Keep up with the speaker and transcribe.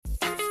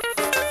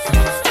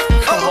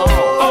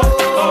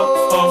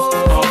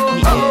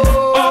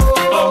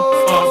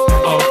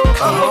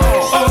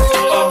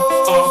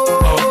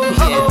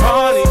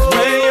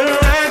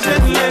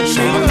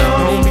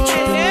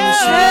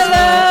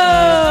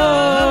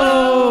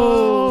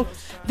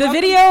The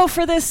video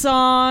for this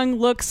song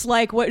looks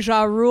like what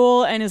Ja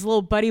Rule and his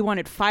little buddy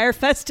wanted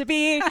Firefest to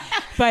be,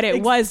 but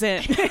it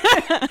wasn't.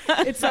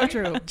 It's so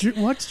true.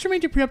 What's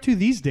Jermaine Dupri up to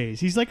these days?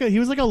 He was like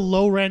a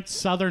low rent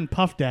Southern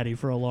Puff Daddy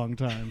for a long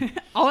time.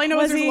 All I know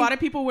Was is there's he? a lot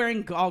of people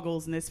wearing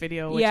goggles in this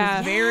video, which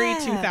is very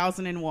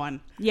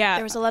 2001. Yeah.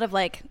 There was a lot of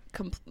like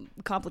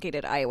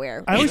complicated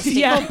eyewear. I always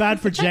felt bad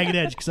for Jagged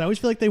Edge because I always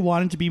feel like they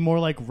wanted to be more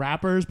like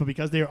rappers, but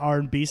because they're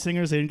R&B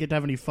singers, they didn't get to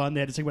have any fun. They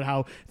had to sing about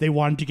how they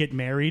wanted to get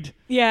married.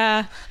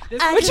 Yeah.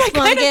 I just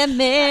want to get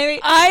married.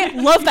 I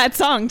love that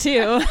song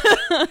too.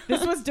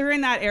 This was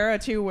during that era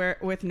too, where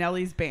with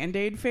Nelly's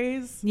Band-Aid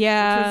phase.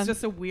 Yeah. Which was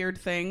just a weird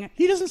thing.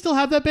 He doesn't still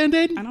have that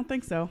Band-Aid? I don't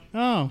think so.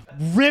 Oh.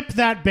 Rip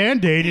that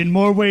Band-Aid in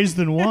more ways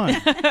than one.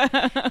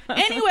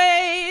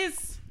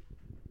 Anyways,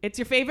 it's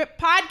your favorite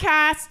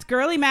podcast,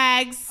 Girly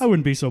Mags. I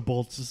wouldn't be so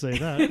bold to say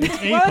that.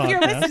 It's a Well, podcast if you're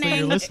that listening,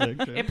 you're listening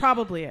to. it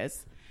probably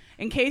is.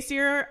 In case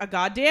you're a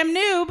goddamn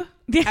noob,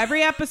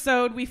 every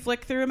episode we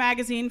flick through a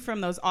magazine from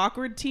those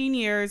awkward teen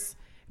years,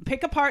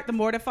 pick apart the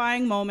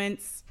mortifying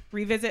moments,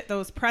 revisit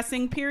those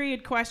pressing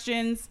period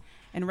questions,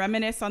 and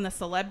reminisce on the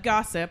celeb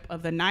gossip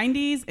of the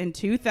 90s and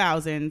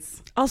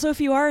 2000s. Also,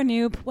 if you are a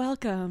noob,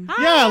 welcome.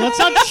 Yeah, let's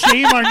not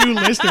shame our new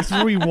listeners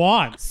what we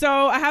want.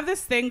 So I have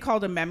this thing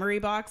called a memory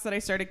box that I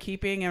started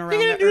keeping around You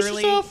the introduce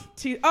early. yourself?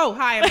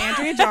 Hi, I'm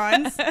Andrea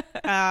Johns,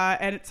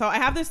 and so I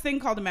have this thing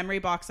called a memory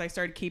box I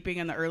started keeping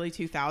in the early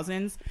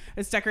 2000s.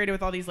 It's decorated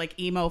with all these like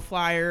emo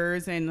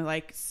flyers and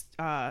like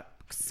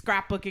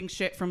scrapbooking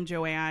shit from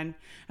Joanne,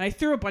 and I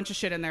threw a bunch of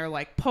shit in there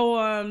like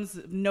poems,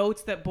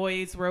 notes that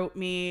boys wrote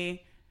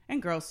me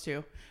and girls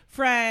too,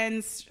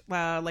 friends,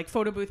 like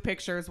photo booth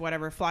pictures,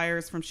 whatever,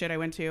 flyers from shit I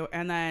went to,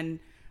 and then.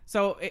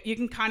 So you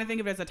can kind of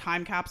think of it as a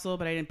time capsule,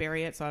 but I didn't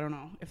bury it, so I don't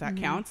know if that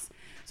counts.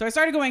 So I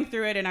started going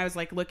through it, and I was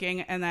like looking,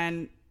 and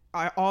then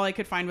all I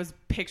could find was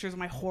pictures of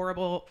my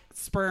horrible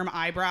sperm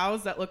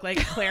eyebrows that look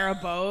like Clara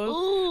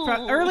Bow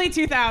from early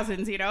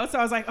 2000s, you know? So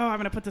I was like, oh, I'm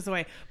going to put this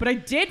away. But I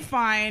did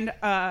find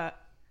a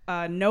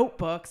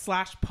notebook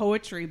 /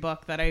 poetry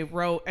book that I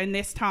wrote in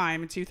this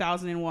time, in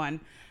 2001.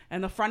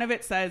 And the front of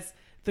it says,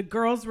 The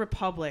Girls'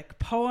 Republic,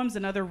 Poems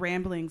and Other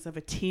Ramblings of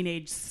a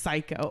Teenage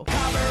Psycho.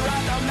 Cover of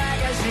the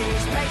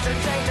magazines,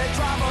 patron saint and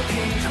trouble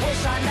kings.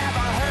 Wish I never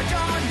heard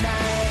your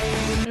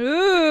name.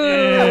 Ooh.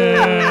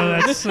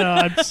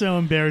 Yeah, I'm so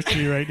embarrassed to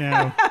you right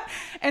now.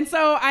 And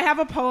so I have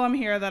a poem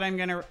here that I'm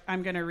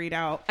gonna read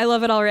out. I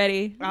love it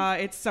already.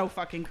 It's so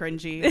fucking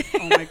cringy.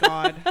 Oh my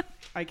god,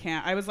 I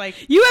can't. I was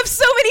like, You have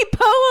so many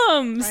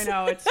poems. I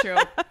know, it's true.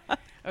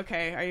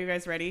 Okay, are you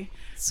guys ready?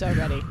 So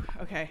ready.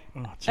 Okay.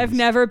 Oh, I've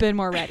never been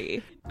more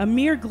ready. A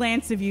mere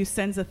glance of you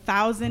sends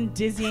 1,000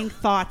 dizzying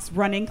thoughts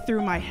running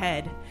through my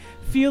head.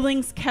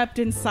 Feelings kept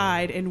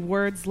inside and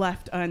words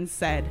left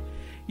unsaid.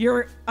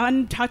 Your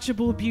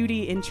untouchable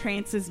beauty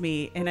entrances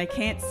me, and I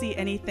can't see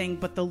anything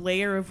but the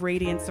layer of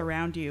radiance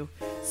around you.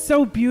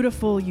 So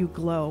beautiful you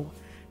glow.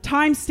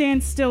 Time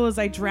stands still as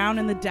I drown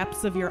in the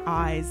depths of your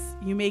eyes.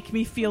 You make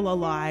me feel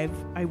alive.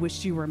 I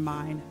wish you were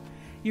mine.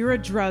 You're a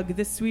drug,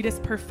 the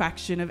sweetest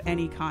perfection of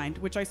any kind,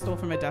 which I stole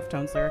from a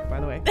Deftones lyric, by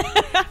the way.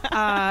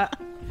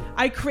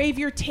 I crave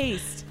your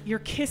taste. Your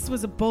kiss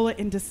was a bullet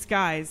in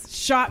disguise.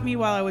 Shot me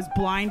while I was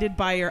blinded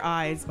by your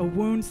eyes. A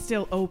wound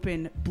still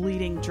open,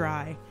 bleeding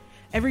dry.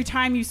 Every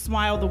time you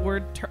smile, the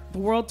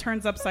world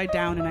turns upside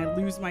down and I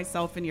lose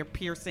myself in your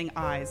piercing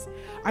eyes.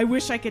 I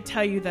wish I could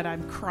tell you that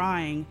I'm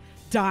crying,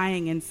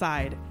 dying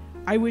inside.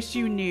 I wish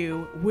you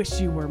knew, wish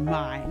you were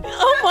mine.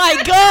 Oh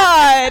my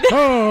god.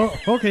 Oh,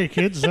 okay,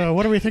 kids.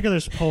 What do we think of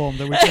this poem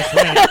that we just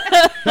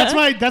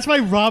read? That's my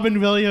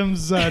Robin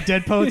Williams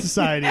Dead Poet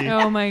Society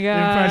Oh my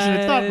god. impression.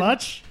 It's not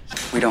much.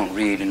 We don't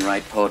read and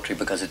write poetry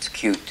because it's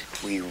cute.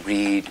 We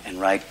read and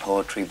write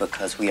poetry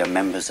because we are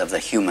members of the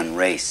human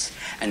race.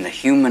 And the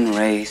human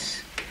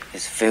race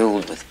is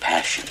filled with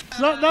passion.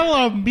 There's not a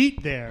lot of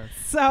meat there.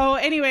 So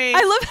anyway,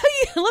 I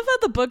love how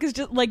the book is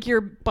just like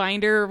your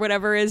binder or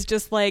whatever is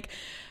just like,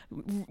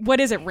 what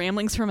is it?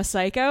 Ramblings from a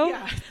Psycho?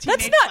 Yeah,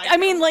 That's Teenage not, I Psycho.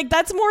 mean, like,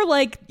 that's more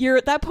like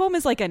that poem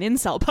is like an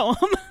incel poem.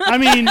 I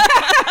mean,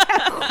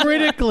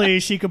 critically,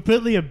 she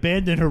completely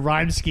abandoned her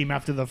rhyme scheme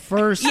after the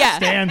first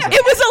stanza.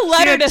 It was a She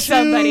letter had to two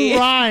somebody.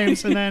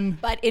 rhymes, and then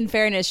But in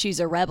fairness, she's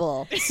a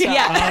rebel. So. oh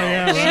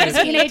yeah, and a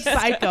right. teenage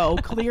psycho,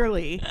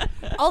 clearly.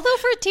 Although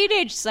for a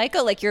teenage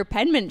psycho, like your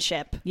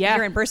penmanship, Yeah.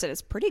 here in person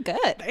is pretty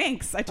good.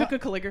 Thanks. I took a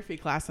calligraphy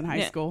class in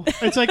high school.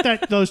 It's like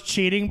those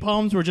cheating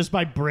poems where just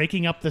by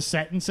breaking up the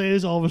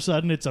sentences, all of a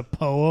sudden it's a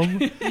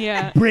poem.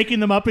 Yeah. Breaking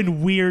them up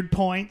in weird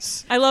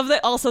points. I love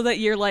that also that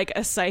you're like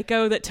a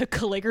psycho that took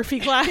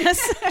calligraphy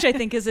class, which I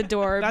think is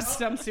adorbs. That's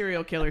some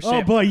serial killer shit.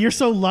 Oh boy, you're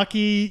so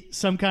lucky,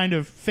 some kind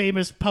of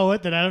famous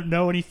poet that I don't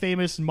know any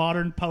famous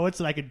modern poets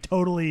that I could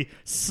totally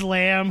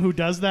slam who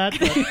does that.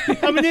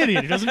 But I'm an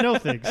idiot who doesn't know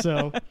things.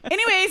 So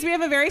Anyways, we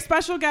have a very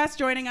special guest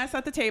joining us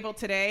at the table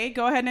today.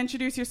 Go ahead and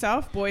introduce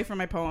yourself, boy from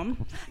my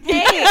poem.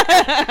 Hey!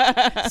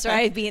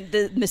 Sorry, being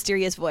the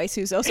mysterious voice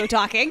who's also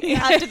talking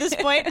up to this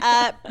point.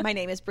 My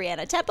name is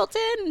Brianna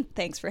Templeton.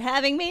 Thanks for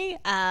having me.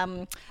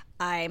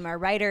 I'm a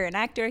writer and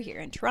actor here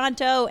in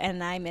Toronto,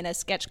 and I'm in a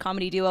sketch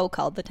comedy duo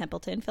called the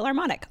Templeton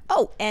Philharmonic.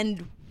 Oh,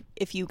 and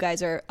if you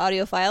guys are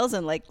audiophiles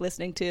and like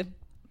listening to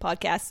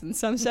podcasts and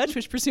some such,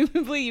 which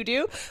presumably you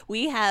do,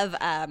 we have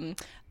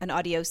an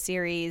audio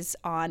series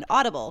on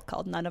Audible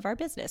called None of Our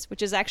Business,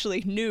 which is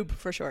actually Noob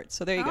for short.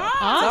 So there you go.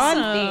 Awesome.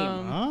 It's on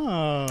theme.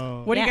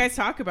 Oh. What do you Yeah. guys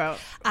talk about?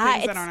 Things that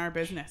it's- aren't our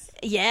business.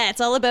 Yeah,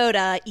 it's all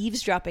about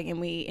eavesdropping, and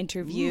we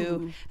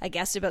interview a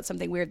guest about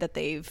something weird that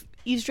they've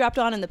eavesdropped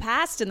on in the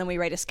past, and then we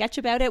write a sketch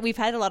about it. We've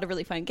had a lot of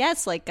really fun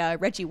guests, like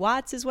Reggie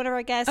Watts is one of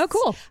our guests. Oh,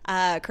 cool.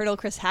 Colonel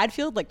Chris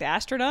Hadfield, like the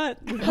astronaut.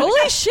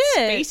 Holy shit.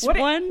 Space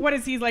one. What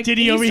is he like? Did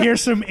he overhear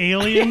some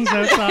aliens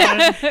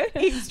outside?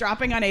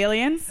 eavesdropping on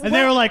aliens? And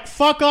they were like,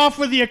 fuck off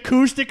with the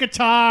acoustic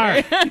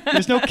guitar.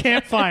 There's no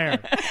campfire.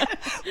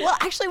 Well,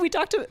 actually, we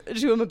talked to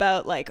him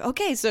about, like,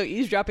 okay, so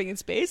eavesdropping in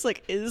space,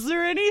 like, is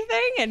there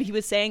anything? And he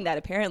was saying that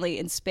apparently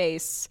in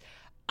space,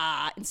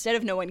 instead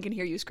of no one can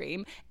hear you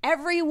scream,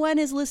 everyone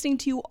is listening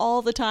to you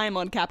all the time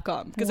on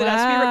Capcom because it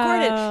has to be Wow.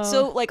 recorded.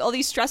 So, like, all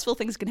these stressful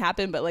things can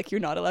happen, but, like, you're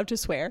not allowed to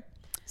swear.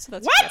 So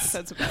that's What? that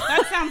episode's about.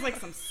 That sounds like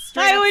some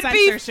straight I up would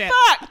be censorship.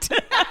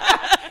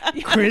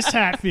 fucked. Chris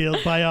Hatfield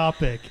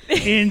biopic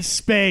in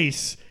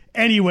space.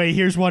 Anyway,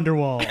 here's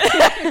Wonderwall.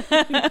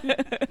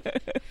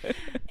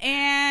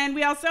 And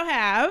we also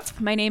have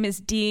My name is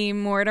Dee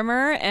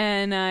Mortimer,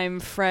 and I'm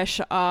fresh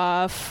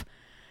off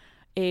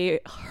a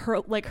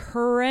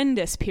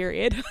horrendous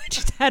period. I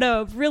just had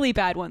a really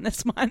bad one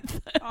this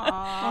month.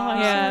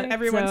 Yeah,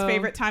 everyone's so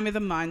favorite time of the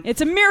month.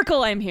 It's a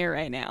miracle I'm here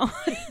right now.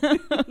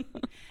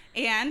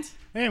 And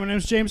Hey, my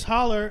name's James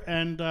Holler,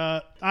 and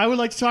I would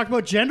like to talk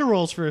about gender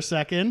roles for a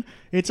second.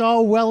 It's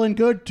all well and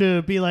good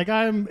to be like,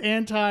 I'm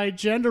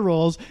anti-gender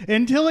roles,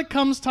 until it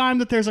comes time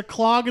that there's a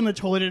clog in the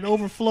toilet, it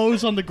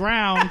overflows on the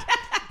ground,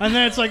 and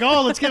then it's like,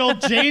 oh, let's get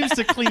old James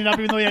to clean it up,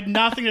 even though he had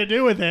nothing to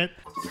do with it.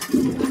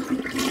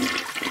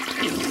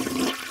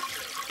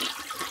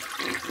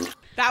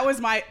 that was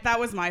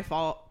my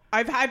fault.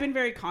 I've been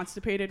very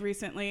constipated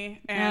recently,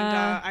 and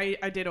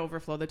I did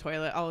overflow the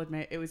toilet. I'll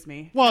admit it was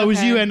me. Well, it was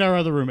Okay. you and our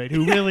other roommate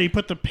who really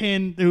pulled the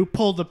pin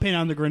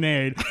on the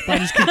grenade by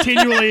just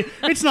continually,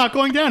 it's not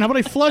going down. How about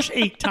I flush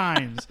 8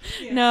 times?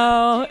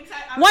 No, James,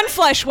 I'm one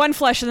like-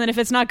 flush, and then if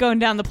it's not going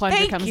down, the plunger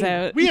Thank comes you.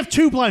 out. We have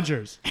 2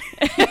 plungers.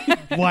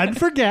 One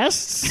for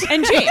guests.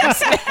 And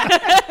James.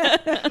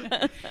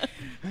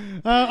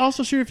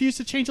 Also, she refused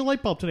to change a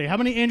light bulb today. How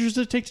many Andrews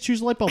does it take to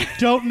choose a light bulb?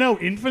 Don't know.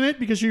 Infinite,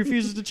 because she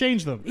refuses to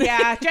change them.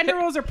 Yeah, gender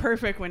roles are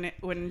perfect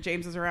when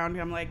James is around.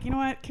 I'm like, you know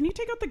what? Can you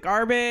take out the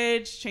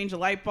garbage, change a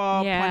light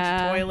bulb, Yeah.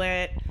 plunge a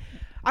toilet?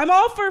 I'm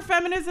all for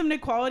feminism and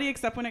equality,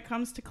 except when it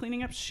comes to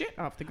cleaning up shit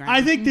off the ground.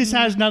 I think this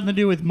has nothing to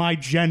do with my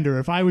gender.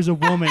 If I was a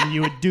woman,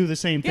 you would do the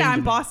same thing. yeah, to I'm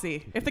me.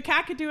 bossy. If the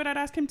cat could do it, I'd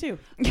ask him too.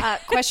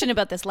 Question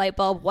about this light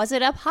bulb. Was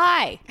it up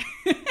high?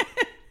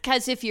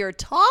 Because if you're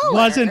taller...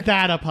 Wasn't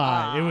that up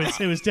high?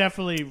 It was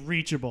definitely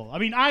reachable. I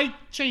mean, I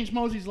changed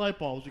Mosey's light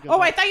bulbs. Because Oh,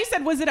 I thought you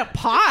said, was it a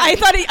pie? I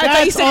thought you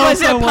That's said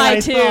was also a what pie I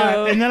too.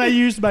 thought. And then I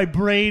used my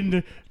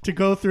brain to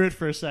go through it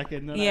for a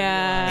second. Then I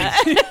Yeah.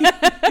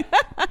 realized.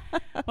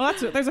 Well,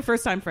 there's a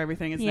first time for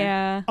everything, isn't there?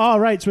 Yeah. All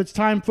right, so it's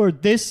time for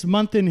This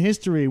Month in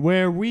History,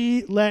 where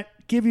we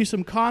give you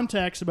some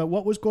context about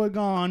what was going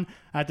on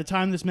at the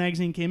time this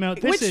magazine came out.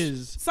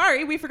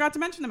 Sorry, we forgot to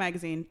mention the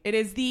magazine. It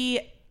is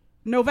the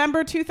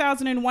November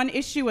 2001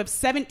 issue of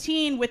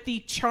 17 with the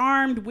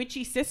charmed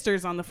witchy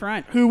sisters on the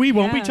front. who we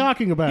won't be Yeah.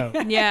 talking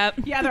about. Yeah.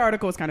 Yeah, the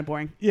article was kind of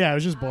boring. Yeah, it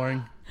was just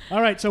boring.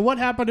 All right, so what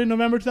happened in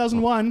November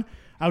 2001?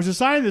 I was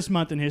assigned This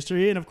Month in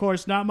History, and of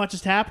course, not much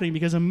is happening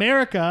because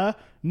America,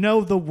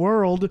 no, the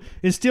world,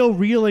 is still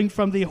reeling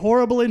from the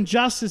horrible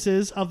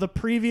injustices of the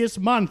previous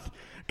month.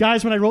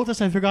 Guys, when I wrote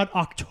this, I forgot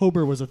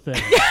October was a thing.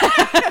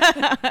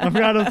 I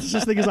forgot there was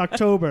such thing as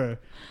October.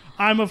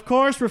 I'm, of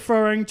course,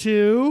 referring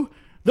to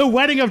the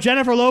wedding of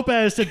Jennifer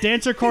Lopez to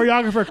dancer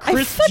choreographer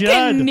Chris I fucking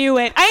Judd. knew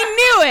it.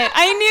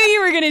 I knew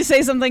you were going to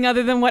say something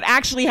other than what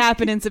actually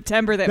happened in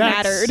September that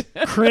That's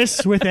mattered.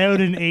 Chris without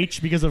an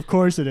H, because of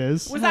course it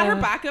is. Was that her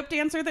backup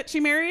dancer that she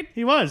married?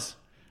 He was.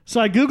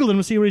 So I Googled him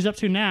to see what he's up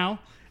to now,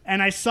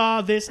 and I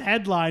saw this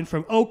headline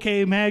from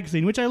OK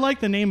Magazine, which I like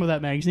the name of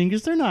that magazine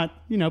because they're not,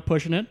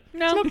 pushing it.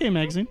 No. It's an OK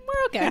Magazine.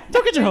 We're okay.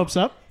 Don't get your hopes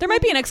up. There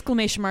might be an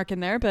exclamation mark in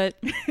there, but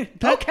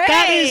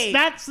Okay.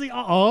 That's the.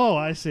 Oh,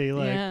 I see.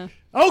 Like, Yeah.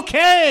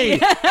 OK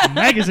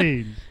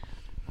Magazine.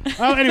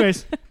 Oh,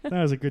 anyways, that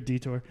was a good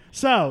detour.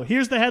 So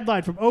here's the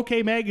headline from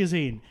OK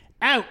Magazine.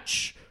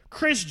 Ouch.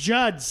 Chris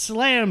Judd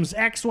slams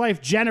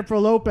ex-wife Jennifer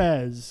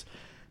Lopez.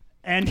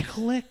 And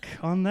click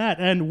on that.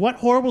 And what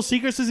horrible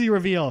secrets does he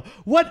reveal?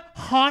 What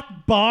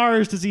hot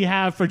bars does he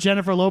have for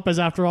Jennifer Lopez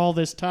after all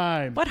this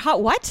time?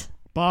 what?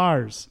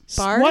 Bars.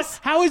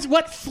 Bars?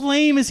 What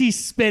flame is he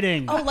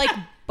spitting? Oh, like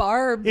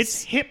barbs.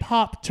 It's hip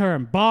hop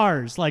term.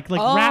 Bars. Like rap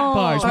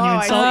bars. When you I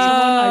insult see. someone,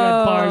 I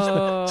got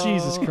bars.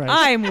 Jesus Christ.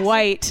 I'm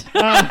white.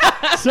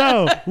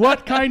 So,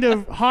 what kind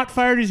of hot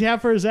fire does he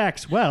have for his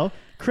ex? Well,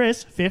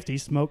 Chris, 50,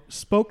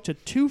 spoke to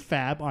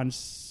 2Fab on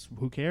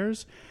who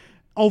cares?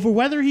 over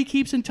whether he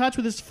keeps in touch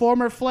with his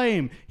former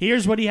flame.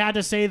 Here's what he had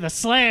to say, the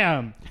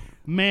slam.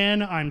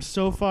 Man, I'm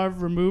so far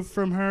removed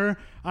from her.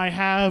 I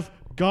have,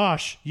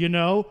 gosh, you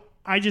know,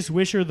 I just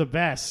wish her the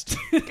best.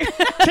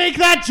 Take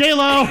that,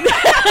 J-Lo!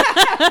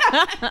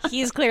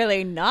 He's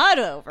clearly not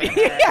over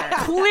her.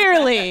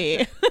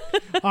 Clearly.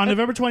 On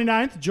November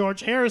 29th,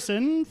 George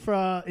Harrison,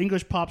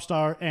 English pop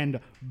star and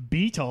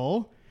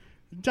Beatle,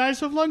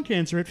 dies of lung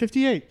cancer at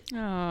 58.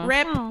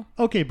 Rip.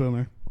 Okay,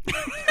 boomer.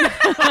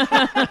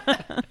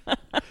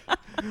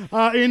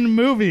 In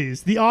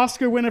movies, the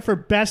Oscar winner for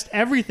Best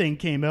Everything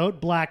came out,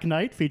 Black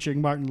Knight,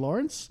 featuring Martin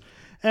Lawrence.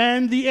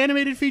 And the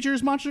animated feature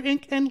is Monster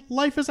Inc. and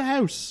Life as a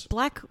House.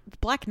 Black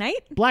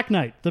Knight? Black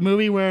Knight, the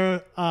movie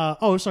where...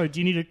 do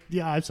you need a...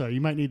 Yeah, I'm sorry,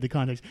 you might need the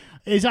context.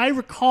 As I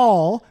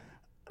recall,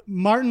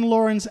 Martin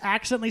Lawrence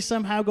accidentally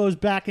somehow goes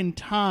back in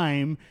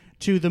time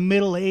to the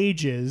Middle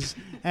Ages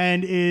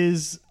and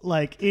is,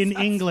 like, in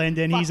England,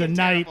 and he's a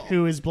knight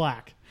who is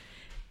black.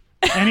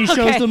 And he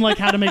shows them, like,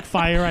 how to make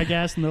fire, I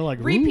guess, and they're like,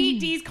 Repeat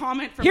D's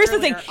comment from Here's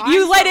earlier. the thing. I'm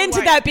You led so into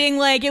white. that being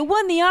like, it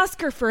won the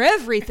Oscar for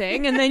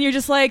everything, and then you're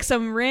just like,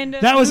 some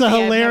random That was a movie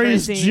I've never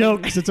hilarious seen.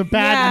 joke, because it's a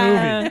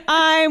bad movie.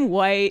 I'm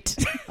white.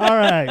 All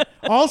right.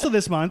 Also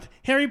this month,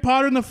 Harry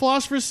Potter and the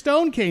Philosopher's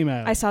Stone came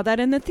out. I saw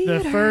that in the theater.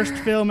 The first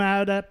film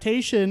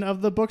adaptation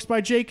of the books by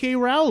J.K.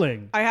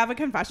 Rowling. I have a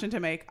confession to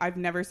make. I've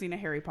never seen a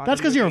Harry Potter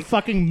That's because you're a movie.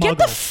 fucking Get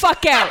the muggle.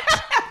 fuck out.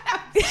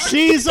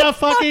 She's a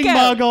fucking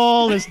out.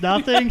 muggle. There's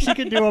nothing she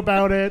can do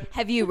about it.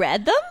 Have you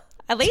read them?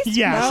 At least?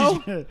 Yeah,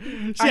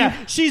 No.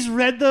 she's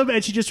read them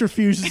and she just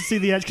refuses to see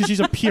the edge because she's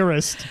a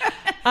purist.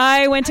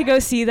 I went to go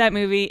see that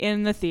movie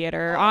in the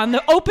theater on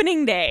the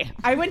opening day.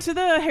 I went to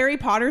the Harry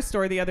Potter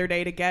store the other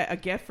day to get a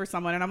gift for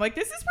someone, and I'm like,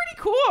 this is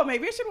pretty cool.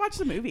 Maybe I should watch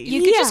the movie.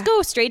 You could Yeah. just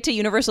go straight to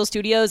Universal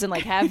Studios and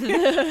like have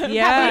the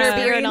Yeah.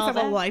 beer and all of a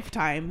that.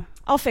 lifetime.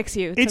 I'll fix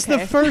you. It's okay.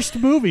 the first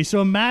movie,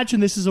 so imagine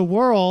this is a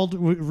world,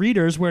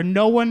 readers, where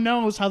no one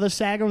knows how the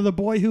saga of the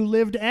boy who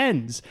lived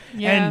ends.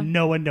 Yeah. And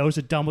no one knows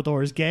that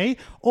Dumbledore is gay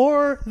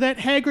or that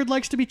Hagrid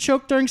likes to be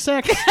choked during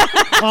sex.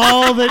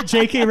 All that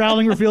J.K.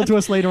 Rowling revealed to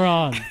us later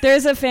on.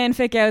 There's a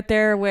fanfic out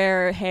there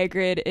where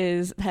Hagrid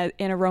is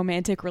in a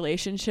romantic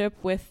relationship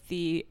with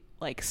the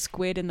like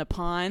squid in the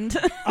pond.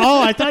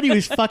 Oh, I thought he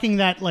was fucking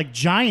that like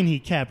giant he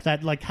kept,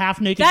 that like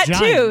half-naked That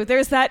giant. too.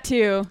 There's that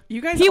too.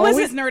 You guys He always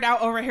wasn't- nerd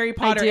out over Harry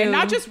Potter, do. and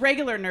not just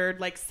regular nerd,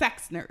 like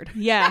sex nerd.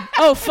 Yeah.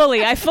 Oh,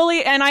 fully.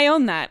 And I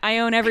own that. I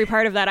own every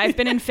part of that. I've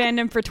been in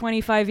fandom for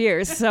 25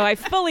 years, so I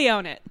fully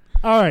own it.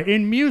 All right,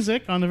 in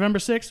music, on November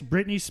 6th,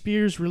 Britney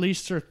Spears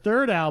released her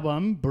third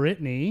album,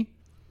 Britney.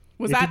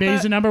 Was It's that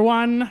the number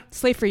one.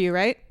 Slave for You,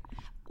 right?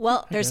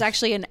 Well, there's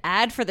actually an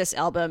ad for this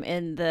album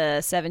in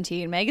the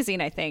 17 magazine,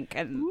 I think,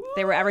 and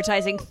they were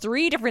advertising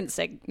 3 different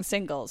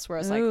singles. Where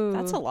I was Ooh. like,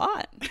 "That's a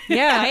lot."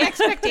 Yeah. High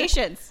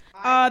expectations.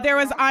 There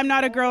was I'm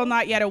Not a Girl,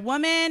 Not Yet a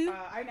Woman.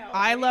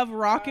 I Love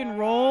Rock and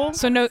Roll.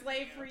 So no.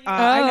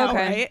 I know,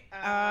 okay.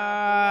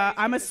 right?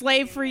 I'm a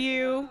Slave for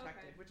You.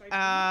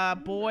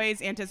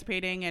 Boys,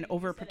 Anticipating, and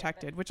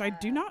Overprotected, which I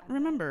do not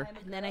remember.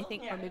 And then I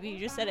think, or maybe you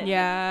just said it.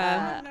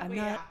 Yeah.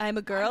 I'm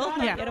a girl.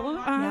 Yeah. Not a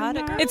woman. Not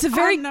a girl. It's a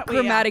very I'm not-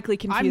 grammatically I'm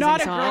confusing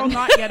not a song. girl,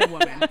 not yet a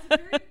woman.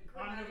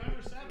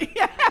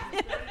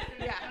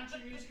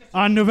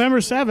 On November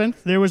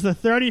 7th, there was the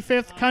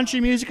 35th Country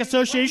Music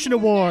Association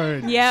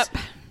Awards. Yep.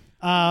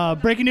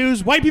 Breaking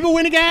news, white people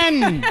win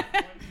again.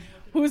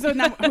 Who's the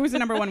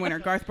number one winner?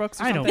 Garth Brooks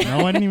or I don't something?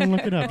 know. I didn't even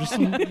look it up. Just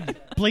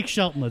Blake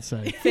Shelton, let's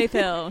say. Faith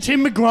Hill.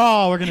 Tim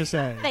McGraw, we're going to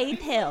say.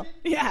 Faith Hill.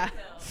 Yeah.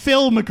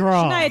 Phil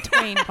McGraw. Shania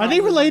Twain. Are they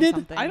related?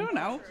 Something. I don't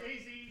know.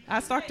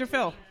 Ask Dr.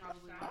 Phil.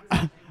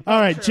 All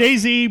right,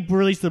 Jay-Z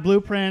released The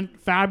Blueprint.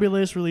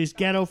 Fabulous released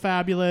Ghetto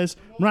Fabulous.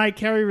 Mariah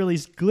Carey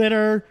released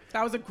Glitter.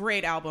 That was a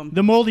great album.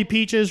 The Moldy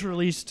Peaches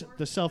released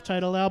the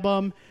self-titled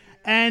album.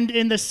 And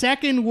in the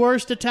second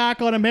worst attack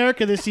on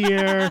America this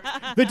year,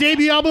 the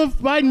debut album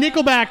by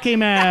Nickelback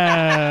came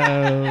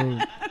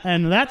out.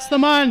 And that's the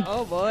month.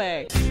 Oh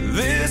boy.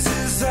 This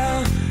is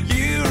how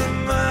you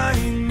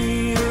remind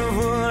me of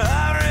what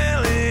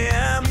I really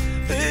am.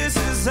 This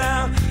is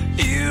how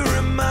you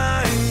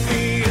remind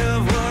me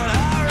of what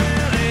I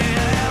really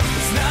am.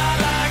 It's not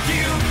like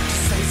you to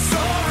say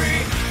sorry.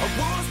 I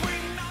was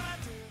waiting on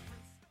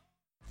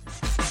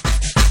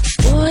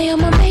a Boy,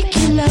 I'ma make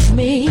you love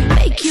me,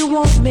 make you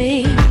want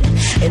me,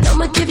 and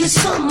I'ma give you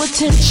some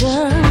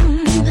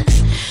attention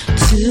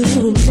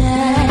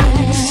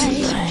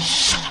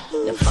tonight.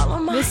 Now follow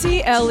my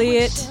Missy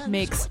Elliott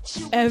makes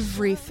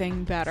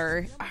everything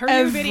better. Her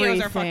new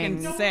videos are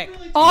fucking sick.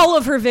 All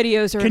of her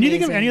videos are Can you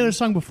think of amazing. any other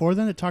song before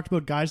then that talked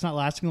about guys not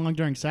lasting long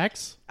during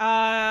sex?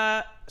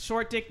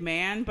 Short Dick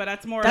Man, but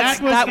that's more. That's-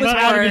 like, that was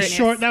that more- was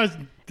short. That was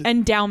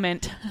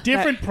Endowment.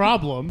 different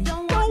problem.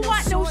 Don't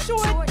want no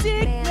short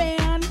dick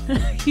man.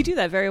 You do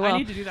that very well. I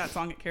need to do that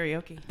song at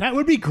karaoke. That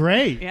would be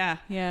great. Yeah.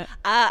 Yeah.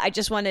 I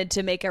just wanted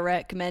to make a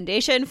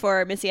recommendation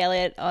for Missy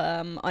Elliott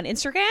on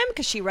Instagram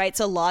because she writes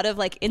a lot of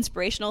like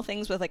inspirational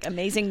things with like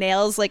amazing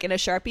nails, like in a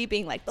Sharpie,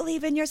 being like,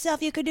 "Believe in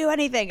yourself, you can do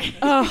anything."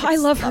 Oh, I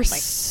love her lovely.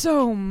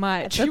 so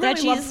much. She that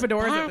really loved she's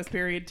fedoras back. at this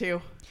period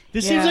too.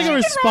 This Yeah. seems like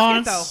a She can rock it,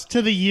 response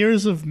to the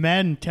years of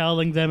men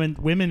telling them and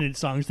women in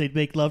songs they'd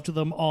make love to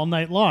them all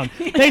night long.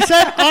 They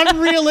set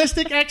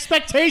unrealistic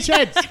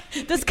expectations.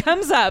 This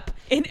comes up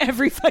in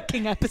every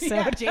fucking episode.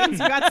 Yeah, James,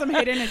 you got some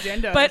hidden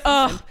agenda. But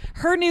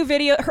her new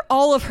video,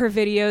 all of her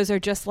videos are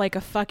just like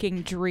a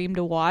fucking dream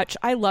to watch.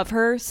 I love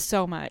her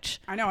so much.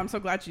 I know. I'm so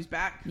glad she's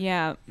back.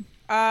 Yeah.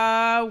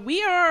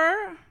 We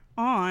are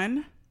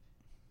on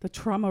the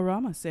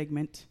Trauma-Rama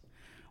segment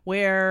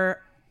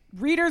where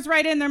readers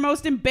write in their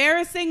most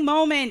embarrassing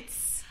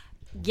moments.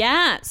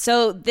 Yeah,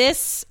 so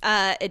this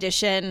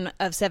edition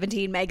of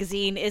 17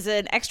 magazine is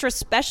an extra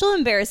special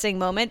embarrassing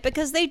moment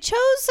because they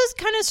chose this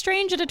kind of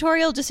strange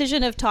editorial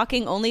decision of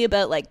talking only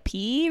about like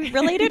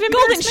pee-related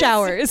Golden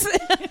showers.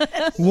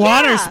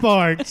 Water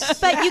sports.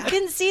 But you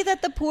can see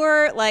that the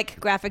poor like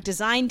graphic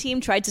design team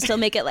tried to still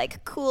make it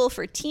like cool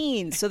for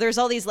teens. So there's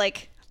all these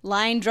like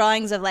line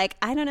drawings of like,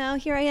 I don't know,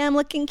 here I am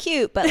looking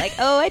cute, but like,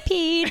 oh, I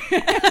peed.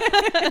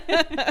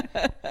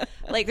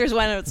 Like there's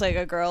one that's like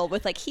a girl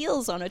with like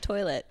heels on a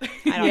toilet.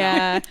 I don't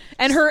know.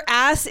 And her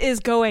ass is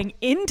going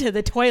into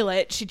the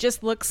toilet. She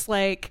just looks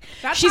like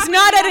That's she's happened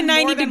not at a on more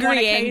 90 than one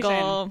degree occasion.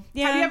 angle.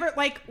 Yeah. Have you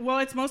ever well,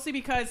 it's mostly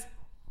because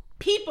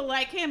people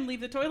like him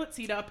leave the toilet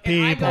seat up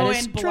and I People. go That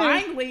is in true.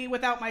 blindly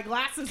without my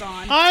glasses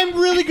on. I'm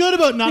really good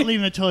about not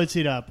leaving the toilet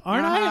seat up,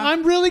 aren't I?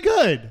 I'm really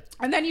good.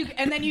 And then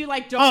you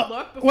like don't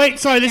look before you Wait,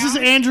 sorry. sit This is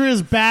down.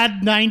 Andrea's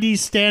bad 90s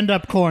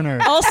stand-up corner.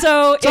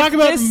 Also, Talk if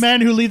about this, men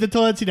who leave the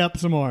toilet seat up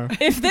some more.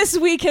 if this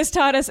week has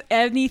taught us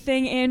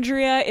anything,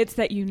 Andrea, it's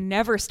that you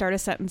never start a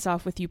sentence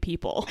off with "you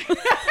people."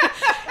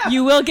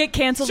 You will get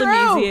canceled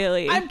True.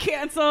 immediately. I'm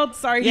canceled.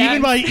 Sorry. Yeah.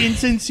 Even by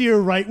insincere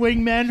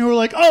right-wing men who are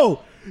like,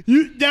 oh,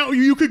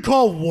 you could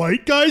call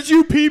white guys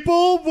you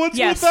people? What's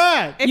Yes. with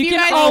that? If you you can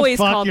guys- always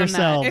Fuck call them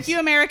yourselves. that. If you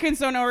Americans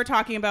don't know what we're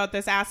talking about,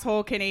 this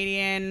asshole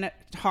Canadian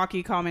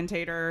hockey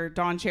commentator,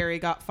 Don Cherry,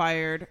 got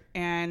fired.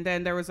 And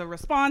then there was a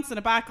response and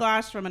a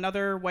backlash from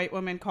another white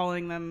woman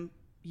calling them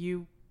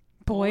you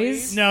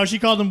Boys. No, she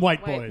called them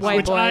white boys, White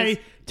which boys. I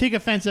take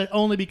offense at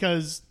only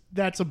because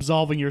that's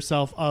absolving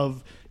yourself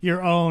of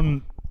your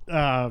own,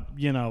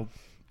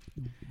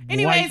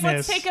 Anyways, whiteness.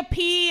 let's take a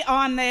pee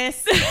on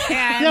this.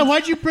 And Yeah,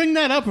 why'd you bring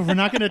that up if we're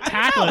not going to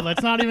tackle it?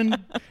 Let's not even.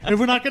 If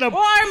we're not going to.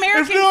 Well,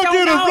 Americans if you're not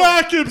don't gonna know.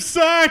 vacuum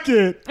sack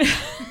it.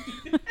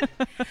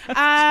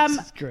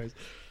 Jesus Christ.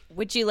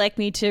 Would you like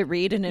me to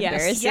read an Yes.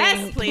 embarrassing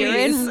Yes, please.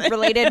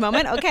 urine-related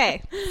moment?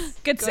 Okay.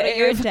 Good Go to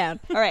urine save. down.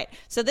 All right.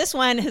 So this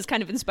one has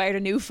kind of inspired a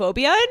new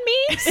phobia in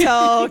me.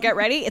 So get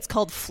ready. It's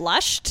called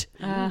Flushed.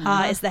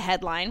 Is the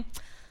headline.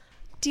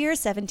 Dear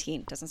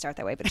 17, doesn't start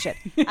that way, but it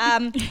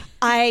should.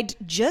 I'd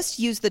just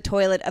used the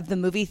toilet of the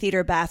movie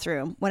theater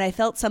bathroom when I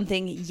felt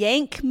something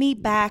yank me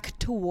back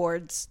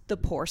towards the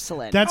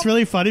porcelain. That's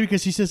really funny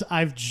because she says,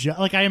 I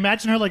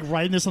imagine her like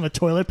writing this on the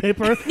toilet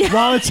paper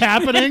while it's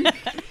happening.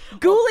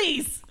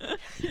 Ghoulies.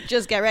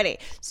 Just get ready.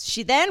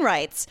 She then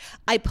writes,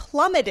 I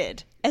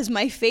plummeted as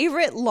my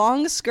favorite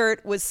long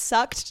skirt was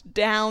sucked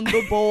down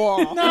the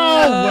bowl.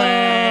 No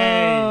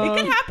way. It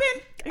can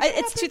happen.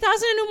 It's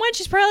 2001.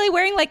 She's probably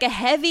wearing like a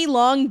heavy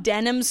long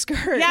denim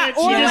skirt. Yeah,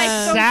 She or just like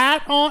those-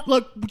 sat on.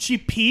 Look, she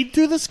peed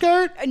through the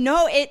skirt.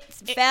 No, it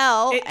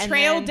fell. It and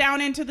trailed then- down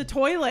into the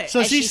toilet. So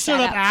As she she stood sat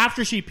up up.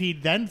 after she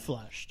peed, then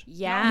flushed.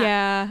 Yeah.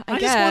 Yeah, I, I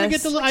guess. just want to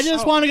get the. I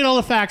just want to get all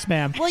the facts,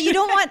 ma'am. Well, you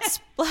don't want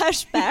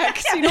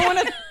splashbacks. You don't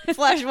want to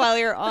flush while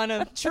you're on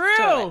a True.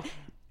 toilet. She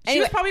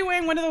Anyway. was probably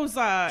wearing one of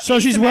those. So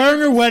she's wearing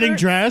her wedding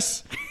skirts.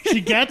 dress. She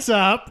gets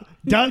up,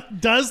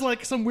 does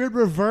like some weird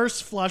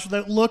reverse flush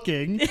without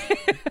looking.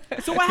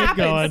 So what Keep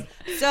happens? going.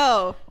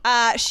 So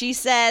she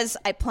says,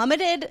 I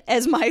plummeted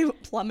as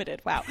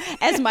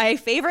my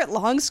favorite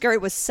long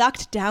skirt was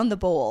sucked down the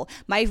bowl.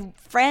 My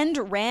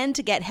friend ran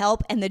to get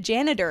help, and the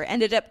janitor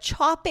ended up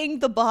chopping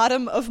the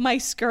bottom of my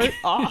skirt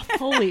off.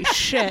 Holy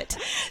shit.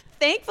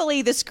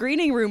 Thankfully, the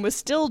screening room was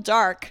still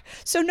dark,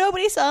 so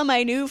nobody saw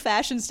my new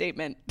fashion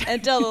statement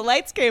until the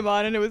lights came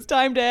on and it was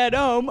time to head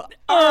home.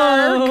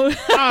 Oh.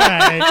 All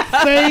right,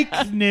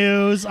 fake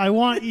news. I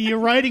want you're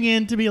writing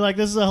in to be like,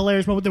 this is a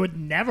hilarious moment that would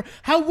never.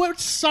 What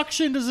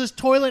suction does this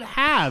toilet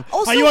have?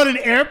 Also- Are you on an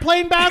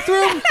airplane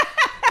bathroom?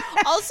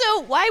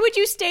 Also, why would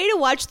you stay to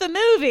watch the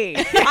movie?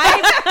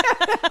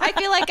 I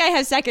feel like I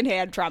have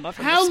secondhand trauma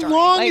from How this story.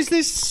 long Like, is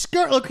this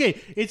skirt?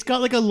 Okay, it's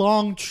got like a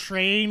long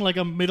train, like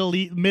a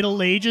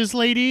Middle Ages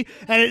lady,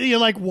 and you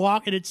like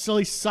walk, and it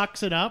slowly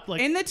sucks it up.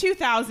 Like In the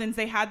 2000s,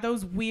 they had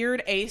those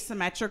weird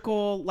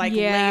asymmetrical, like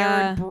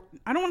Yeah. layered.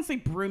 I don't want to say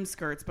broom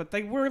skirts, but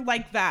they were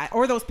like that,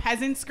 or those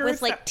peasant skirts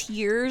with like that-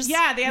 tears.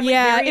 Yeah, they had like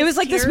Yeah, it various was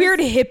like this tiers. weird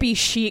hippie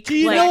chic. do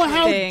you like, know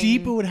how thing.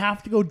 deep it would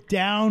have to go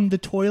down the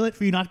toilet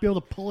for you not to be able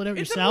to pull it out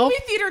It's yourself? yourself?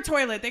 movie theater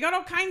toilet. They got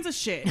all kinds of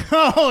shit.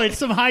 Oh, it's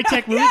some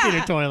high-tech movie Yeah.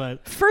 theater toilet.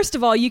 First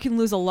of all, you can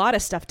lose a lot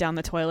of stuff down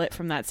the toilet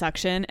from that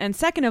suction. And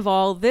second of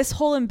all, this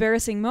whole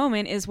embarrassing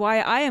moment is why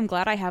I am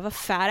glad I have a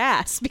fat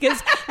ass.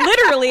 Because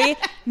literally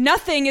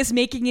nothing is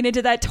making it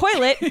into that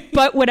toilet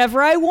but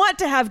whatever I want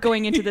to have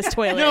going into this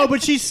toilet. No,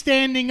 but she's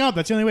standing up.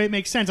 That's the only way it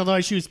makes sense.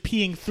 Otherwise, she was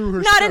peeing through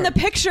her Not skirt. in the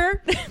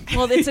picture.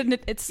 Well,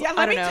 it's Yeah, I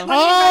let don't me know.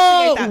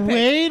 Oh, investigate that pic.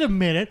 wait a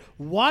minute.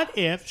 What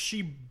if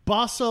she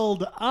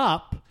bustled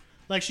up,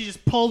 like she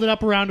just pulled it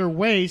up around her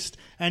waist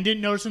and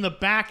didn't notice in the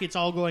back it's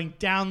all going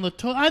down the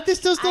toilet? This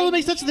still doesn't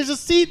make sense. There's a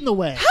seat in the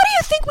way. How do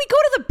you think we go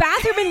to the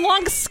bathroom in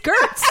long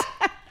skirts?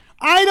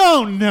 I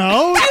don't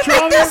know.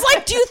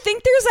 Do you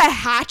think there's a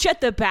hatch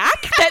at the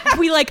back that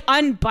we like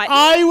unbutton?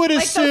 I would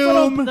Like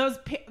assume.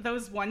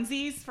 those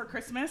onesies for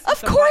Christmas. Of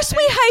The course,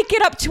 we buttons. hike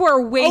it up to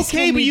our waist.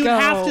 Okay, when but we you go.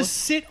 have to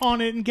sit on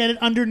it and get it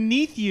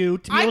underneath you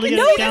to be I able to can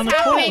get know it down the this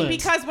happening toilet.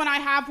 because when I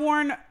have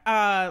worn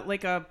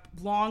like a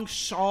long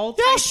shawl,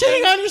 Y'all type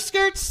thing, shitting on your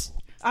skirts?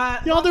 uh,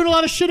 Y'all doing a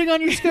lot of shitting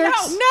on your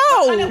skirts?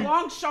 on a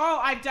long shawl,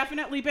 I've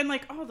definitely been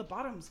like, oh, the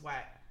bottom's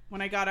wet when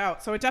I got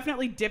out. So it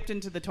definitely dipped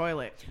into the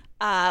toilet.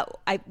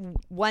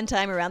 One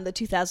time around the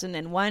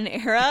 2001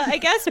 era, I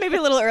guess, maybe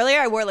a little earlier,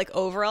 I wore like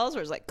overalls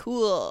where it was like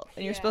cool,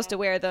 and you're supposed to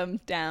wear them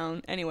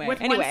down anyway.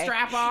 With one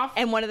strap off?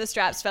 and one of the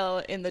straps fell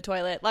in the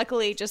toilet.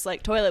 Luckily, just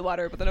like toilet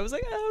water. But then I was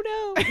like,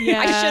 oh no,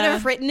 Yeah. I should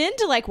have written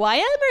into like YM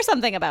or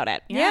something about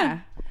it. Yeah.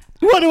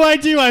 What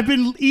do? I've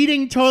been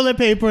eating toilet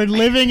paper and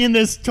living in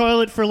this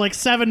toilet for like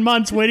 7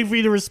 months waiting for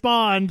you to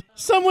respond.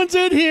 Someone's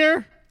in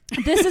here.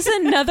 This is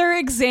another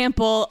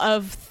example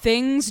of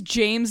things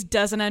James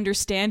doesn't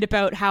understand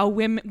about how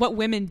what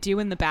women do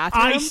in the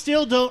bathroom. I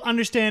still don't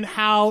understand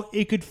how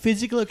it could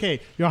physically. Okay,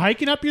 you're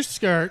hiking up your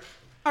skirt.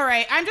 All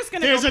right, I'm just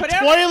gonna. There's go a put it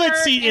on the toilet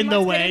skirt seat and in the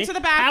let's way. Get into the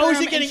bathroom How is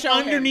it and getting show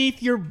him.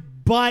 underneath your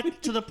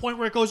butt to the point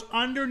where it goes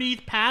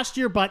underneath, past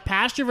your butt,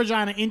 past your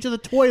vagina, into the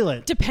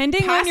toilet?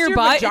 Depending Past on your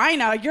butt.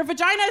 vagina. Your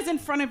vagina is in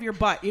front of your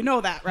butt. You know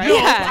that, right? No,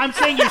 Yeah. I'm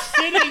saying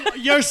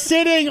you're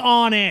sitting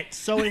on it,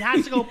 so it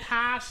has to go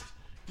past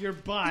your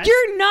butt.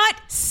 You're not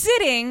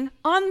sitting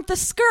on the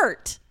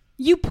skirt.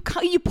 You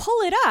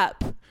pull it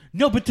up.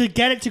 No, but to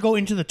get it to go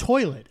into the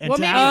toilet and Well,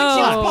 to maybe have when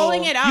it she's flush,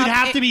 pulling it up, you'd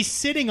have to be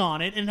sitting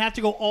on it and have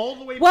to go all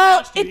the way Well,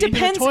 past you it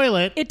depends. into the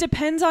toilet. It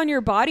depends on your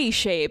body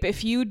shape.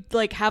 If you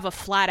like have a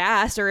flat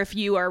ass, or if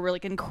you are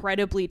like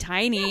incredibly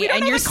tiny, we don't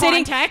and know you're the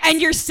sitting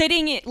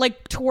context.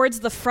 like towards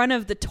the front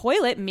of the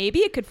toilet, maybe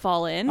it could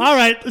fall in. All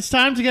right, it's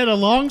time to get a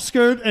long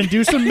skirt and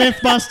do some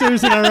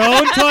Mythbusters in our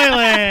own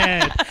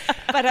toilet.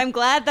 But I'm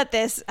glad that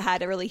this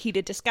had a really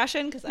heated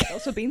discussion because I've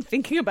also been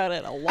thinking about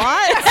it a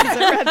lot since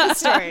I read the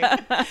story.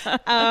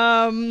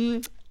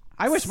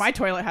 I wish my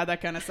toilet had that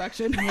kind of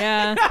suction.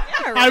 Yeah.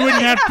 I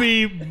wouldn't have to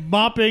be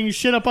mopping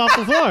shit up off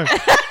the floor.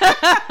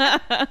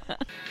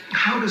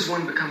 How does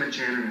one become a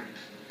janitor?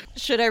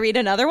 Should I read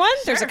another one?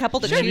 There's a couple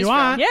to Sure, if choose you from.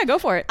 want. Yeah, go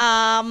for it.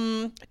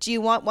 Do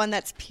you want one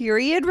that's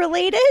period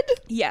related?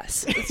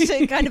 Yes. It's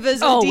a kind of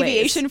a Always.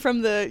 deviation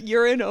from the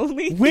urine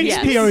only. Which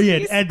Yes.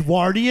 period?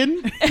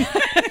 Edwardian?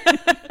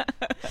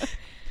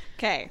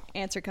 Okay,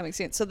 answer coming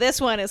soon. So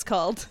this one is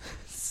called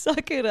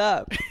Suck It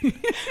Up.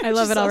 I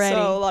love it already.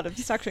 Also a lot of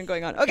suction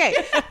going on. Okay.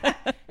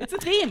 It's a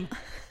theme.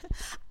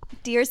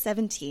 Dear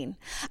 17,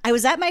 I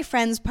was at my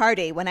friend's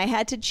party when I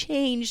had to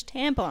change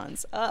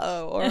tampons.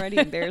 Uh-oh, already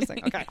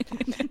embarrassing. Okay.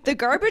 The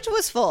garbage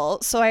was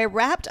full, so I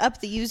wrapped up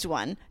the used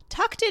one,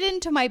 tucked it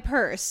into my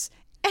purse,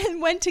 and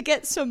went to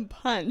get some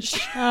punch.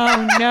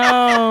 Oh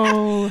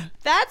no.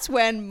 That's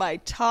when my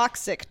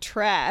toxic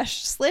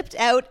trash slipped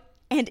out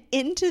and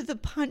into the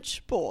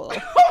punch bowl.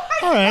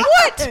 All right.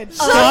 What?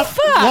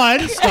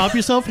 Stop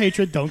your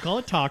self-hatred. Don't call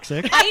it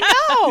toxic.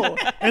 I know.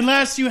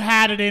 Unless you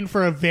had it in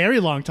for a very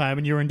long time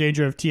and you were in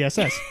danger of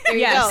TSS. There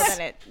you Yes.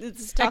 go. Then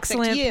it's toxic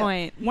Excellent to you.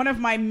 point. One of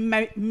my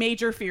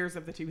major fears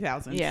of the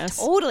 2000s. Yes.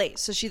 Totally.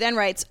 So she then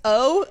writes,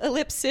 "Oh,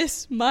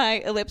 ellipsis, my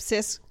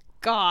ellipsis,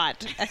 God!"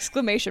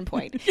 Exclamation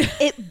point.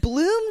 It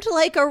bloomed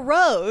like a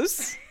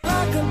rose.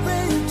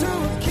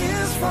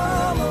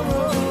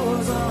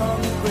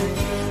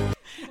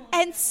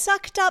 And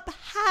sucked up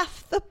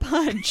half the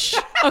punch.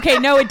 Okay,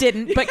 no, it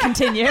didn't. But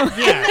continue. Yeah.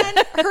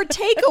 And her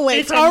takeaway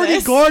It's from already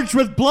this, gorged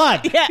with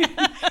blood.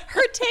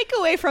 her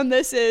takeaway from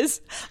this is,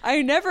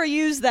 I never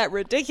use that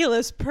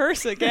ridiculous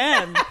purse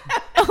again.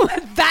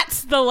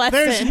 That's the lesson.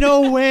 There's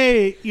no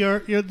way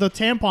the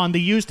tampon,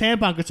 the used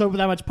tampon, could soak up with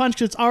that much punch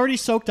because it's already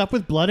soaked up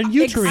with blood and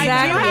uterine I do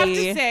matter. have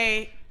Exactly. to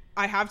say,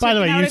 I have By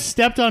the way, taken out you a-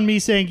 stepped on me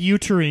saying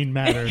uterine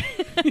matter.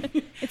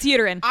 It's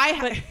uterine.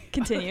 I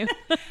Continue.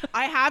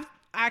 I have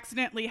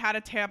accidentally had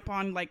a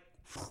tampon like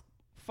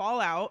fall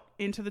out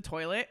into the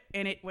toilet,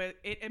 and it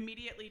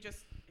immediately just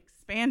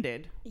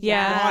expanded with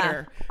Yeah.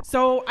 water.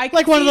 So I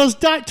Like could one of see-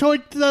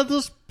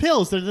 those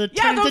pills that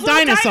yeah, turn those into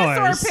little dinosaurs.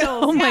 dinosaur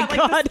pills. Oh my yeah,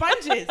 God. like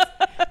the sponges.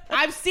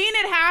 I've seen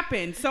it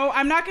happen, so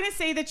I'm not going to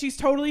say that she's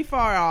totally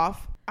far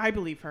off. I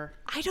believe her.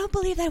 I don't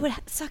believe that would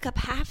suck up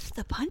half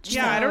the punch.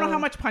 Yeah, though. I don't know how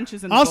much punch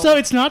is in the Also, bowl.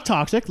 it's not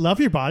toxic. Love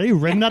your body.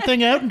 Wring that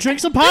thing out and drink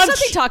some punch. There's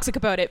nothing toxic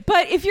about it.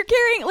 But if you're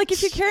carrying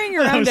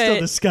That around was still it,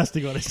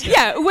 disgusting what I said.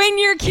 yeah, when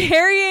you're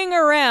carrying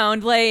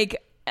around like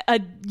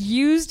a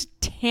used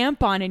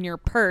tampon in your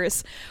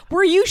purse,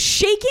 were you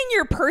shaking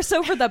your purse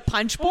over the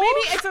punch bowl? Well,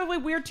 maybe it's a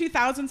weird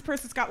 2000s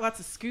purse. It's got lots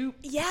of scoop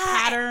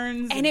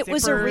patterns. And it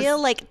was a zippers.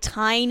 real like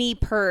tiny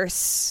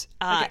purse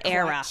Like a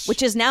era, clutch.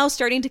 which is now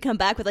starting to come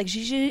back with like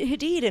Gigi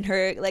Hadid and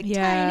her like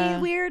Yeah.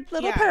 tiny weird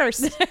little Yeah.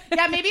 purse.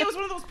 Yeah, maybe it was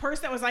one of those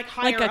purses that was like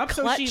higher Like a up,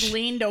 so clutch? she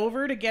leaned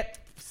over to get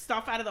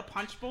stuff out of the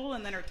punch bowl,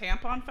 and then her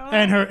tampon fell out.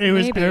 And her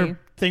Maybe. her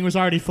thing was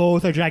already full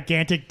with her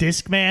gigantic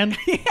disc man.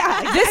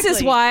 This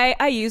is why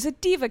I use a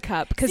Diva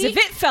cup, because if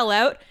it fell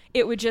out,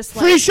 it would just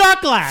like Free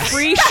shot glass.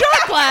 free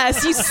shot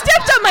glass. You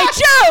stepped on my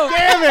joke.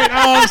 Damn it.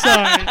 Oh, I'm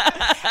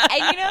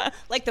sorry. And you know,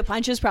 like the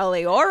punch is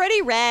probably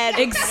already red.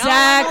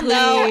 Exactly.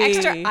 No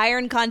extra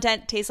iron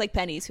content tastes like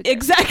pennies. Who cares?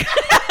 Exactly.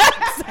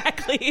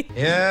 Exactly.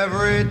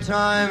 Every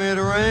time it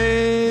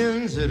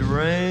rains,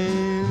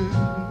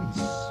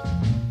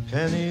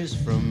 pennies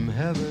from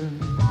heaven.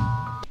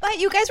 But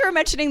you guys were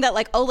mentioning that,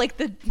 like, oh, like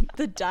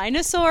the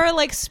dinosaur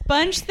like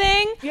sponge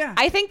thing. Yeah.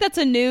 I think that's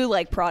a new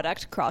like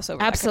product crossover.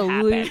 that could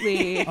happen.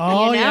 Absolutely.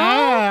 Oh, You know?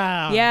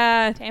 yeah.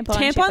 Yeah. Tampon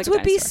shaped Tampons like a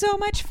would be dinosaur. so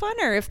much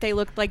funner if they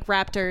looked like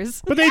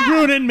raptors. But they'd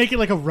ruin it and make it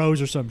like a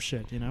rose or some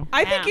shit, you know?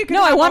 I think you could.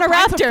 No, I have want a all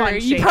kinds of fun raptor.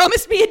 You shapes.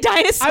 promised me a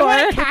dinosaur. I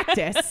want a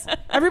cactus.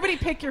 Everybody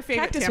pick your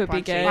favorite Cactus tampon would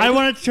be good. shape. I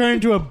want it to turn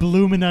into a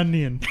bloomin'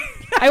 onion.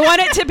 I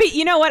want it to be,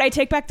 you know what? I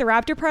take back the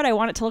raptor part. I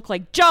want it to look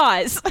like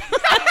Jaws.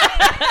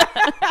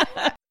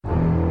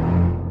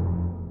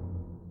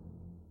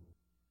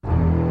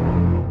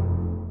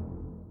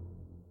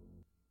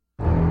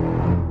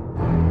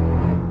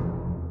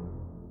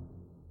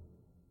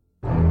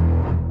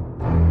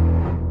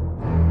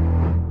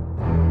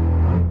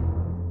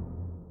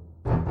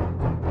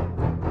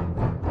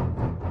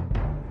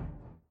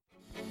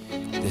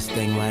 This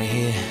thing right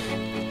here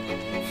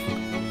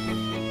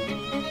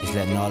is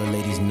letting all the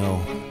ladies know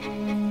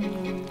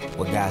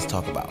what guys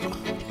talk about.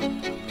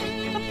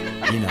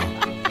 You know,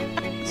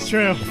 It's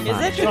true. Is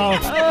it true?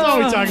 That's all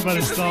we talk about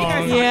is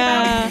songs.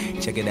 Yeah.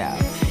 check it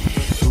out.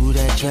 Ooh,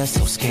 that dress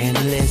so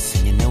scandalous,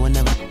 and you know I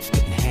never couldn't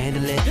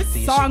handle it. So This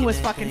you song shake was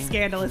that fucking thing.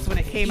 scandalous when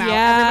it came out.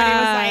 Yeah. Everybody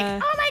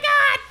was like, "Oh my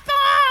god,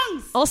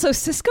 songs!" Also,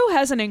 Cisco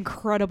has an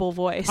incredible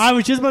voice. I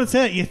was just about to say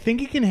that. You think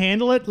you can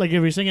handle it? Like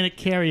if you're singing at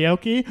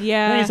karaoke?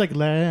 Yeah. And he's like,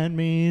 let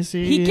me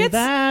see He gets-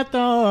 that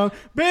dog,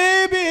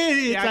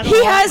 baby. Yeah, It's he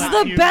he all has that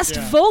the cute, best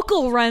yeah.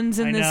 vocal runs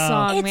in I this know.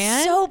 song, It's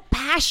man. so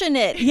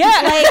passionate. Yeah.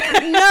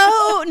 Like,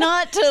 no,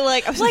 not to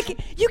like. I was like,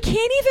 you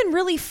can't even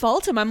really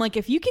fault him. I'm like,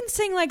 if you can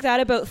sing like that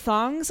about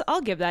thongs,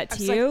 I'll give that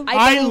to you.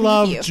 I believe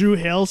love you. Drew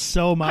Hill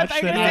so much thought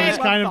you that were I gonna was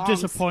say kind love of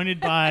thongs. disappointed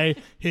by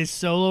his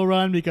solo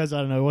run because, I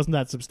don't know, it wasn't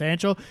that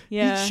substantial.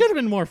 Yeah. He should have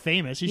been more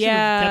famous. He should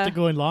Yeah. have kept it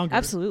going longer.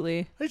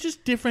 Absolutely. It's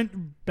just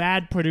different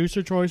bad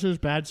producer choices,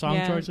 bad song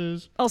Yeah.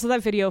 choices. Also,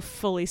 that video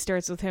fully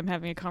starts with him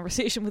having a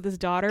conversation with his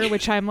daughter,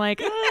 which I'm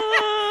like,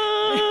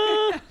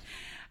 ah.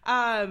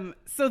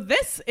 So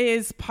this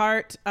is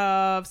part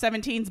of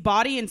 17's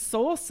Body and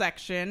Soul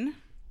section,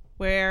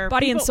 where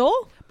Body and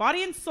Soul?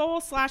 Body and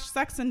Soul /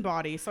 Sex and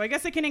Body. So I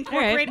guess it can right.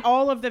 incorporate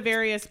all of the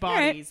various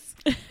bodies.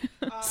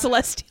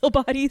 celestial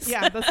bodies.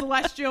 Yeah, the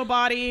celestial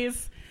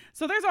bodies.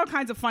 So there's all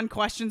kinds of fun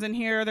questions in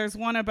here. There's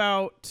one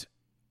about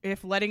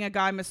if letting a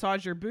guy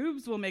massage your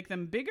boobs will make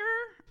them bigger.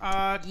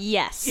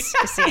 yes, is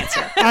the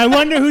answer. I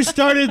wonder who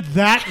started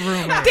that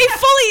rumor. They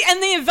fully,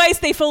 and the advice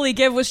they fully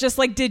give was just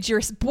like, did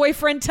your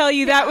boyfriend tell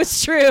you that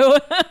was true?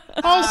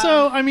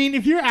 Also, I mean,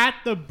 if you're at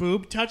the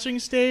boob touching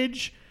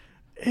stage,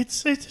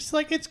 it's just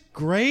like, it's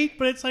great,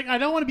 but it's like, I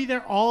don't want to be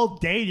there all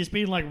day just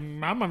being like,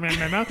 mama,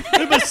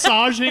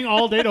 massaging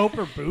all day to hope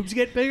her boobs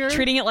get bigger.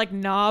 Treating it like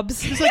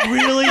knobs. Just like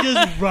really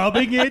just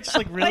rubbing it, just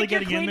like really like you're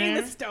getting in cleaning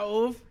there. the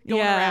stove, going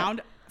Yeah.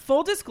 around.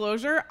 Full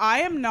disclosure,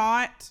 I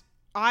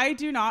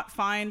do not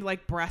find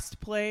like breast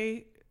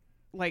play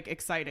like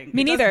exciting.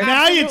 Me It does neither.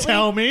 Now you absolutely-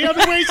 tell me. I've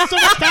been wasting so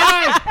much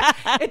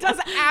time. It does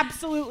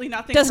absolutely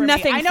nothing. Does for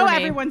nothing me. I know for me.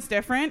 everyone's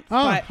different,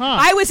 Oh, but huh.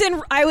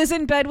 I was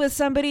in bed with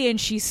somebody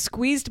and she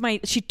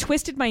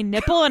twisted my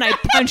nipple and I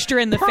punched her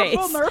in the face.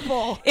 purple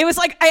nurple. It was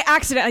like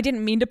I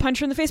didn't mean to punch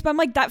her in the face, but I'm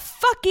like, that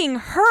fucking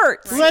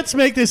hurts. Let's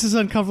make this as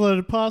uncomfortable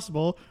as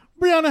possible.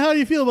 Brianna, how do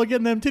you feel about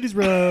getting them titties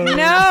rubbed?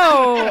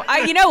 No,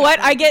 you know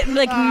what? I get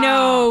like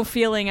no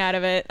feeling out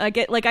of it. I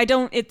get like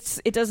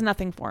it does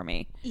nothing for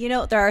me. You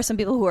know, there are some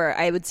people who are,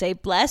 I would say,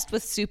 blessed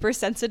with super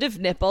sensitive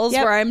nipples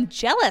Yep. where I'm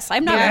jealous.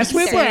 I'm not Yes,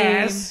 gonna with say.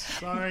 breasts.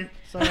 Sorry,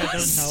 that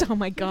doesn't help. Oh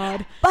my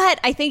god. But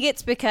I think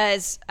it's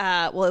because,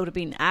 it would have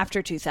been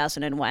after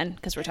 2001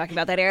 because we're talking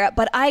about that era.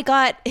 But I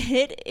got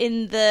hit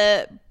in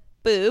the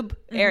boob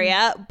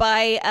area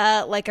by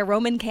like a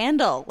Roman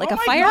candle, like Oh a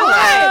my firework.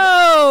 God.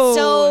 Oh.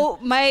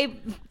 So my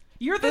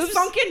You're the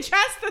sunken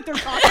chest that they're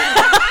talking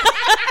about.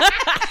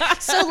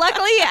 So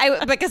luckily,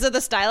 because of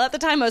the style at the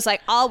time, I was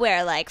like, I'll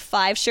wear like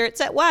 5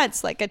 shirts at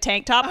once, like a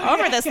tank top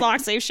over this long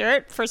sleeve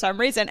shirt for some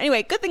reason.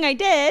 Anyway, good thing I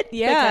did.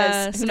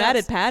 Yeah, because some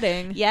added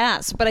padding.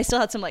 Yes, but I still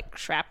had some like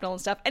shrapnel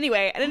and stuff.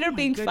 Anyway, it ended up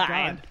being good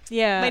fine. God.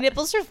 Yeah. My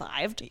nipples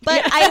survived,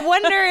 but I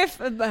wonder if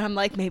I'm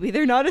like maybe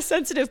they're not as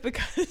sensitive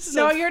because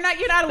No, of you're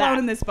not alone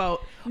in this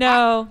boat.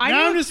 No. I Now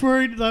know- I'm just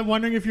worried,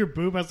 wondering if your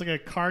boob has like a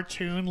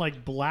cartoon,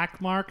 like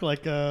black mark,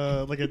 like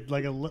a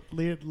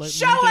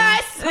Show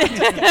us.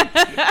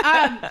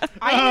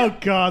 Oh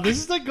God, this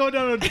is like going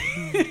down a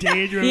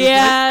dangerous.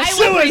 Yeah, like,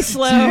 slippery so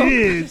slope.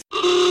 jeez.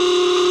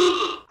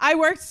 I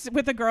worked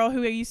with a girl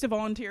who used to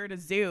volunteer at a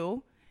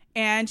zoo,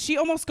 and she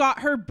almost got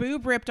her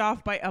boob ripped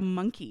off by a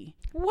monkey.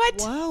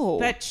 What? Whoa.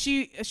 That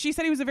she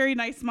said he was a very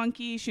nice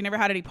monkey. She never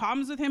had any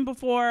problems with him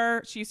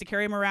before. She used to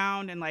carry him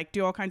around and like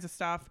do all kinds of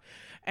stuff.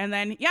 And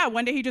then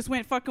one day he just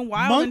went fucking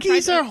wild.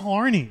 Monkeys and are tried to,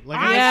 horny. Like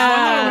I I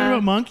know. learned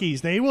about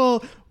monkeys. They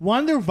will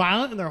they're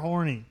violent and they're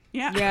horny.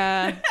 yeah.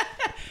 Yeah.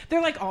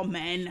 They're like all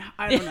men.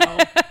 I don't know.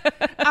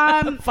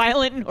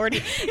 Violent and horny.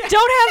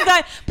 Don't have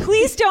that.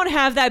 Please don't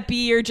have that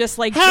be your just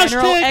like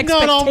general Hashtag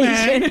not all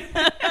men.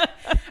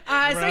 expectation.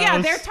 So yeah,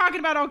 Gross. they're talking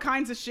about all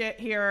kinds of shit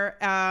here.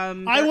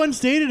 I once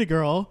dated a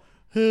girl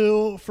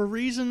who, for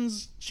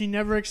reasons she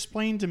never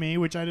explained to me,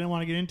 which I didn't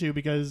want to get into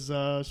because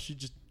she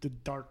just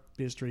did dark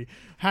history,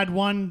 had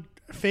one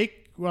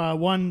fake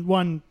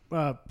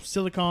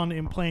silicone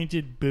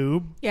implanted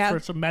boob for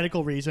some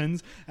medical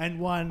reasons, and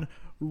one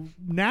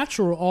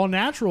all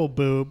natural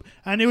boob,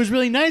 and it was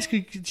really nice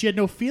because she had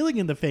no feeling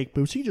in the fake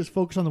boob, so you just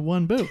focus on the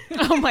one boob.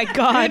 Oh my You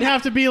God. didn't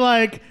have to be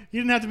like,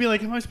 am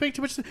I spending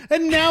too much?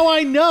 And now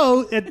I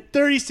know at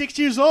 36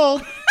 years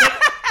old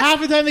that half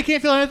the time they can't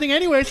feel anything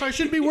anyway, so I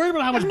shouldn't be worried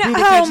about how much boob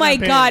attention Oh my I'm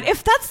paying. God.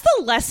 If that's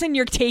the lesson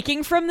you're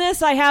taking from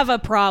this, I have a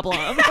problem.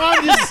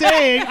 I'm just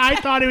saying, I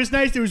thought it was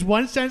nice. There was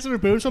one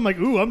sensitive boob, so I'm like,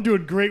 ooh, I'm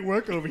doing great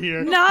work over here.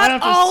 I Not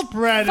have to all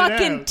spread it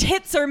fucking out.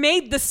 tits are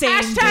made the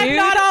same, Hashtag dude.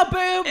 not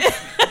all boobs.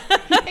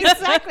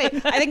 Exactly.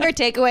 I think our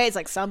takeaway is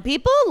like some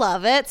people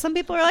love it, some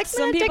people are like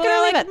Some take people it or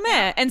are leave like, it.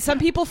 meh. And some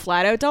people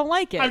flat out don't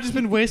like it. I've just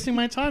been wasting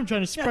my time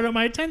trying to spread out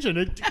my attention.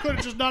 It could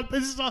have just not.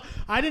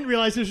 I didn't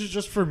realize this was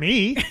just for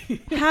me.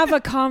 Have a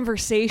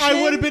conversation.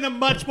 I would have been a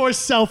much more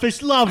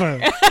selfish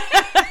lover.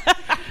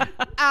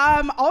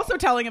 Also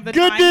telling of the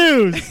Good time,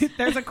 news.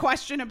 there's a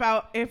question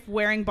about if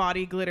wearing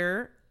body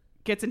glitter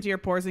gets into your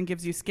pores and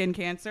gives you skin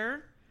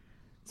cancer.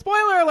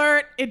 Spoiler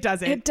alert, it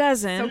doesn't. It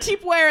doesn't. So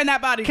keep wearing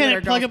that body Can glitter.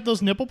 it plug girls. up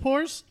those nipple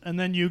pores and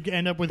then you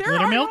end up with There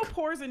glitter are milk? no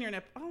pores in your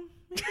nip. Oh,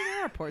 maybe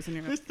there are pores in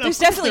your nip. There's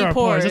definitely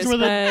pores, That's where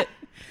but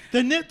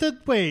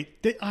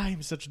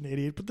I'm such an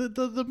idiot. But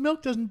the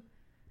milk doesn't.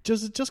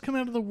 Does it just come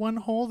out of the one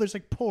hole? There's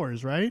like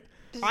pores, right?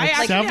 I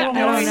actually several have no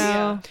I don't holes? idea.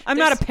 know. I'm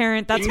not a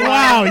parent. That's why.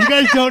 Wow, you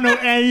guys don't know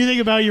anything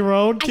about your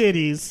own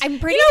titties. I'm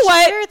pretty You know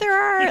what? sure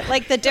there are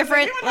like the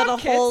different anyone little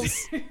have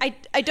kids? holes.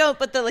 I don't,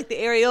 but the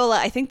areola.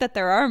 I think that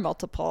there are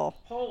multiple.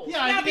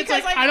 Yeah, I think it's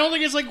because, like, I don't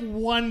think it's like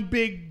one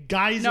big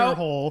geyser Nope.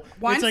 hole.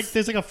 Once- It's like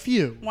there's like a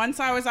few. Once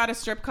I was at a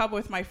strip club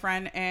with my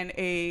friend, and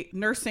a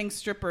nursing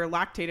stripper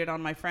lactated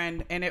on my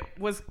friend, and it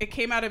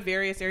came out of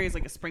various areas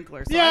like a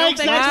sprinkler. So I Yeah, don't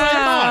exactly. think That's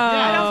what I thought.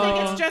 I Yeah. don't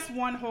think it's just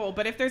one hole.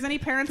 But if there's any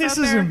parents This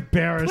out is there,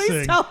 embarrassing.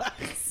 please tell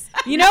us.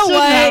 You know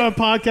Shouldn't have what?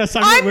 a podcast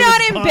talking I'm about not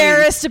women's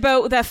embarrassed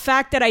about the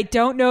fact that I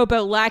don't know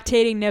about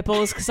lactating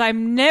nipples because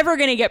I'm never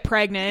going to get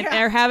pregnant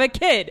or have a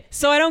kid.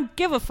 So I don't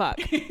give a fuck.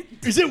 bodies.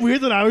 Is it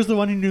weird that I was the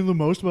one who knew the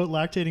most about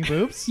lactating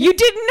boobs? You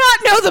did not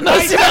know the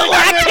most about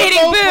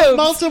lactating boobs.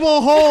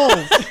 Multiple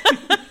holes.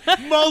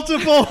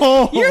 Multiple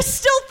holes. You're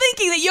still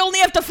thinking that you only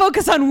have to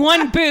focus on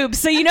one boob.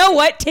 So you know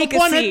what? Take a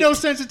one had seat. no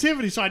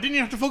sensitivity, so I didn't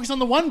even have to focus on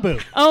the one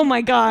boob. Oh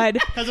my God.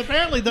 Because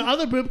apparently the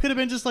other boob could have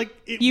been just like,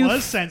 it You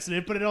was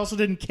sensitive, but it also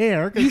didn't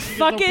care. 'cause You she gets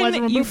no pleasure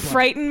fucking, from you boob play.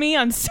 frighten me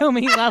on so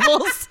many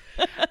levels.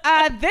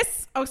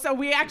 So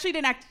we actually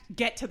didn't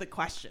get to the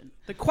question.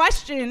 The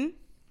question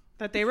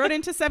that they wrote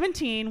into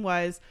 17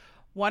 was,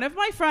 one of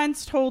my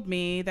friends told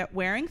me that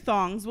wearing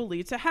thongs will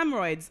lead to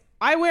hemorrhoids.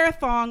 I wear a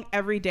thong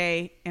every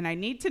day, and I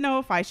need to know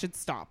if I should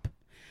stop.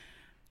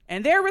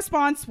 And their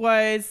response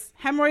was,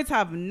 hemorrhoids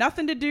have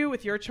nothing to do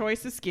with your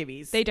choice of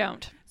skivvies. They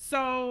don't.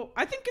 So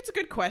I think it's a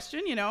good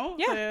question, you know.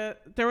 Yeah.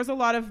 There was a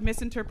lot of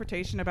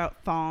misinterpretation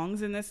about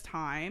thongs in this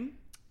time.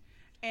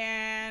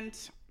 And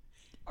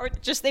Or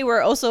just they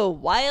were also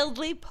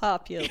wildly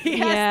popular. yes,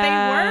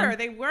 Yeah.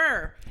 they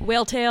were.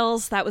 Whale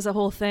tails, that was a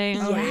whole thing.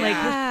 yeah.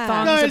 Like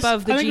thongs Guys,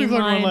 above the I think G we've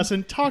learned one line.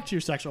 lesson. Talk to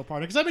your sexual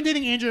partner. Because I've been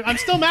dating Andrew. I'm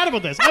still mad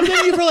about this. I've been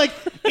dating you for like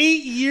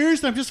 8 years,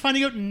 and I'm just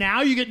finding out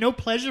now you get no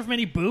pleasure from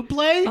any boob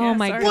play. Oh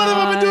my sorry. What have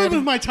I been doing God.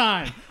 with my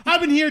time?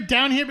 I've been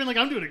down here, being like,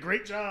 I'm doing a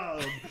great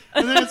job.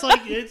 And then it's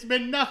like, it's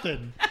been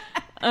nothing.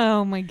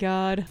 Oh my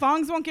God.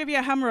 Thongs won't give you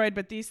a hemorrhoid,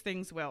 but these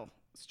things will.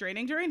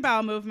 Straining during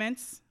bowel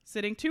movements,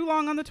 sitting too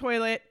long on the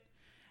toilet,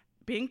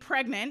 being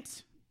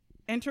pregnant,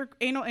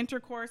 anal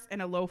intercourse,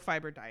 and a low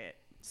fiber diet.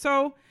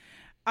 So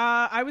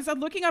I was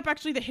looking up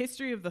actually the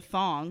history of the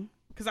thong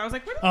because I was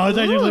like, Oh, I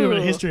thought you were looking at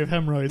a history of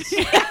hemorrhoids.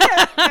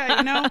 yeah,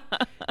 you know,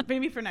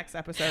 maybe for next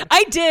episode.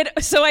 I did.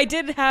 So I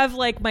did have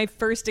like my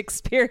first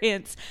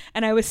experience,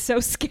 and I was so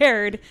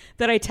scared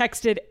that I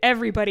texted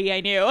everybody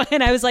I knew,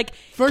 and I was like,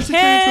 First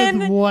experience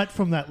with what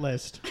from that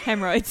list?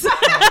 hemorrhoids.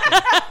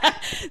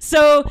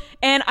 So,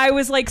 and I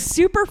was like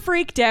super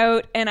freaked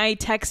out, and I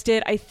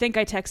think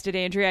I texted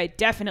Andrea. I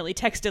definitely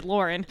texted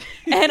Lauren,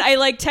 and I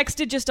like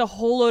texted just a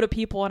whole load of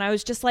people, and I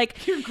was just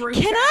like, Your group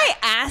can chat. I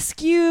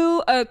ask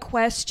you a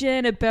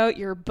question about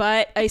your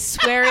butt? I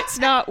swear it's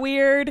not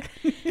weird.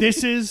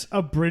 This is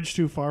a bridge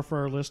too far for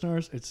our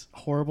listeners. It's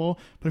horrible.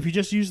 But if you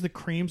just use the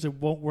creams, it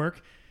won't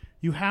work.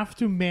 You have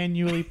to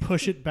manually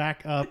push it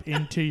back up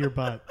into your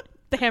butt.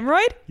 The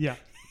hemorrhoid? Yeah.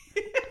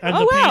 And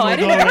Oh, the pain wow, will I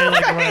go didn't away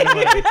like right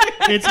away.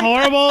 It's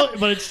horrible,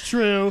 but it's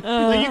true.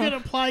 Like, you can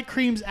apply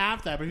creams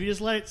after that, but if you just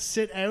let it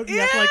sit out, you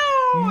have to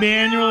like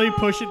manually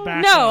push it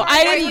back No, up.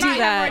 I Guys, didn't we're do not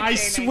that. hemorrhoid I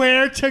shaming.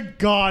 swear to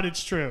God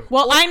it's true.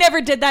 Well, I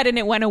never did that, and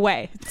it went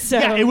away. So,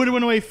 Yeah, it would have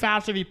went away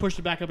faster if you pushed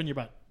it back up in your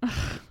butt.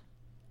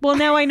 well,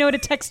 now I know to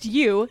text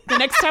you the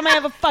next time I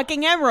have a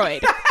fucking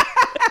hemorrhoid.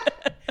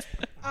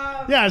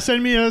 Yeah, just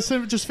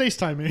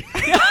FaceTime me.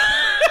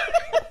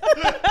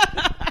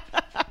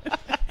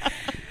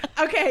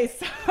 Okay,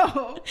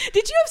 so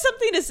Did you have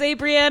something to say,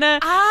 Brianna?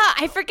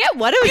 I forget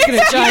what I was going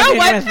to You chime know in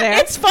what? with there.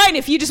 It's fine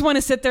if you just want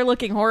to sit there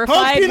looking horrified.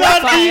 Hope you're we're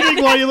not fine.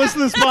 eating while you listen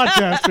to this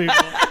podcast, people.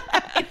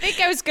 I think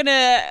I was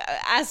gonna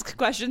ask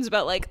questions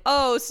about like,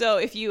 oh, so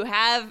if you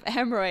have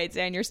hemorrhoids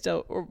and you're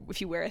still, or if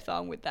you wear a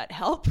thong, would that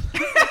help?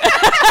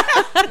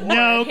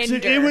 No, 'cause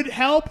it hinder. would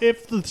help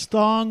if the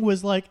thong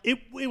was like it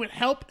would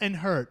help and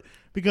hurt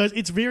because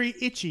it's very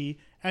itchy.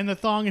 And the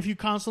thong, if you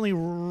constantly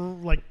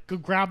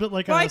grab it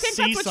like well, on I a think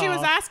seesaw, that's what she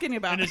was asking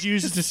about. and it's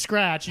used to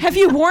scratch. Have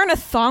you worn a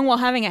thong while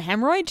having a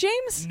hemorrhoid,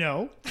 James?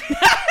 No,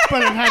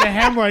 but I've had a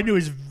hemorrhoid. And it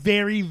was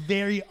very,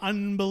 very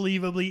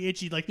unbelievably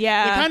itchy. Like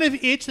Yeah. the kind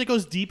of itch that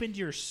goes deep into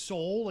your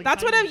soul. Like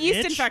That's what kind a of yeast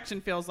itch.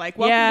 infection feels like.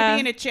 Welcome Yeah.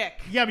 to being a chick.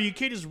 Yeah, but you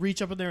can't just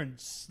reach up in there and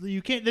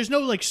you can't. There's no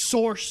like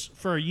source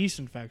for a yeast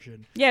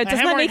infection. Yeah, A doesn't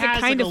that hemorrhoid make it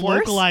has, kind like, of a worse?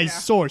 localized Yeah.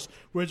 source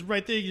where it's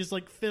right there. You just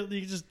like feel.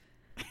 You just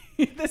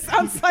This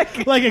sounds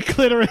like like a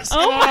clitoris.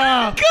 Oh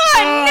my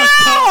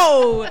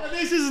Oh, God, no!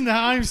 This isn't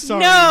how. I'm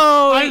sorry.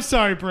 No. I'm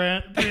sorry,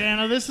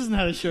 Brianna. This isn't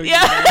how to show you.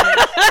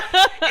 Yeah.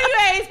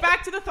 Anyways,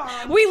 back to the thong.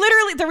 We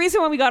literally, the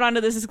reason why we got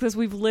onto this is because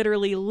we've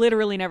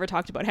literally never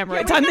talked about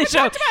hemorrhoids we've on never the show.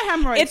 talked about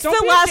hemorrhoids. It's Don't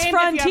the be last ashamed if you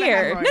have a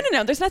frontier. hemorrhoid.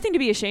 No. There's nothing to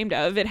be ashamed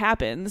of. It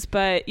happens.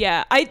 But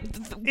yeah,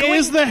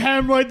 Is the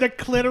hemorrhoid the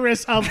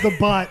clitoris of the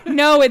butt?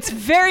 no, it's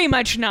very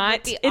much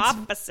not. The it's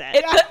opposite.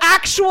 It's the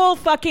actual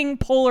fucking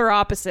polar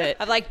opposite.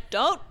 I'm like,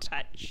 don't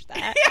touch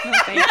that. No,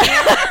 thank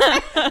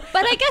you.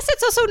 But I guess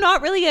it's also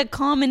not really a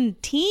common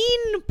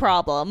teen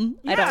problem.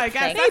 Yeah, I don't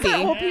guess think. that's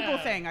Maybe. a whole people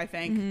thing. I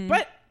think,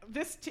 but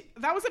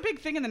that was a big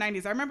thing in the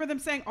 90s. I remember them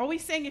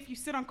always saying if you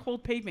sit on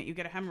cold pavement, you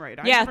get a hemorrhoid.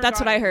 I Yeah, never that's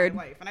got what it I in my heard.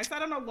 life. And I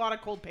sat on a lot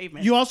of cold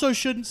pavement. You also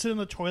shouldn't sit in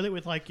the toilet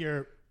with like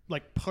your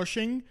like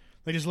pushing,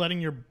 like just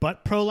letting your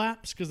butt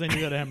prolapse because then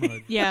you got a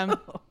hemorrhoid. Yeah,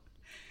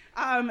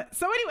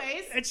 So,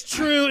 anyways, It's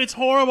true. It's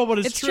horrible, but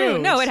it's, it's true.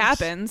 No, it It's-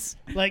 happens.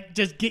 Like,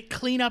 just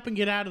clean up and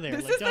get out of there.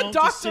 this Like, is the don't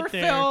just Dr. sit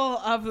there. Phil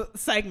of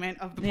segment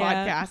of the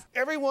Yeah. podcast.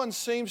 Everyone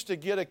seems to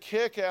get a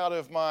kick out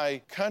of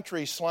my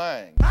country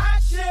slang.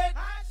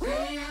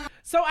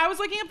 So I was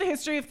looking up the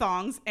history of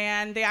thongs,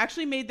 and they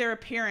actually made their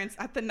appearance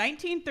at the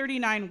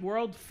 1939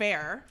 World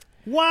Fair.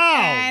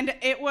 Wow. And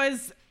it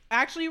was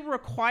actually a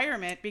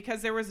requirement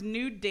because there was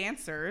nude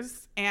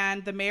dancers,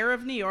 and the mayor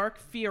of New York,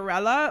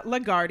 Fiorella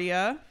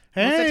LaGuardia,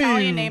 most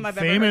Italian name I've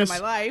ever heard in my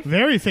life.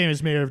 Very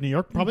famous mayor of New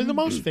York, probably the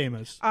most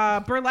famous.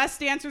 Burlesque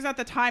dancers at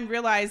the time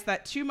realized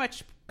that too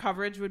much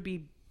coverage would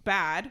be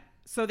bad,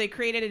 so they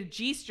created a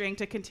G-string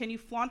to continue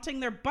flaunting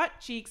their butt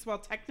cheeks while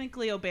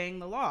technically obeying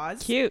the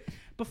laws. Cute.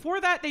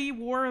 Before that, they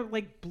wore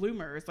like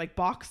bloomers, like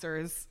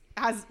boxers,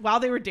 while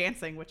they were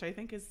dancing, which I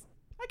think is,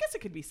 I guess it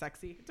could be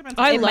sexy. It depends.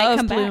 I It might love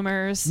come back.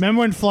 bloomers. Remember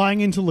when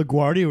flying into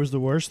LaGuardia was the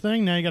worst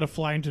thing? Now you got to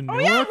fly into Oh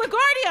Newark. yeah,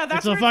 LaGuardia. That's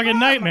It's a where fucking from.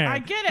 nightmare. I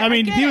get it. I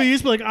mean, get people it.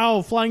 used to be like,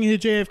 "Oh, flying into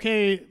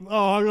JFK.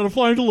 Oh, I gotta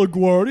fly into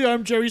LaGuardia.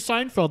 I'm Jerry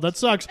Seinfeld. That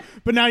sucks."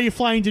 But now you're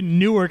flying to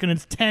Newark, and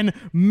it's 10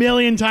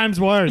 million times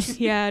worse.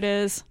 Yeah, it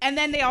is. And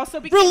then they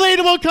also became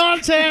Relatable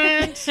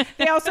content.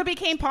 they also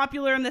became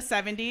popular in the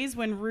 70s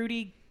when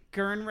Rudy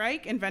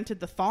Gernreich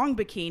invented the thong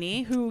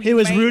bikini. Who It you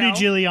was may Rudy know.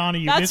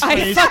 Giuliani. You I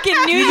misplaced. fucking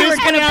knew you were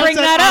mispronounced going to bring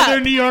that other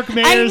up. New York I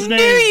mayor's knew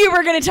name. you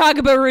were going to talk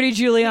about Rudy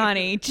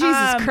Giuliani.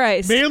 Jesus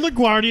Christ. Mayor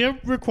LaGuardia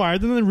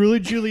required them, and then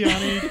Rudy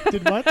Giuliani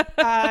did what?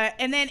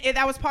 And then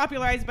that was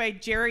popularized by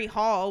Jerry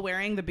Hall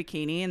wearing the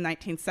bikini in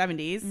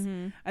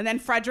 1970s. And then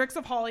Fredericks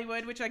of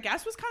Hollywood, which I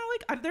guess was kind of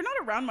like, they're not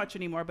around much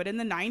anymore, but in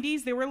the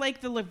 90s, they were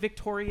like the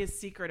Victoria's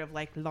Secret of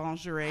like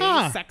lingerie,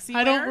 sexy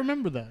I don't wear.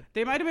 remember that.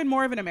 They might have been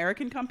more of an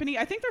American company.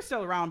 I think they're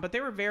still around, but they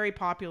were very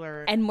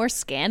popular. And more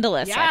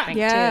scandalous, yeah, I think,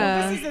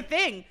 Yeah. This is the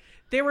thing.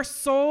 They were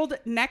sold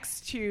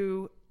next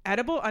to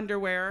edible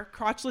underwear,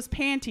 crotchless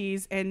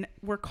panties, and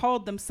were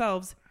called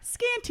themselves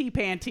scanty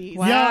panties.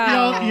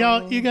 Wow.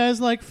 Y'all, you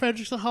guys like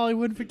Fredericks of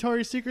Hollywood,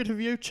 Victoria's Secret?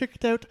 Have you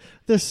checked out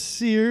the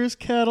Sears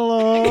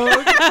catalog?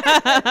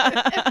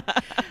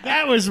 That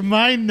That was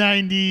my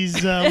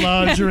 90s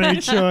lingerie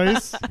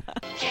choice.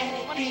 Can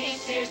it be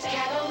Sears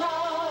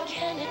catalog?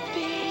 Can it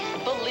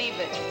be? Believe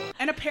it.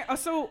 And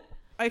so,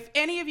 if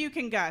any of you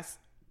can guess,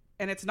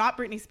 and it's not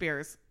Britney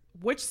Spears,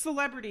 which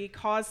celebrity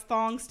caused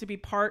thongs to be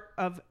part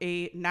of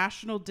a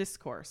national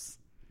discourse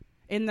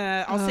in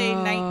the, I'll say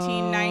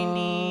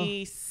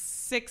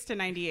 1996 to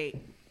 98? I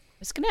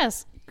was going to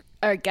ask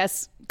or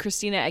guess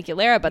Christina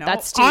Aguilera, but No.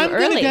 that's too I'm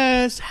going early. to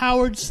guess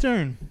Howard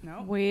Stern.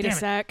 No. Wait Damn a it.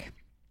 sec.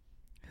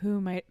 Who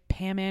might?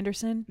 Pam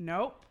Anderson?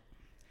 Nope.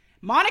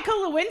 Monica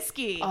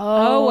Lewinsky.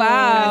 Oh,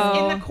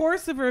 wow. In the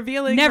course of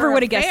revealing Never her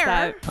would have guessed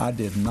affair, that. I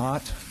did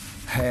not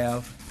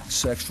have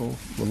sexual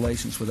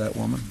relations with that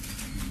woman.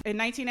 In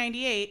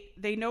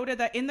 1998, they noted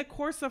that in the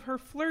course of her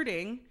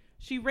flirting,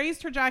 she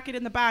raised her jacket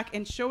in the back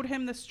and showed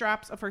him the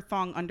straps of her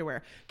thong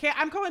underwear. Okay,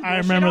 I'm calling bullshit I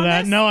remember on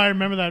that. this. No, I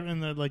remember that in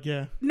the,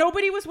 yeah.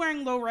 Nobody was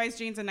wearing low-rise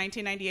jeans in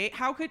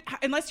 1998.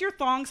 Unless your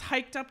thongs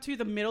hiked up to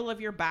the middle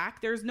of your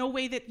back, there's no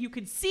way that you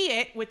could see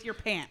it with your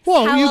pants.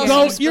 Well,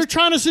 How you're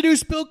trying to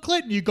seduce Bill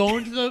Clinton. You go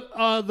into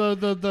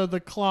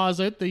the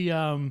closet,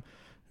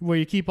 where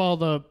you keep all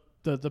the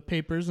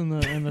papers and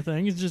the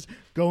thing. You just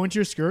go into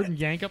your skirt and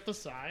yank up the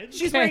sides.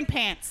 She's wearing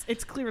pants.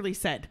 It's clearly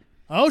said.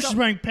 Oh, she's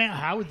wearing pants.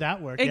 How would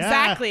that work?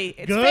 Exactly.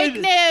 Yeah. It's Good. fake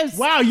news.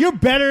 Wow, you're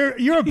better.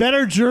 You're a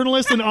better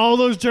journalist than all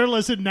those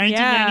journalists in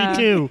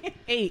 1992.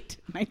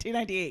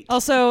 1998.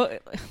 Also,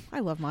 I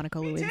love Monica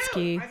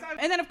Lewinsky.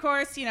 And then, of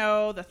course,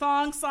 the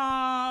thong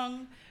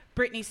song,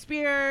 Britney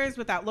Spears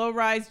with that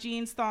low-rise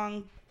jeans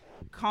thong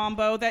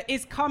combo that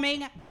is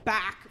coming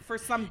back for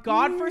some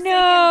godforsaken reason.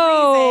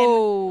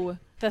 No.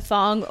 The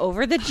thong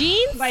over the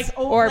jeans?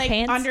 Or or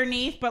pants?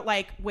 underneath, but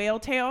like whale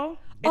tail.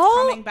 It's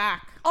Oh. coming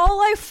back.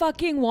 All I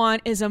fucking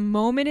want is a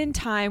moment in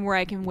time where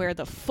I can wear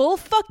the full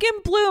fucking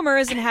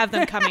bloomers and have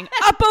them coming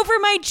up over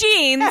my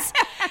jeans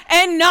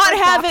and not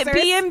have it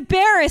be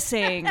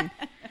embarrassing.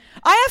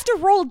 I have to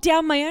roll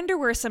down my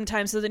underwear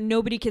sometimes so that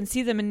nobody can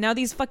see them, and now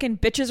these fucking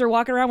bitches are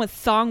walking around with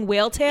thong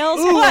whale tails.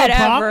 Ooh,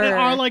 Whatever.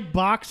 are like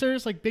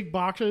boxers, like big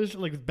boxers,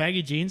 like with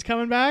baggy jeans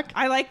coming back?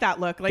 I like that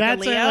look. Like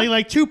That's Aaliyah.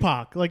 like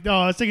Tupac. Like,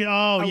 I was thinking,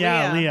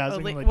 Aaliyah. Leah. I was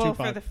thinking like Well,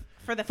 Tupac.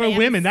 for the For fans.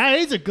 women, that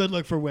is a good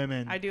look for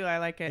women. I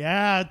like it.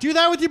 Yeah, do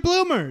that with your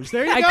bloomers.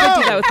 There you I go. could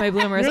do that with my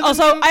bloomers. You're the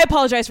Also, new- I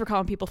apologize for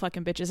calling people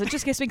fucking bitches. It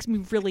just makes me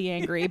really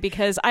angry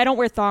because I don't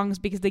wear thongs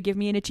because they give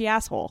me an itchy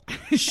asshole.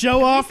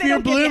 Show off they your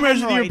don't give you bloomers with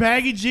your hemorrhoids.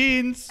 baggy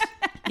jeans.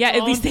 Yeah,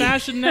 at All least in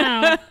fashion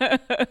now.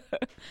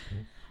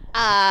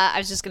 I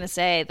was just gonna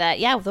say that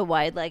the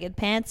wide-legged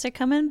pants are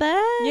coming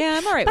back. Yeah,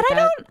 I'm all right But with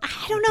I that.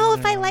 don't know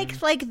if I like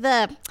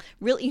the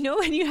real.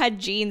 When you had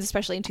jeans,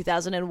 especially in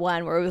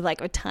 2001, where it was like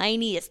a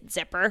tiniest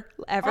zipper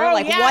ever, Oh,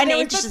 like yeah, 1 they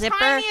were inch the zipper.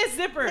 tiniest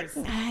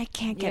zippers. I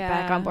can't get Yeah.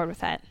 back on board with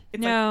that.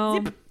 It's No,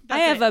 like, zip, I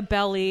that's have it. a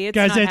belly. It's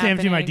Guys, not I have to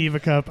empty my happening. Diva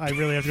cup. I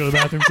really have to go to the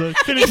bathroom. So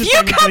finish If this you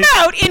segment, come please.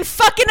 out in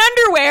fucking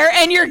underwear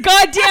and your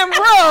goddamn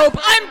robe,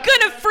 I'm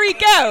gonna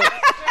freak out.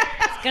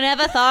 Gonna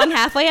have a thong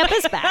halfway up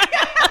his back.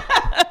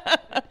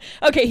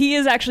 Okay, he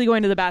is actually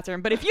going to the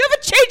bathroom, but if you have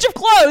a change of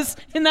clothes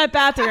in that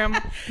bathroom,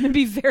 I'm gonna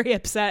be very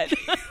upset.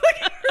 Look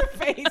at her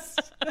face.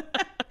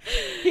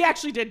 He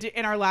actually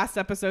in our last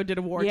episode did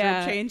a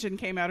wardrobe change and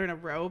came out in a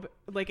robe,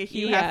 like a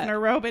Hugh Yeah.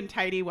 Hefner robe and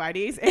tidy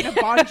whities and a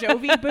Bon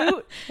Jovi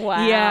boot.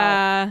 Wow.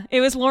 Yeah,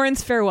 it was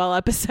Lauren's farewell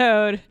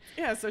episode.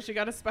 Yeah, so she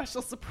got a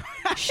special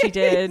surprise. She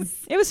did.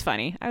 It was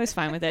funny. I was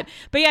fine with it.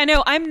 But yeah,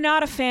 no, I'm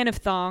not a fan of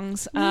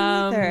thongs.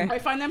 neither. I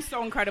find them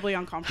so incredibly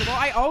uncomfortable.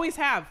 I always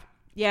have.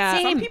 Yeah.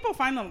 Same. Some people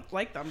find them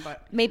like them,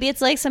 but Maybe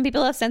it's like some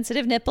people have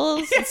sensitive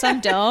nipples and some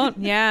don't.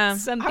 Yeah.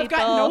 Some people I've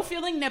got no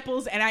feeling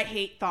nipples and I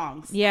hate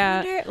thongs.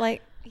 Yeah. I wonder,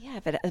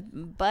 if a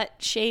butt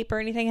shape or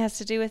anything has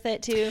to do with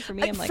it too. For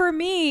me, I'm like, for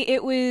me,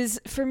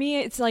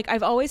 it's like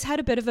I've always had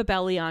a bit of a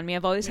belly on me.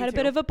 I've always had a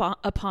bit of a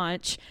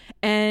paunch.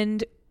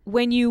 And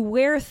when you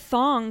wear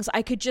thongs,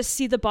 I could just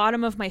see the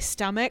bottom of my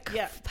stomach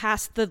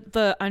past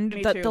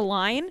the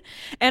line,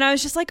 and I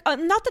was just like,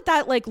 not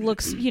that like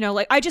looks,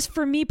 like I just,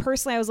 for me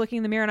personally, I was looking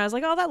in the mirror and I was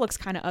like, oh, that looks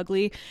kind of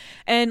ugly,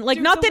 and like,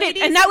 Dude, not the that it,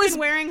 ladies and that have was been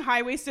wearing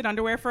high-waisted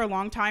underwear for a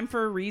long time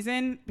for a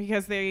reason,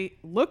 because they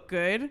look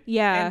good,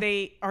 Yeah. and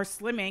they are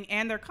slimming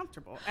and they're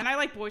comfortable, and I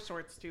like boy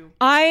shorts too.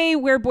 I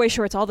wear boy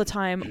shorts all the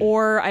time,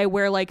 or I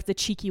wear like the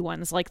cheeky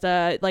ones, like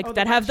that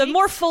have the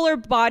more fuller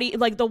body,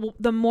 like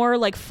the more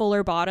like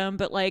fuller bottom,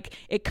 but like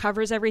it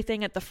covers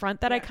everything at the front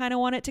that I kind of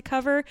want it to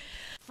cover.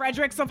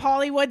 Fredericks of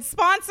Hollywood,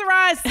 sponsor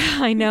us.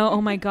 I know.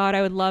 Oh my God,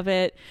 I would love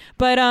it.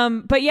 But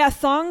yeah,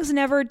 thongs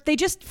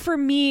for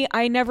me,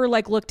 I never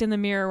like looked in the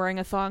mirror wearing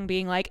a thong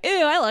being like, ew,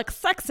 I look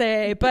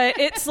sexy. But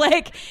it's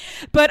like,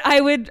 but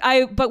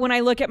when I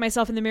look at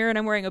myself in the mirror and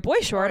I'm wearing a boy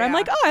short, I'm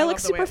like, oh, I look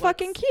love the way super it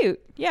fucking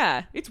cute.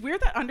 Yeah. It's weird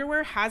that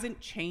underwear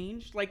hasn't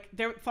changed. Like,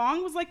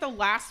 thong was like the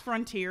last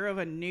frontier of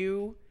a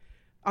new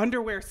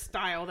underwear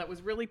style that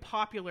was really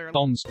popular.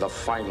 The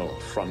final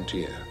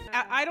frontier.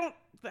 I don't.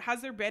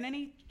 Has there been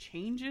any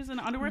changes in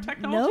underwear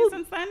technology no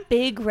since then?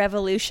 big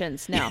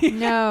revolutions. No,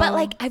 No. But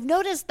like I've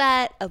noticed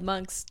that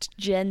amongst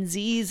Gen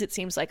Zs, it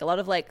seems like a lot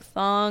of like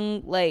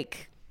thong,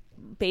 like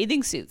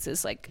bathing suits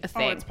is like a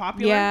thing. Oh, it's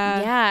popular?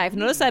 Yeah, I've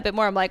noticed that a bit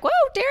more. I'm like, whoa,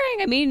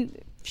 daring. I mean,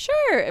 sure,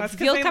 That's 'cause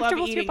feel they love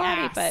comfortable with your eating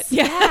body, ass. but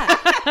yeah,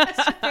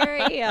 it's very.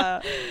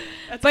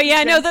 But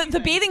yeah, no, the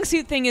bathing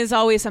suit thing is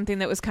always something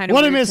that was kind of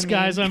What a weird miss, to me.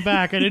 guys. I'm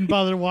back. I didn't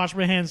bother to wash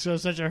my hands, so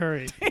such a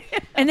hurry.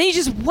 And then you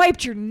just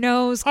wiped your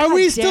nose. Are God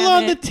we still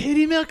damn on the it.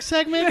 titty milk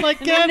segment? Like,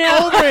 get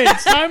No. over it.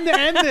 It's time to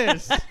end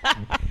this.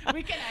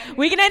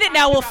 We can end it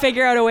now. We'll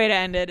figure out a way to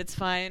end it. It's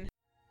fine.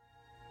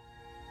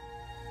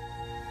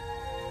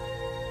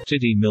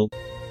 Titty milk.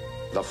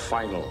 The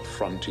final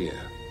frontier.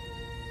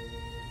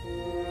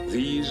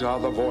 These are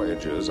the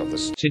voyages of the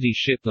Titty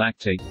ship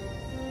lactate.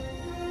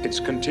 its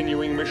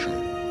continuing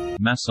mission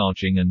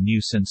Massaging and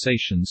new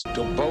sensations.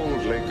 to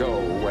boldly go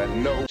where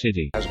no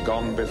Titty. has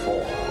gone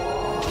before.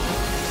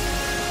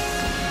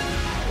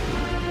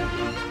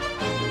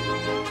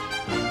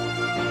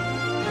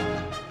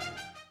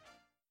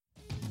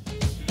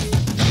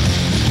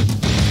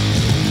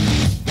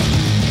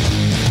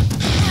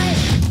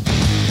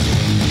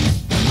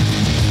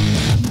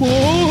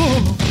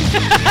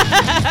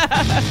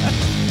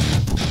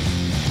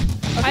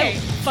 I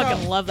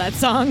fucking love that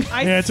song.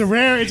 Yeah, it's a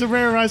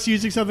rare us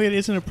using something that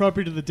isn't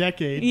appropriate to the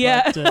decade.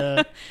 Yeah.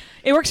 But,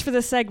 It works for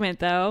this segment,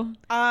 though.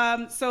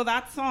 So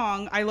that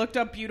song, I looked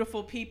up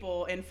Beautiful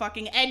People and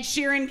fucking Ed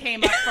Sheeran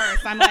came up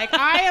first. I'm like,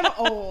 I am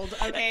old,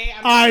 okay?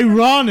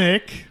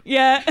 ironic.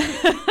 Yeah.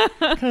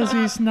 Because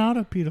he's not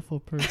a beautiful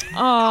person.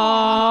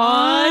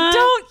 Aww.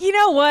 Don't, you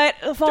know what?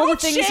 Of all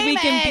Don't the things shame we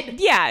can Ed.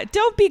 yeah,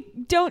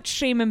 don't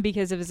shame him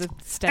because of his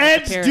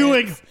aesthetic Ed's appearance.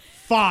 doing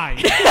fine.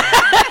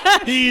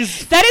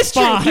 He's That is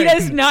true. fine. He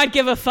does not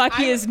give a fuck.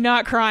 He is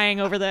not crying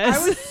over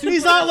this.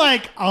 He's not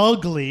like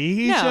ugly.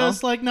 He's No.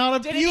 just like not a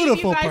Did any of you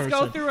beautiful guys person.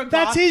 go through a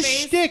That's goth his phase?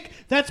 shtick.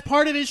 That's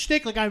part of his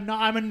shtick. Like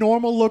I'm a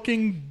normal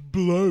looking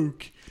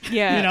bloke.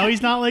 Yeah. You know,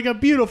 he's not like a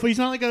beautiful. He's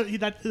not like a.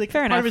 That's like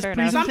Fair part enough, of his fair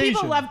enough. presentation.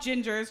 Some people love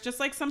gingers, just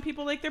like some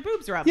people like their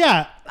boobs rubbed.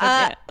 Yeah.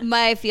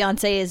 My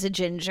fiance is a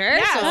ginger,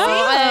 Yeah, so,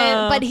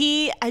 see? but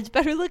he is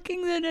better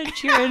looking than Ed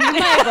Sheeran in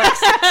my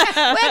books.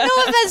 Well,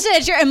 no offense to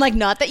Ed Sheeran. I'm like,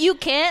 not that you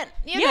can't,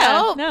 you Yeah,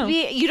 know, no.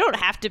 you don't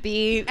have to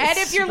be. And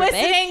if you're super big.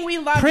 listening, we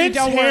love Prince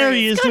you. Don't Harry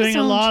worry. is got doing his a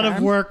own lot of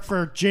charm. work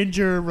for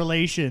ginger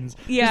relations.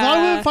 'Cause Yeah. A lot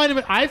of women find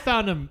him. I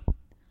found him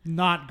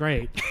not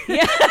great.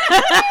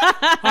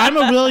 I'm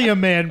a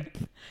William man.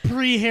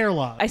 Pre-hair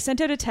loss. I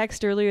sent out a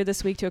text earlier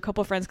this week to a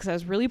couple friends because I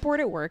was really bored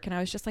at work, and I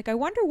was just like, I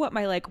wonder what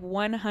my like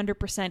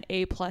 100%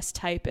 A+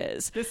 type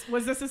is.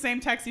 Was this the same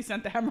text you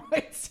sent the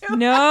hemorrhoids to?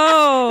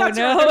 No, That's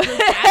your no, other group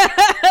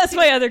chat. that's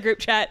my other group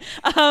chat.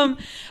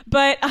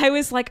 But I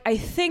was like, I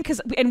think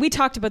and we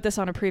talked about this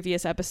on a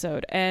previous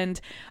episode, and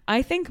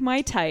I think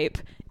my type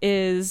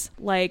is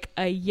like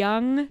a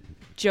young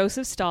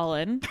Joseph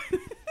Stalin,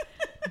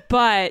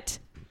 but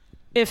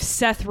if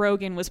Seth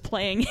Rogen was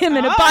playing him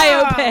in a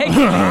biopic. So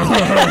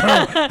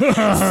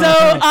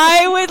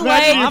I would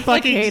Imagine you're like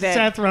fucking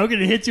Seth Rogen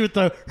and hits you with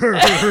the.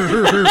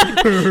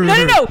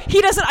 No,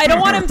 he doesn't. I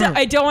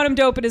don't want him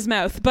to open his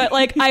mouth. But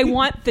like, I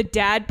want the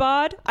dad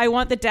bod. I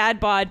want the dad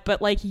bod,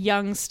 but like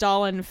young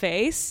Stalin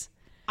face.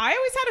 I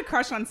always had a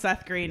crush on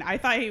Seth Green. I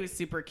thought he was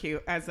super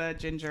cute as a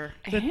ginger.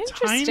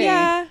 Interesting.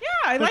 Yeah,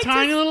 I The liked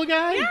tiny his, little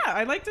guy? Yeah,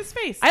 I liked his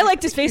face. I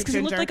liked his Cute face because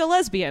he looked ginger. like a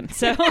lesbian.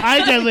 So I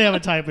definitely have a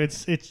type.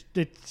 It's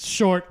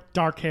short,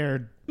 dark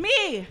haired.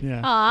 Me.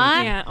 Yeah.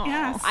 Aw. yeah. Aw.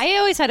 Yes. I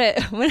always had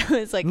a when I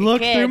was like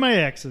Look a kid, through my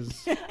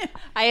exes.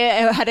 I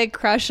had a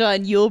crush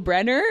on Yul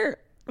Brenner.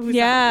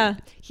 Yeah.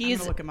 I'm He's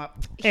gonna look him up.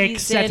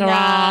 he's in,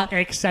 Etc.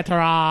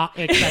 Etc.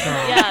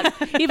 Etc. yeah,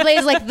 he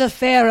plays like the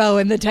Pharaoh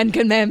in the Ten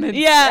Commandments.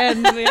 Yeah.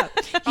 and, He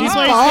he's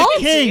plays bald.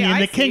 the king See, in I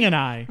The King see. and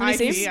I. I He's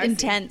see, I see.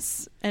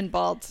 intense and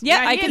bald.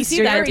 Yeah, Yeah, I he can is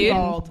see that, very dude.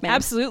 bald. Man.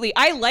 Absolutely.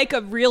 I like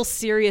a real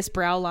serious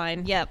brow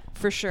line. Yep.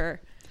 For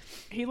sure.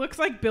 He looks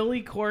like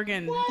Billy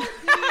Corgan.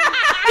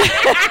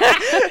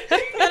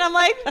 And I'm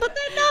like, but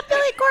they're not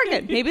Billy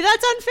Corgan. Maybe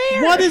that's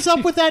unfair. What is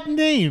up with that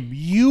name?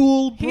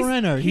 Yul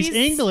Brenner. He's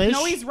English.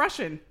 No, he's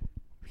Russian.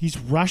 He's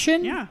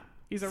Russian? Yeah,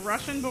 he's a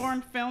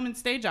Russian-born film and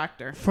stage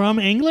actor. From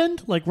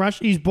England? Like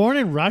Russia? He's born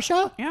in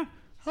Russia? Yeah.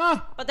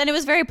 Huh. But then it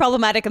was very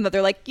problematic in that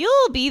they're like,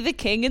 you'll be the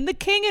king in The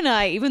King and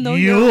I, even though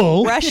You'll?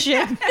 you're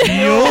Russian.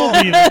 You'll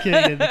be the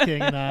king in The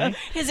King and I.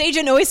 His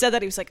agent always said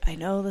that. He was like, I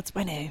know, that's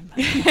my name.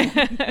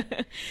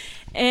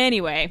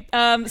 Anyway,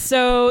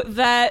 so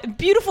that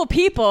Beautiful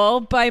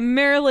People by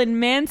Marilyn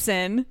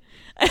Manson.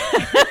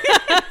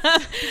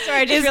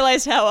 Sorry, I just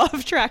realized how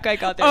off track I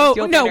got there. Oh,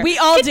 with Yul no, Brynner. we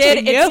all did.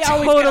 Continue. It's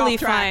always get totally off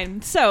track.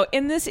 fine. So,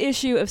 in this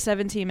issue of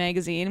 17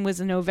 magazine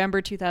was in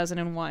November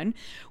 2001,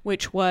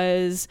 which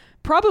was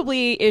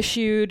probably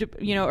issued,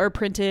 or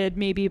printed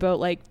maybe about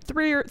like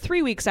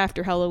 3 weeks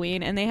after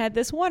Halloween, and they had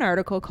this one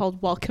article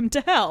called Welcome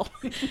to Hell.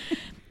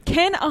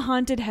 Can a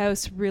haunted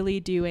house really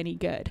do any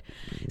good?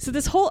 So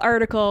this whole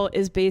article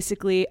is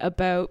basically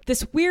about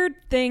this weird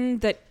thing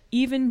that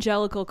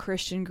evangelical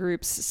Christian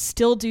groups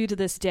still do to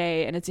this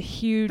day, and it's a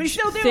huge They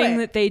still do thing it.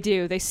 that they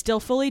do. They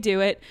still fully do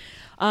it.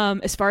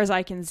 as far as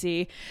I can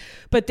see.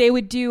 But they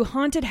would do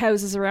haunted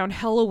houses around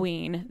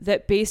Halloween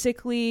that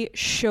basically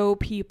show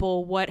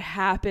people what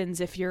happens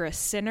if you're a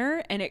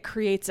sinner, and it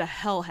creates a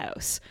hell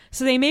house.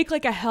 So they make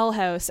like a hell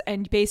house,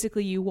 and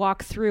basically you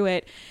walk through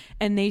it,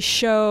 and they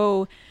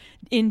show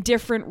in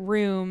different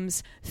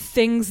rooms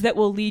things that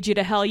will lead you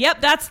to hell.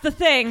 Yep, that's the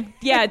thing.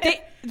 Yeah,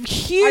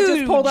 huge. I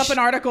just pulled up an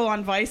article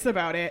on Vice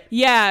about it.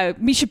 Yeah,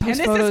 we should post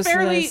photos.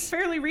 And this to is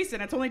fairly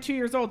recent. It's only 2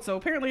 years old, so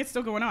apparently it's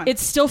still going on.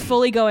 It's still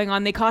fully going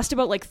on. They cost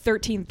about like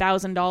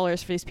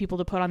 $13,000 for these people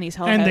to put on these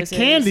hell and houses. The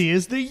candy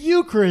is the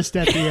Eucharist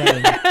at the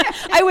end.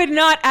 I would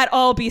not at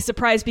all be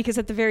surprised, because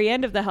at the very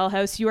end of the hell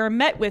house, you are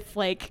met with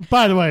like...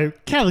 By the way,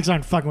 Catholics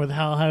aren't fucking with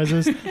hell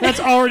houses. That's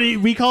already...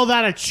 We call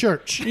that a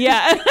church.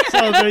 Yeah.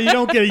 So you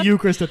don't get a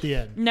Eucharist at the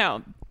end.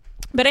 No.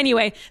 But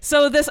anyway,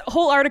 so this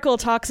whole article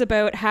talks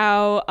about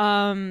how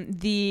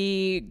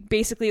they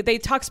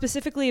talk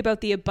specifically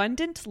about the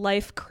Abundant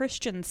Life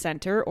Christian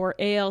Center, or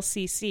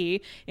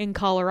ALCC, in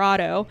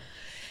Colorado.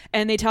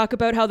 And they talk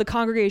about how the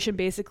congregation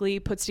basically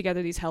puts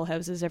together these hell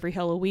houses every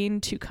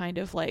Halloween to kind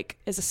of like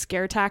as a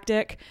scare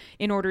tactic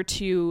in order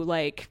to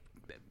like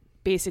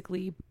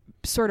basically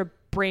sort of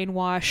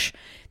brainwash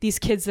these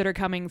kids that are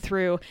coming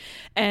through,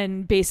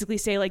 and basically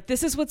say like,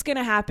 this is what's going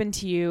to happen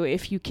to you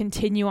if you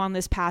continue on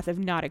this path of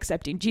not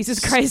accepting Jesus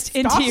Christ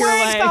into your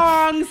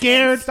life.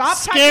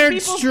 Scared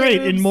straight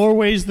boobs. In more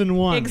ways than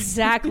one.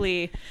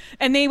 Exactly.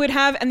 And they would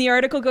have, and the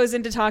article goes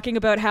into talking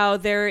about how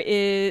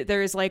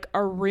there's like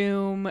a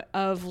room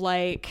of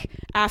like,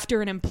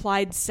 after an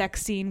implied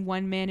sex scene,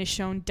 one man is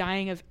shown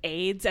dying of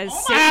AIDS as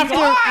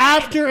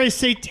after a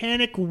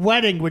satanic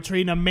wedding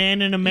between a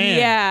man and a man.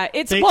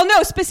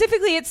 Yeah,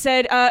 specifically it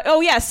said,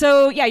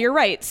 you're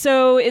right.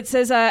 So it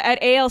says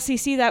at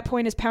ALCC, that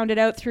point is pounded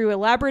out through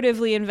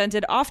elaboratively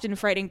invented, often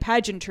frightening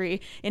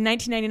pageantry. In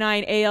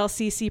 1999,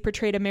 ALCC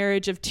portrayed a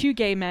marriage of two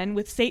gay men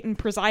with Satan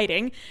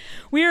presiding.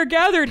 We are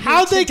gathered here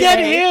How'd they get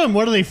today. him?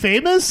 What, are they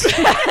famous?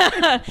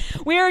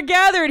 We are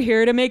gathered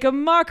here to make a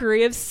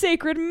mockery of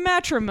sacred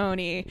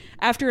matrimony.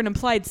 After an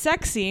implied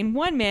sex scene,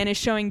 one man is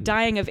showing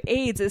dying of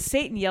AIDS as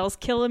Satan yells,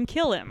 "Kill him,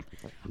 kill him."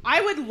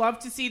 I would love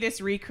to see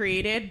this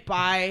recreated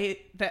by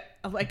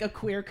a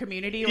queer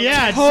community.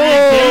 Yeah,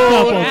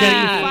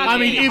 I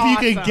mean, if you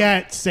could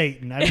get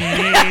Satan. I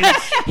mean,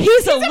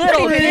 he's a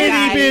little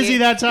pretty busy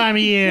that time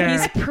of year.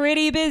 He's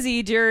pretty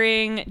busy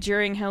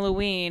during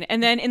Halloween.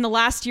 And then in the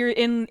last year,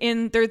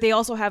 they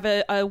also have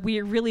a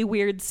really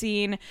weird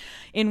scene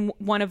in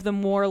one of the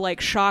more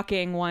like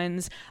shocking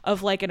ones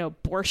of like an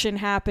abortion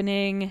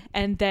happening,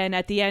 and then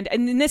at the end,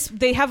 and in this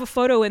they have a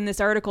photo in this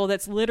article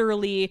that's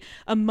literally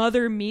a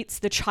mother meets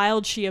the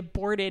child she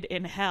aborted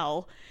in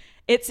hell.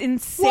 It's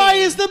insane. Why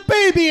is the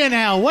baby in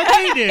hell? What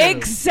they do?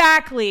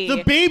 Exactly.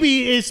 The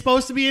baby is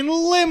supposed to be in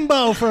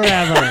limbo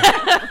forever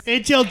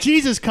until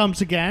Jesus comes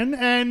again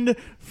and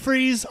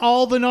frees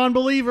all the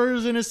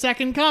non-believers in his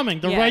second coming,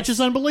 the righteous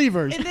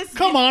unbelievers.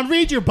 Come on,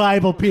 read your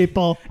Bible,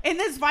 people. In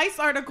this Vice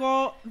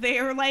article,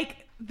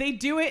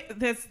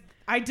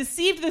 I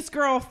deceived this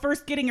girl,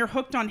 first getting her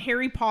hooked on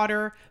Harry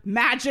Potter,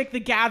 Magic the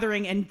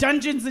Gathering, and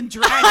Dungeons and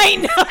Dragons. I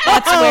know.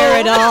 That's where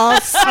it all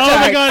starts. Oh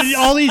my God,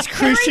 all these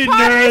Christian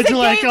nerds are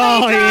like,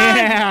 oh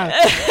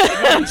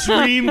yeah.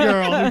 Dream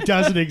girl who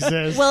doesn't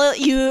exist. Well,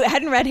 you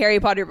hadn't read Harry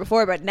Potter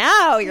before, but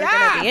now you're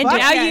going to be into it.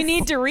 Now you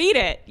need to read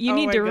it. You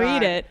need to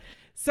read it.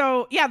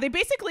 So, yeah, they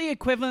basically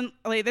equivalent,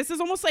 like, this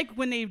is almost like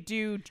when they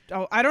do,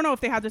 I don't know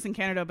if they have this in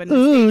Canada, but in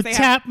the States,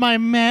 tap my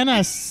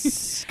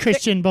manners,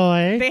 Christian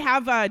boy. They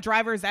have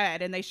driver's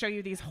ed, and they show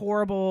you these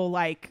horrible,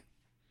 like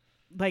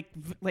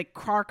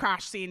car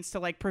crash scenes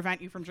to, like,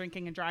 prevent you from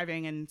drinking and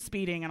driving and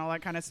speeding and all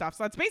that kind of stuff.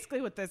 So that's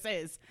basically what this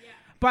is. Yeah.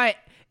 But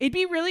it'd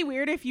be really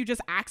weird if you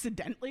just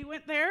accidentally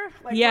went there.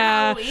 Like,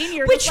 yeah. Halloween,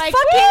 you're which just like,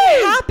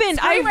 fucking happened.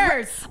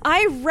 Screamers.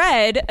 I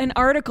read an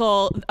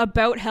article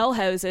about hell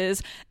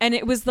houses, and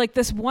it was like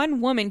this one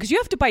woman, because you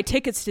have to buy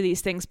tickets to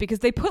these things because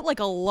they put like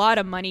a lot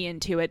of money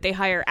into it. They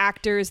hire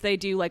actors. They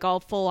do like all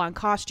full on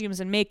costumes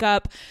and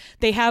makeup.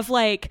 They have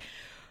like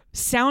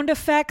sound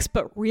effects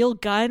but real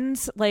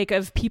guns, like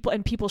of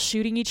people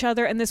shooting each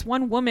other. And this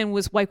one woman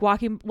was like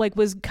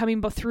was coming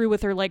through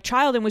with her like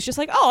child and was just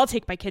like, oh, I'll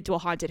take my kid to a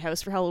haunted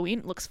house for Halloween,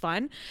 it looks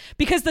fun.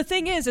 Because the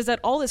thing is that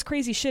all this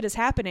crazy shit is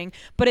happening,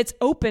 but it's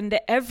open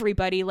to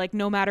everybody, like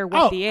no matter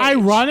what the age.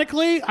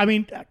 Ironically, I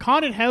mean,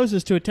 haunted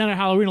houses to attend at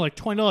Halloween are like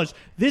 $20.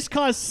 This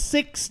costs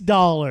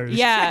 $6.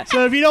 Yeah.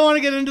 So if you don't want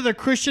to get into the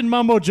Christian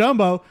mumbo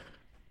jumbo,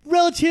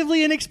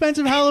 relatively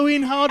inexpensive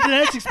Halloween haunted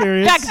house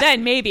experience. Back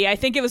then, maybe. I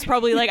think it was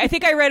probably like, I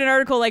think I read an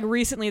article like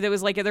recently that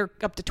was like they're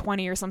up to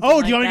 20 or something.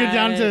 Oh, do you want to go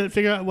down to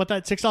figure out what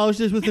that $6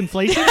 is with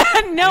inflation?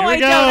 No, I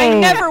don't. I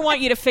never want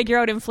you to figure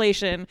out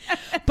inflation.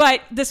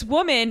 But this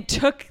woman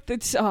took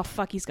this. Oh,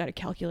 fuck, he's got a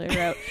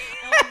calculator out.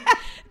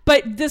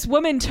 But this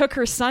woman took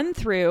her son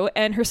through,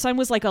 and her son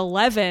was like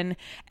 11,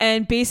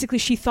 and basically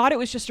she thought it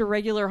was just a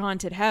regular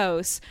haunted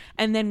house,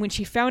 and then when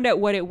she found out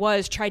what it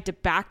was, tried to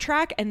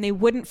backtrack, and they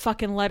wouldn't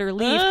fucking let her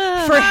leave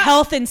for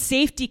health and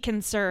safety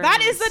concerns.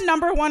 That is the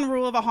number one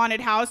rule of a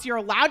haunted house. You're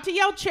allowed to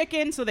yell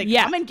chicken, so they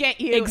come and get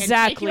you and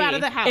take you out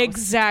of the house.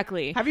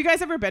 Exactly. Have you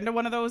guys ever been to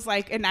one of those,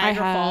 like, in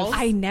Niagara Falls?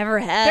 I never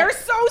have. They're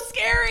so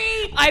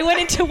scary. I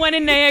went into one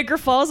in Niagara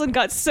Falls and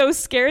got so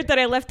scared that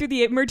I left through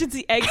the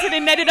emergency exit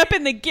and ended up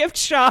in the gift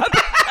shop. And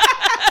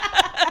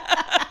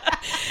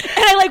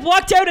I like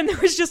walked out and there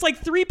was just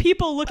like 3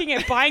 people looking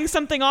at buying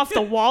something off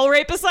the wall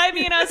right beside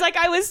me, and I was like,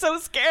 I was so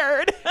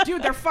scared.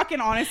 Dude, they're fucking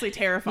honestly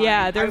terrifying.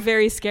 Yeah, they're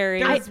very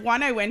scary. There's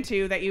one I went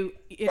to that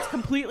it's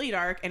completely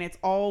dark and it's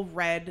all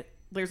red.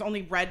 There's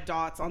only red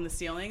dots on the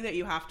ceiling that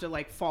you have to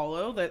like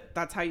follow.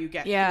 That's how you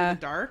get through the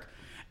dark.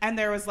 And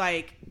there was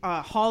like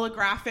a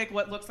holographic,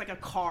 what looks like a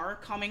car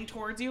coming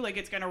towards you, like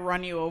it's gonna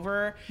run you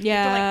over. You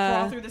have to like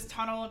crawl through this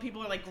tunnel, and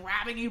people are like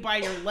grabbing you by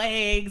your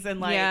legs, and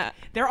like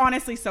they're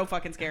honestly so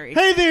fucking scary.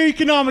 Hey there,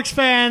 economics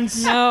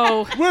fans!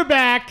 No, we're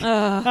back.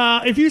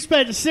 If you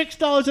spent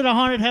 $6 at a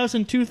haunted house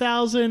in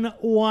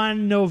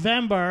 2001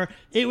 November,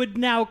 it would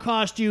now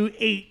cost you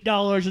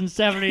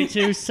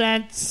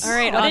 $8.72. All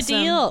right, what a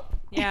deal!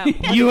 Yeah,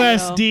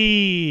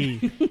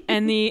 USD.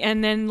 And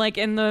then like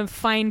in the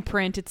fine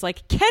print, it's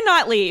like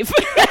cannot leave.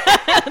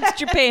 That's what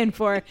you're paying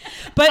for.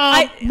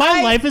 But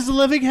my life is a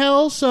living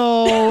hell.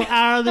 So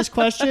out of this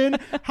question,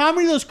 how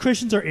many of those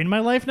Christians are in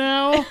my life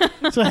now?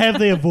 So have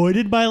they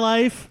avoided my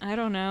life? I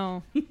don't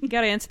know. You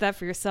got to answer that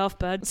for yourself,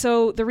 bud.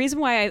 So the reason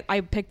why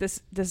I picked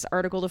this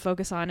article to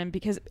focus on, and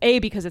because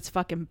it's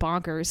fucking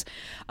bonkers,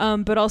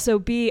 but also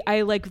B,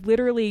 I like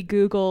literally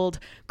Googled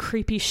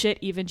creepy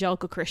shit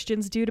evangelical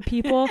Christians do to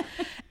people.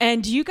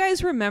 And do you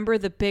guys remember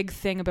the big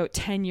thing about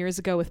 10 years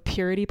ago with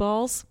purity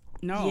balls?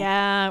 No.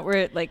 Yeah,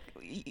 we're like...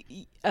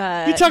 you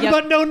talking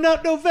about No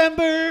Nut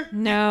November?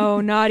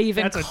 No, not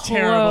even That's close. a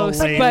terrible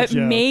lame but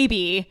joke.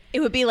 Maybe. It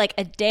would be like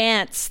a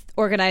dance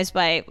organized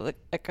by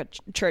like a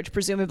church,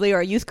 presumably, or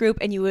a youth group,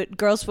 and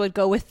girls would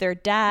go with their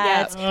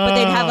dads, but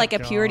they'd have like a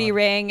purity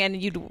ring, and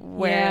you'd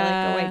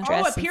wear like a white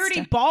dress. Oh, a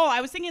purity ball.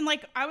 I was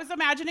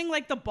imagining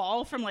like the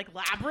ball from like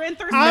Labyrinth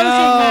or something.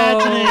 I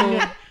was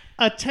imagining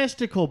a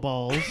testicle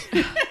balls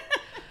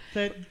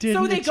that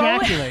didn't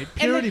ejaculate.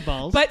 Purity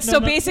balls. But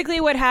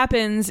basically what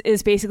happens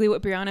is basically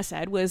what Brianna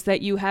said was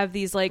that you have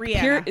these like...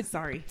 Brianna.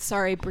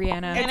 Sorry,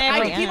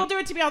 Brianna. People do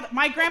it to me all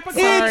my grandpa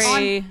called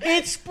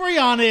It's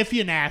Brianna if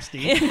you're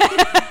nasty.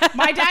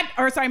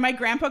 my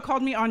grandpa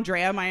called me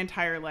Andrea my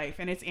entire life,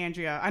 and it's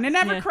Andrea. And I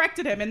never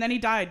corrected him, and then he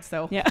died,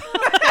 so... Yeah.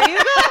 There you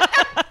go.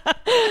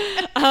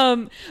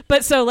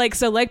 But so like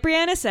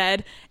Brianna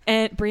said,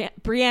 and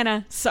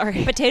Brianna,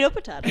 sorry, potato.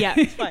 Yeah,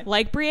 it's fine.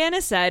 Like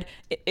Brianna said,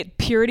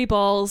 purity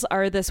balls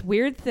are this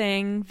weird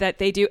thing that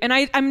they do, and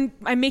I'm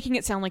making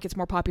it sound like it's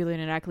more popular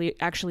than it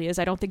actually is.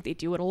 I don't think they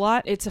do it a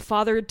lot. It's a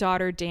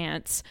father-daughter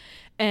dance,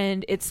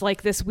 and it's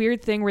like this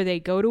weird thing where they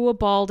go to a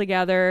ball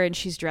together, and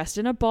she's dressed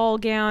in a ball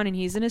gown, and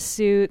he's in a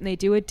suit, and they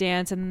do a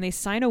dance, and then they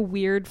sign a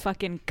weird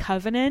fucking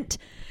covenant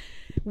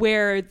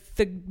where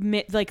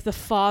the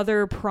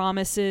father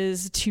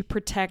promises to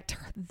protect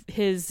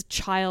his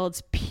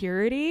child's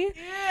purity,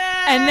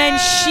 and then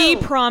she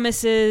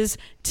promises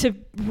to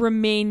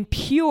remain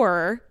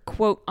pure,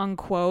 quote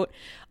unquote,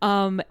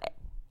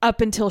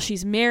 up until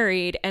she's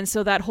married. And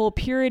so that whole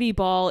purity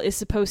ball is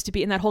supposed to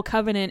be, and that whole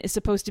covenant is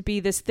supposed to be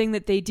this thing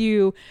that they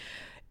do.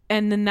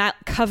 And then that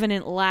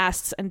covenant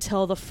lasts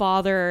until the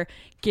father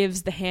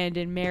gives the hand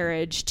in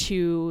marriage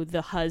to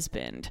the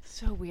husband.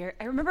 So weird.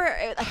 I remember,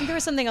 I think there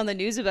was something on the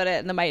news about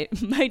it, and then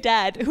my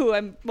dad, who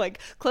I'm like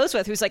close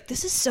with, who's like,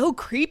 "This is so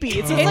creepy.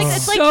 It's like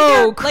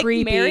so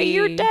creepy. Like marry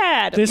your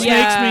dad." This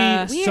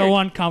makes me so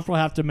uncomfortable.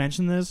 I have to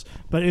mention this,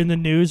 but in the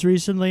news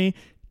recently,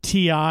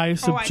 T.I.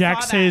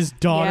 subjects his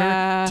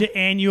daughter to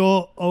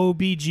annual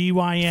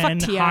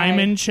OBGYN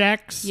hymen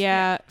checks.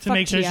 Yeah, to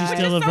make sure she's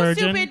still a virgin. Which is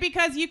so stupid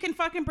because you can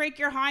fucking break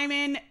your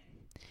hymen.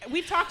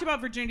 We've talked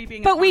about virginity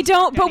being, but we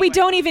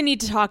don't even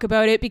need to talk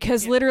about it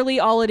because literally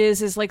all it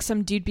is like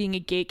some dude being a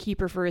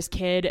gatekeeper for his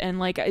kid, and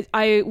like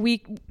we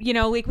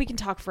can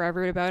talk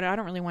forever about it. I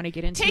don't really want to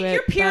get into it. Take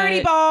your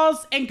purity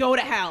balls and go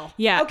to hell.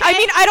 Yeah, okay? I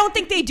mean, I don't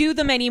think they do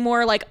them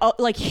anymore. I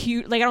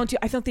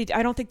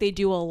don't think they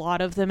do a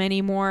lot of them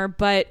anymore.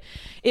 But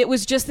it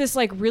was just this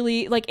like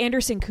really like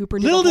Anderson Cooper.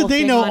 Little did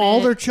they know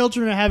all their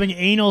children are having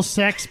anal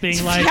sex,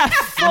 being like,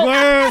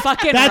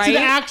 that's an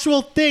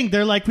actual thing.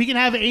 They're like, we can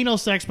have anal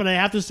sex, but I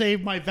have to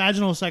save my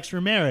vaginal sex for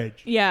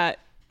marriage. Yeah.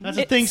 That's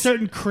a thing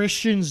certain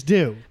Christians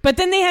do. But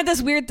then they had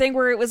this weird thing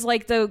where it was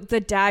like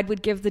the dad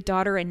would give the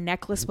daughter a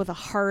necklace with a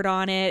heart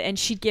on it, and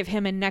she'd give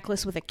him a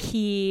necklace with a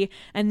key.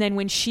 And then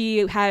when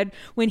he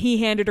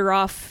handed her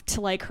off to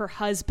like her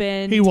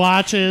husband, he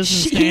watches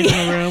and stands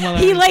in the room.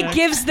 He like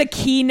gives the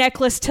key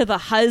necklace to the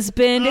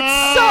husband.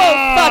 It's so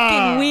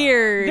fucking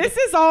weird. This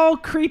is all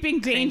creeping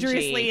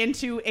dangerously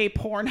into a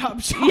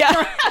Pornhub genre.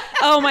 Yeah.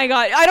 Oh my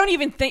god. I don't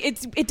even think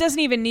it doesn't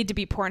even need to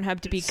be Pornhub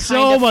to be kind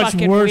so of much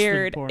fucking worse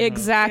weird. than Pornhub.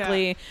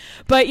 Exactly. Yeah.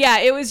 But yeah,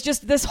 it was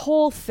just this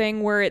whole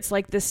thing where it's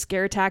like this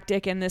scare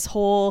tactic and this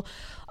whole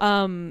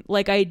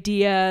like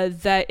idea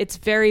that it's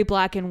very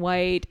black and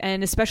white,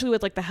 and especially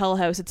with like the Hell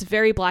House, it's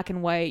very black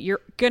and white.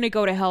 You're gonna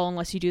go to hell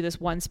unless you do this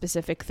one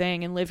specific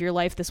thing and live your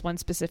life this one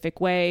specific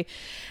way,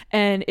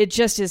 and it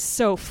just is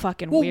so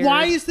fucking weird.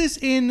 Why is this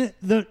in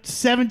the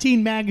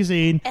 17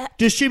 magazine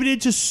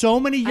distributed to so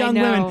many young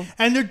women,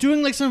 and they're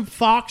doing like some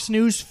Fox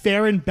News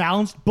Fair and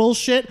Balanced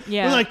bullshit?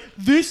 Yeah. We're like,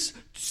 this,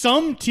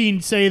 some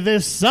teens say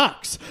this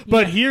sucks,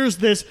 but here's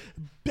this.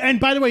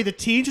 And by the way, the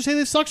teens who say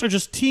this sucks are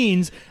just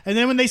teens. And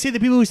then when they say the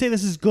people who say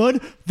this is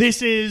good,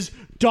 this is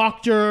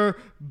Dr.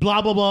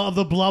 blah, blah, blah of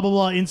the blah, blah,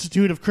 blah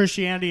Institute of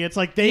Christianity. It's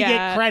like they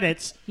get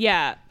credits.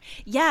 Yeah.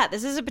 Yeah,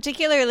 this is a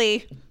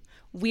particularly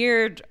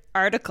weird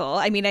article.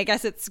 I mean, I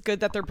guess it's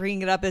good that they're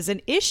bringing it up as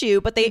an issue,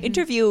 but they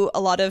interview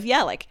a lot of,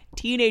 like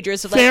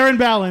teenagers. Fair and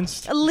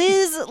Balanced.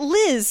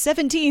 Liz,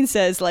 17,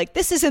 says, like,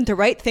 this isn't the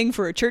right thing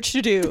for a church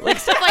to do. Like,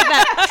 stuff like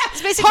that.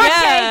 It's basically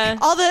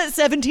all the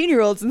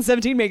 17-year-olds in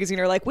 17 magazine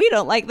are like, we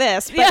don't like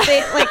this. But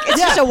they, like,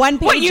 it's just a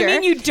one-pager. What, you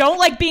mean you don't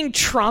like being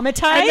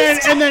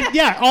traumatized? And then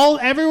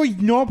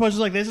everyone normal person is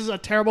like, this is a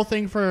terrible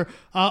thing for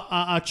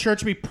a church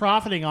to be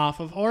profiting off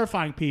of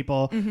horrifying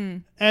people. Mm-hmm.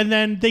 And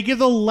then they give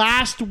the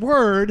last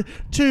word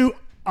to,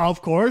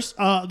 of course,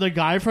 the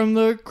guy from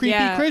the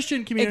creepy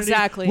Christian community,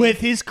 with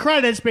his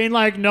credits being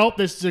like, nope,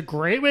 this is a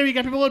great way we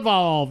get people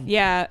involved.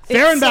 Yeah,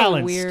 fair it's and so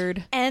balanced.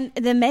 Weird. And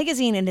the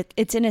magazine, and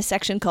it's in a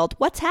section called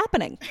 "What's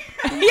Happening."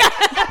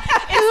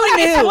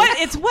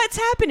 It's what's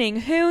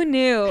happening. Who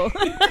knew?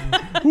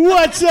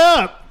 What's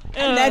up?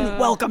 And then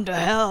welcome to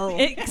hell.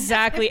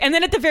 Exactly. And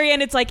then at the very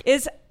end, it's like,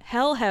 is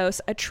Hell House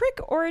a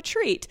trick or a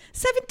treat?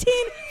 17,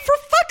 for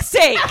fuck's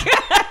sake.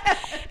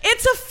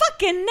 It's a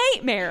fucking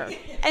nightmare.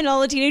 And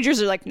all the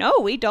teenagers are like, no,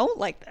 we don't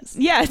like this.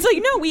 Yeah, it's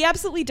like, no, we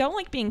absolutely don't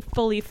like being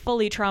fully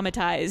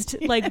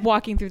traumatized, like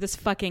walking through this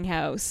fucking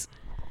house.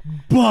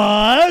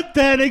 But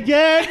then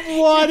again,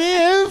 what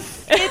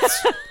if?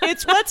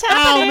 It's what's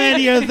happening. How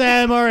many of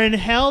them are in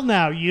hell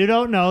now? You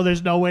don't know.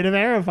 There's no way to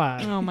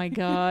verify. Oh my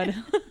God.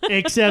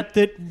 Except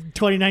that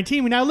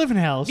 2019, we now live in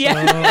hell. So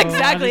yeah,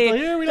 exactly.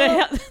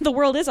 The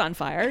world is on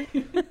fire.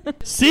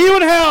 See you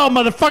in hell,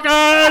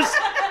 motherfuckers!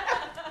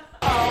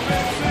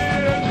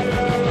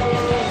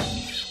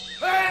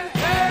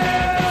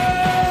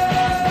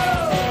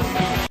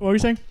 What were you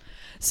saying?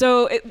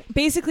 So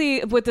basically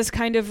what this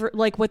kind of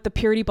like what the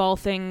purity ball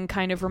thing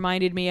kind of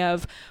reminded me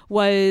of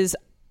was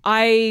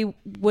I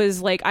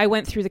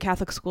went through the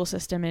Catholic school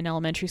system in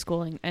elementary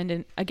school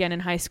and again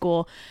in high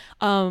school.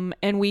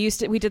 And we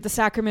did the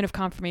sacrament of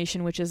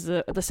confirmation, which is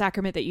the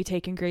sacrament that you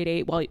take in grade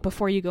 8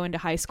 before you go into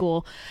high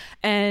school.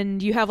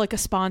 And you have like a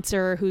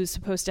sponsor who's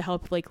supposed to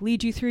help like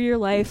lead you through your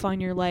life on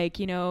your like,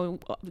 you know,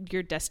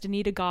 your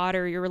destiny to God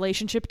or your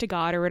relationship to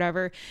God or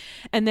whatever.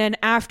 And then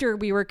after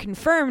we were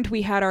confirmed,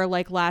 we had our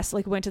like last,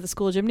 like went to the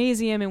school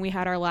gymnasium and we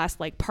had our last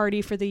like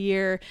party for the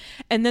year.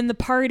 And then the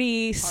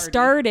party.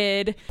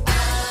 started.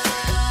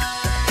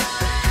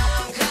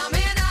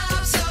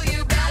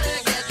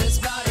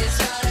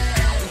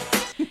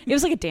 It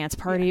was like a dance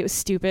party. It was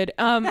stupid.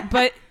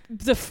 But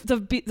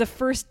the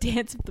first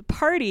dance of the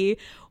party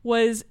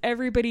was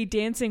everybody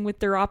dancing with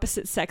their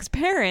opposite sex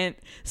parent.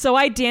 So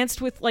I danced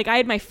with I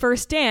had my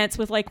first dance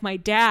with like my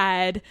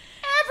dad.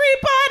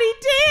 Everybody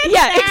dance.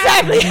 Yeah,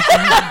 exactly.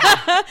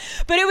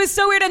 But it was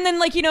so weird. And then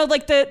like, you know,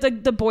 like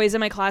the boys in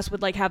my class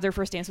would like have their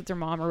first dance with their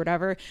mom or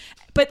whatever.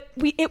 But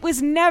it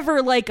was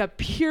never like a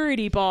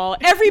purity ball.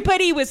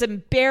 Everybody was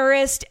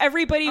embarrassed.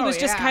 Everybody was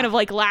just kind of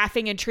like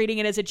laughing and treating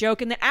it as a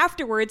joke. And then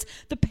afterwards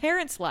the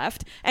parents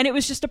left and it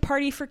was just a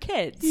party for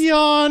kids.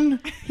 Yawn.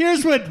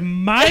 Here's what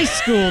my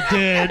school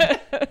did.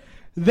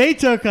 They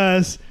took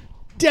us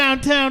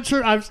downtown.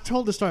 I've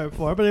told the story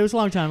before, but it was a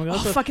long time ago. Oh,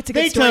 so fuck, it's a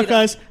good they story, took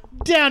us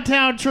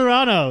downtown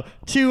Toronto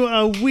to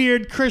a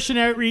weird Christian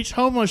outreach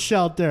homeless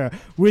shelter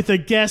with a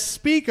guest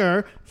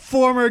speaker,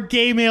 former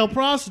gay male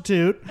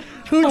prostitute,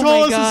 who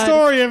told us the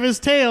story of his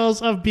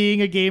tales of being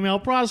a gay male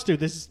prostitute.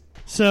 This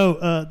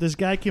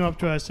guy came up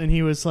to us and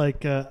he was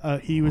like,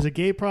 he was a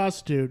gay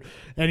prostitute,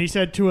 and he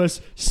said to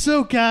us,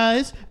 "So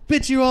guys,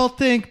 bet you all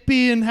think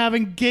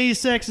having gay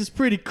sex is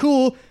pretty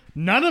cool."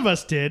 None of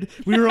us did.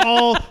 We were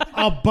all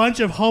a bunch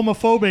of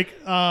homophobic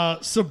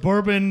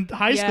suburban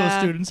high school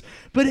students.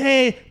 But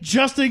hey,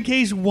 just in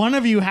case one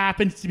of you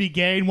happens to be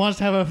gay and wants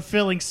to have a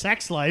fulfilling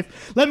sex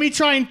life, let me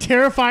try and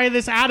terrify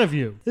this out of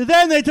you.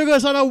 Then they took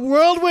us on a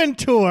whirlwind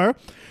tour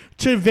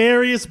to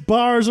various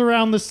bars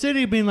around the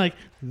city, being like,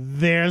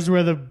 there's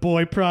where the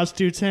boy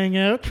prostitutes hang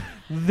out.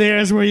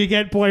 There's where you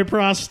get boy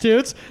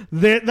prostitutes.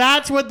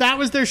 That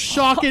was their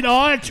shock and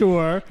awe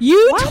tour.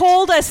 You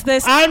told us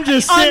this. I'm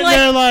just sitting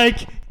there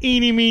like,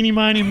 Eeny, meeny,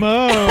 miny,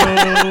 mo.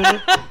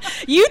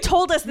 You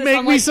told us this Make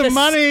on me like some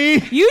money.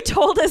 You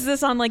told us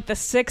this on like the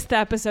 6th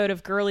episode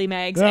of Girly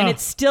Mags, and Yeah.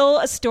 it's still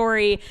a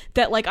story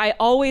that like I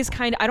always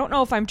I don't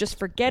know if I'm just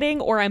forgetting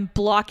or I'm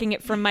blocking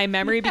it from my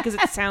memory because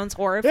it sounds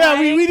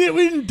horrifying. Yeah, we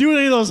didn't do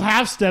any of those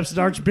half steps at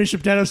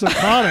Archbishop Dennis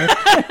O'Connor.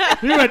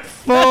 We went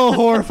full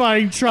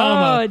horrifying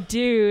trauma. Oh,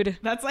 dude.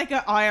 That's like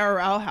an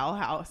IRL Hell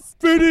House.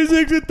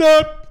 56 at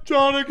that,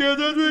 John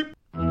again.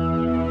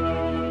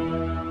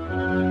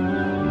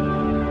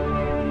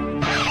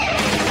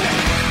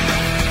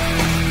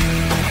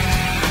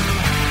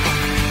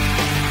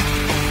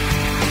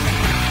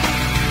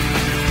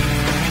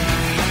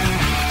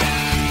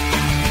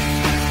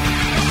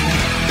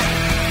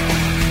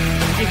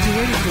 I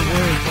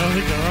don't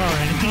think there are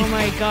any. Oh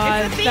my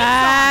god, It's a theme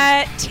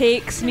that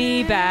takes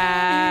me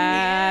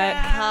back.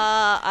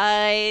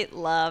 I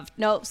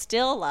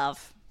still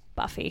love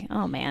Buffy.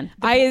 Oh man.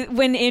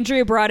 When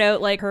Andrea brought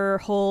out like her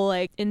whole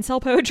like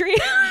incel poetry,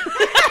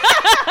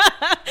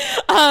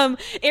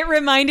 it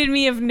reminded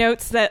me of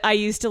notes that I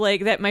used to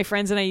like that my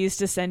friends and I used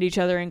to send each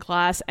other in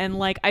class, and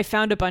like I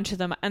found a bunch of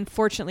them.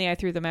 Unfortunately, I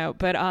threw them out,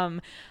 but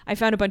I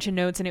found a bunch of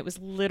notes, and it was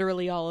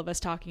literally all of us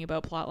talking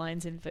about plot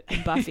lines in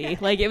Buffy.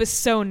 Like it was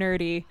so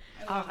nerdy.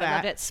 I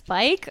loved it.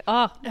 Spike.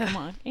 Oh, come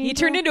on. He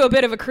turned into a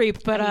bit of a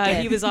creep, but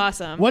he was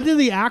awesome. What did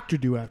the actor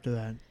do after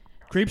that?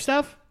 Creep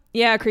stuff?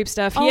 Yeah, creep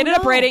stuff. He Oh, ended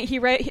up no. writing. He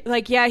wrote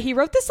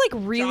this like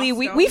really.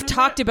 Joss Stone, We've is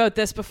talked about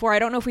this before. I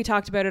don't know if we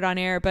talked about it on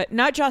air, but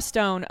not Joss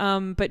Stone.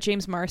 But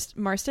James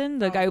Marston,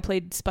 the guy who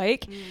played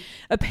Spike.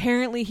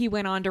 Apparently, he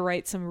went on to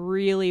write some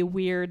really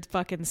weird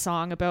fucking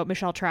song about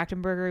Michelle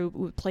Trachtenberger,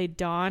 who played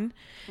Dawn.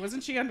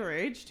 Wasn't she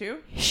underage too?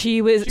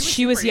 She was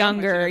super young when she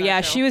younger. did that Yeah,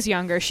 show. she was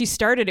younger. She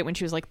started it when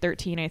she was like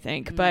 13, I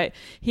think. But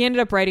he ended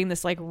up writing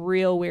this like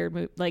real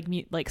weird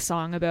like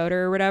song about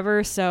her or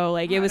whatever. So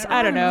like it was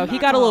I don't know. He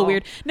got a little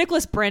weird.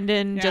 Nicholas Brendan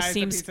Yeah, just he's a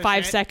seems piece of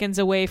 5 shit. seconds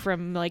away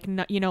from like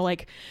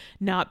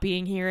not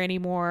being here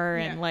anymore,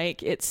 Yeah. and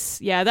like it's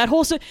that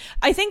whole.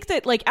 I think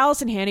that like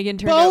Allison Hannigan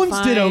turned out Bones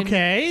fine. did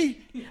okay.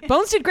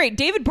 Bones did great.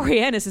 David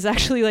Boreanaz is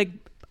actually like.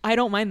 I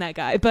don't mind that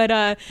guy,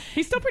 but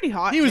He's still pretty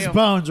hot. He was too.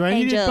 Bones, right?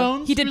 He Angel. did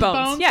Bones? he did was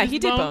Bones. Yeah, was he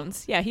did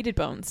Bones. Yeah, he did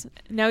Bones.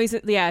 Now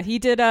he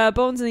did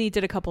Bones, and he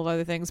did a couple of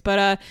other things.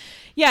 But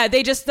yeah,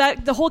 they just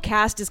the whole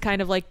cast is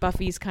kind of like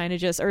Buffy's kind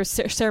of just, or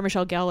Sarah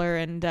Michelle Gellar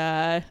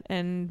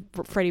and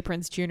Freddie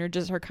Prinze Jr.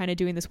 just are kind of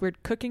doing this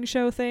weird cooking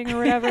show thing or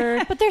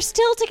whatever. But they're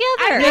still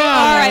together. They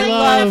are. I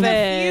love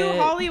A few it.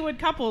 Hollywood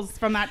couples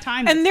from that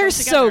time, And they're that's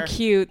still so together.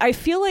 cute. I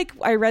feel like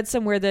I read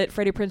somewhere that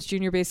Freddie Prinze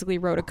Jr. basically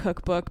wrote a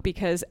cookbook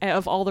because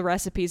of all the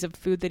recipes of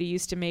food that he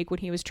used to make when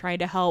he was trying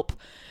to help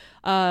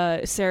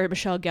Sarah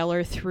Michelle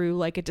Gellar through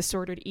like a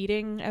disordered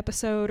eating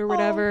episode or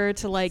whatever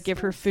to like give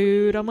her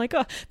food. I'm like,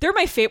 oh, they're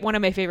one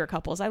of my favorite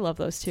couples. I love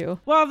those two.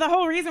 Well, the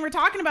whole reason we're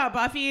talking about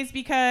Buffy is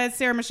because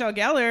Sarah Michelle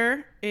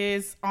Gellar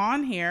is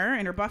on here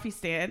in her Buffy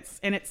stance,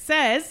 and it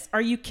says,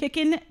 "Are you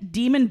kicking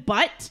demon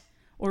butt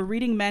or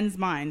reading men's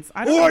minds?"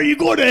 I don't Or know. are you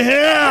going to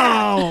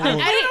hell? I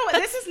don't know.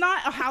 This is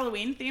not a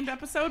Halloween themed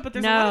episode, but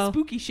there's a lot No. of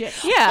spooky shit.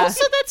 Yeah.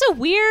 Also, that's a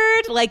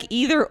weird like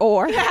either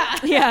or.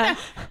 Yeah.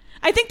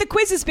 I think the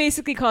quiz is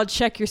basically called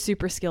Check Your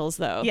Super Skills,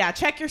 though. Yeah,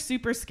 check your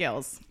super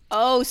skills.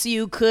 Oh, so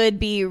you could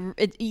be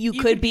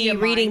could be a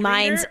reading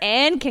mind minds reader.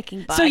 and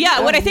kicking butt. So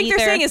yeah, or what I think they're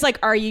neither. saying is like,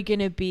 are you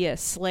gonna be a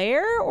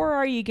slayer or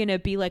are you gonna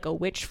be like a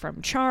witch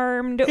from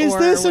Charmed? Is or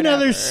this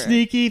another whatever?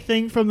 sneaky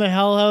thing from the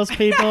Hell House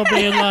people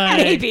being like,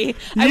 Maybe.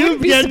 I You've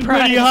wouldn't be getting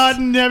pretty surprised. hot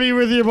and heavy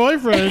with your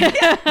boyfriend.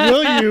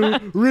 Will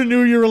you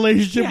renew your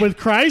relationship with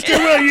Christ or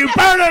will you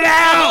burn it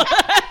out?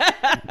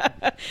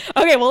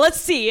 Okay, well,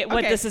 let's see what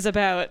Okay. this is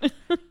about.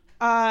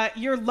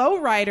 Your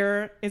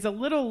lowrider is a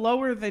little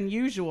lower than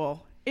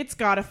usual. It's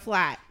got a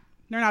flat.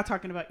 They're not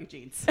talking about your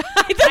jeans.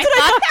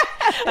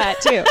 that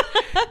too.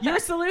 Your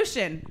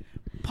solution: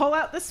 pull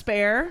out the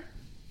spare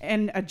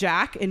and a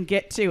jack and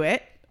get to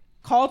it.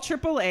 Call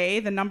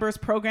AAA. The number is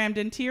programmed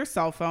into your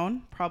cell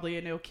phone, probably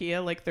a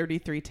Nokia like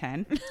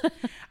 3310.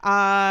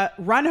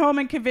 Run home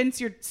and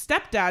convince your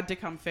stepdad to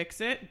come fix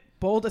it.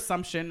 Bold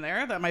assumption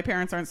there that my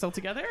parents aren't still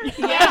together.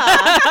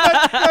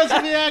 That's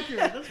pretty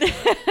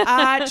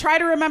accurate. Try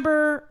to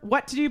remember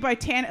what to do by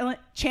channeling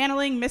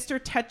Mr.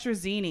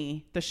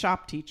 Tetrazzini, the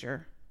shop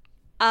teacher.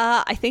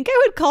 I think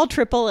I would call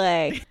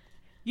AAA.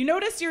 You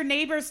notice your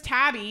neighbor's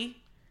tabby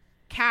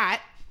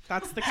cat.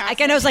 That's the cat.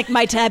 Like I know it's like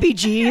my tabby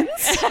jeans.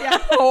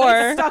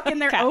 Or stuck in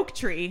their oak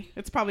tree.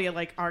 It's probably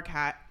like our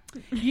cat.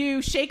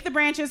 You shake the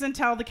branches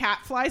until the cat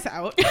flies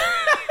out.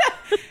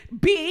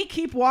 B,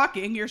 keep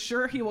walking. You're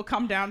sure he will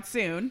come down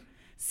soon.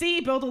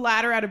 C, build a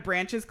ladder out of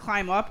branches,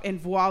 climb up, and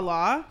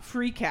voila,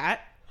 free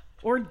cat.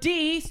 Or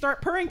D,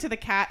 start purring to the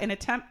cat and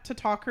attempt to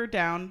talk her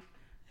down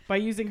by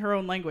using her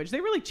own language.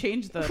 They really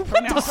changed the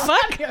pronouns. the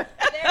fuck?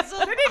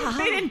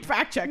 They didn't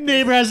fact check this.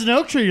 Neighbor has an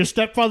oak tree. Your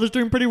stepfather's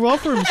doing pretty well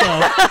for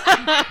himself.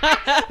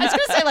 I was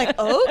gonna say like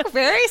oak,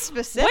 very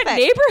specific. What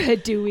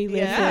neighborhood do we live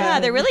Yeah,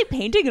 in? they're really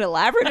painting an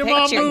elaborate Your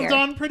mom picture moved here.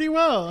 on pretty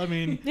well. I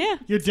mean, Yeah.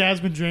 your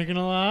dad's been drinking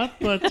a lot,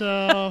 but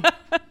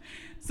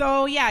So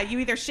So yeah, you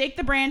either shake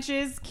the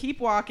branches, keep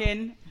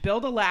walking,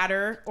 build a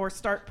ladder, or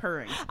start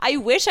purring. I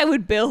wish I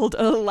would build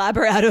a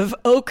ladder out of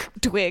oak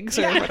twigs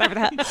or whatever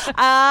that.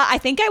 I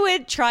think I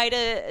would try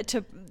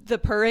to the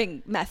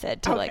purring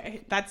method to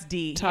that's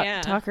D.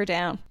 Talk her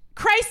down.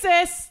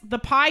 Crisis! The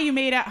pie you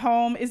made at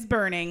home is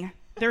burning.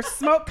 There's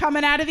smoke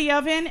coming out of the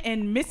oven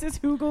in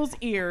Mrs. Hoogle's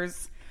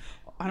ears.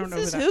 I don't know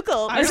who that is.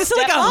 Hoogle. Is this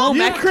like a home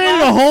You ec created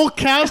class? a whole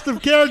cast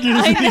of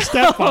characters in your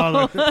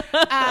stepfather.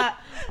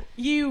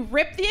 You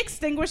rip the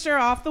extinguisher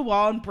off the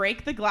wall and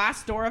break the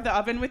glass door of the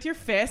oven with your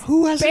fist.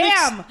 Who has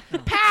Bam!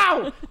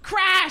 Pow!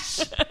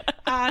 Crash!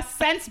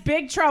 Sense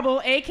big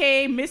trouble,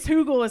 aka Miss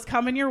Hoogle is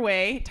coming your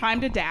way.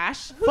 Time to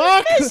dash.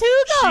 Fuck! Miss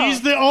Hoogle?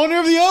 She's the owner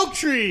of the oak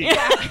tree.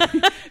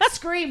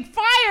 Scream,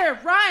 fire,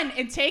 run,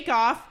 and take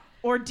off.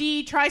 Or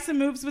D, try some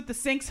moves with the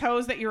sinks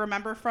hose that you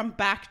remember from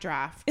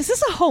Backdraft. Is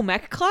this a home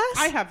ec class?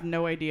 I have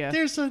no idea.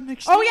 There's an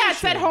extinguisher. Oh yeah, it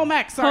said home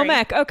ec. Sorry. Home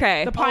ec,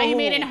 okay. The pie you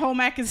made in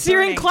home ec is So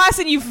you're in burning. class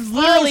and you've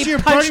literally you're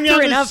punched burning down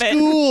through an the oven.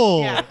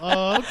 school. Yeah.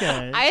 Oh,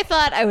 okay. I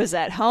thought I was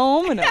at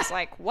home and I was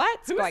like,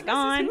 what's Who's going Mrs.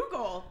 on?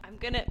 Hoogle?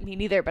 Me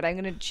neither, but I'm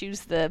gonna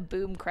choose the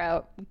boom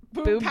kraut.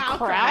 Boom pow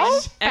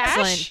kraut?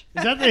 Excellent.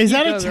 Is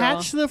that You go,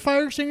 attached to the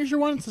fire extinguisher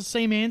one? It's the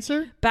same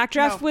answer?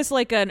 Backdraft was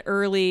like an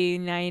early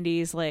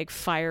 90s like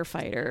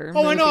firefighter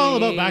Oh, I know all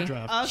movie. about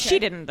Backdraft. Okay. She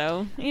didn't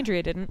though.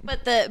 Andrea didn't.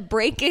 But the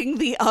breaking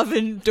the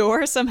oven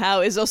door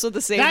somehow is also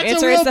the same That's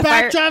answer a real as the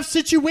fire. Backdraft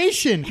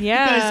situation.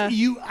 Yeah. Because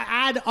you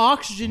add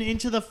oxygen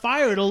into the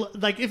fire. It'll,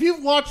 like, if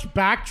you've watched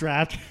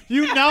Backdraft,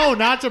 you know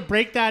not to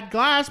break that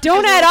glass.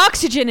 Don't because add it'll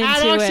oxygen into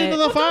add oxygen it. to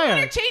the Don't let her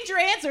fire. change your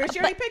answer. She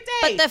already picked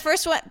A. But the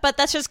first one, but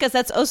that's just because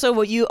that's also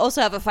what you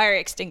also have a fire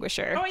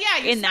extinguisher. Oh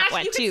yeah, you in that smash-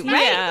 one you can too, smash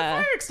right? it with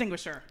the fire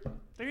extinguisher.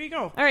 There you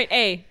go. All right,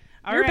 A.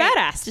 All You're right. a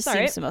badass. Just All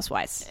seems right. the most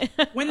wise.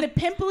 When the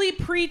pimply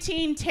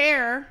preteen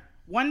tear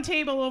one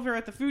table over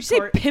at the food Say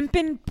court.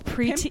 pimpin'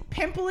 preteen.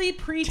 Pimply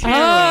preteen.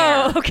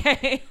 Oh,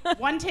 okay.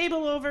 One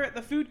table over at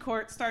the food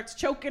court starts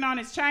choking on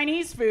his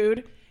Chinese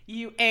food.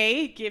 You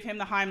A, give him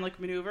the Heimlich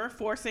maneuver,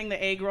 forcing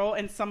the egg roll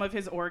and some of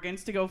his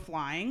organs to go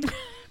flying.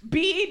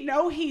 B,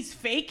 no, he's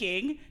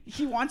faking.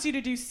 He wants you to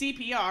do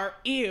CPR.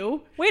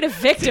 Ew. Way to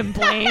victim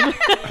blame.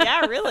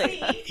 Yeah, really.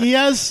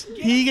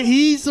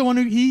 He's the one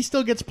he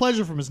still gets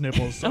pleasure from his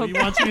nipples. So he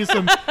wants you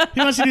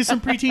to do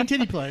some preteen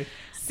titty play.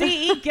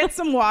 C, get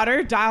some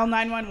water, dial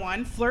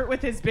 911, flirt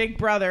with his big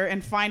brother,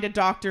 and find a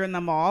doctor in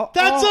the mall.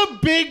 That's a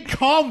big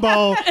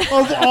combo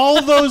of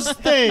all those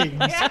things.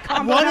 Yeah,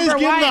 combo one is number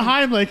give him the one.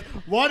 Heimlich.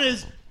 One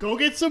is go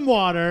get some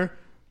water.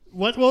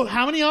 What? Well,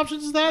 how many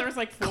options is that? There's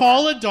like 4.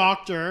 Call a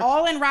doctor.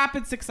 All in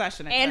rapid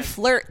succession. it And says.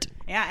 flirt.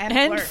 Yeah,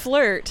 And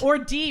flirt. Or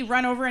D,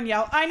 run over and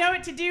yell, I know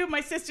what to do.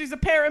 My sister's a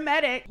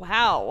paramedic.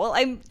 Wow. Well,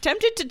 I'm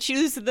tempted to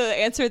choose the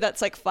answer that's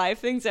like 5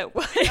 things at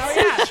once. Oh,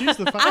 yeah. Choose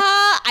the five.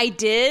 I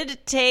did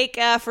take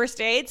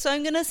first aid, so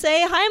I'm going to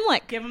say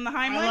Heimlich. Give him the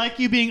Heimlich. I like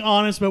you being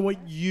honest about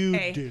what you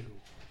A. do.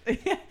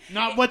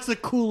 Not what's the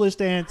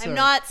coolest answer. I'm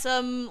not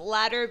some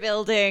ladder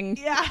building,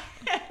 Yeah.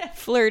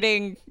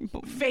 flirting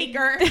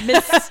Faker.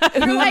 Miss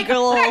You're like,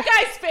 Hoogle. that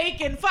guy's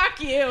faking. Fuck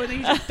you. And then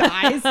he just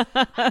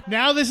dies.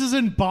 Now this is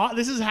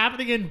this is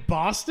happening in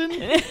Boston.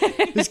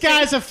 This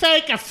guy's a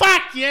faker.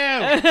 Fuck you.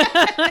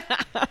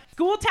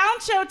 School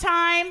talent show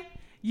time.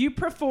 You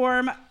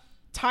perform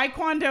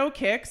Taekwondo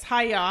kicks.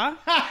 Hiya.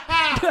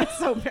 That's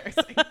so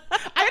embarrassing.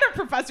 I had a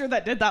professor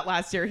that did that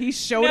last year. He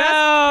showed us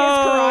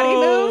his karate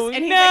moves,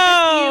 and he's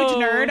like this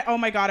huge nerd. Oh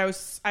my god,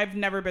 I've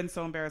never been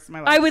so embarrassed in my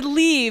life. I would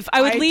leave.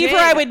 I would leave, or did.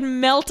 I would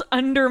melt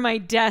under my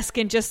desk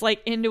and just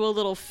like into a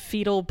little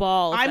fetal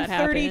ball. If I'm that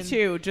happened.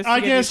 32. Just to I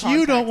give guess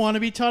you don't context. want to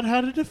be taught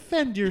how to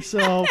defend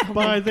yourself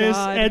by this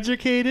God.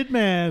 educated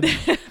man.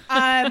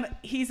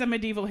 He's a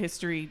medieval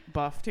history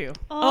buff too.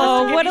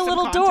 Oh, Just to what give a you some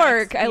little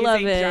context. dork! I He's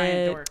love a giant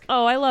it. dork.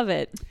 Oh, I love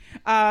it.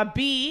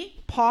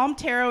 B, palm,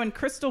 tarot, and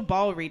crystal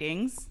ball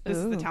readings. This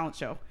is the talent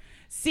show.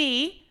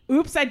 C,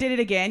 oops, I did it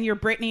again. Your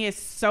Britney is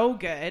so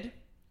good.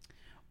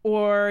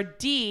 Or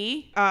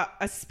D,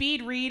 a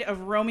speed read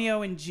of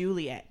Romeo and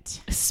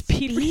Juliet.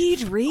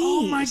 Speed read.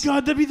 Oh my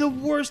god, that'd be the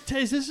worst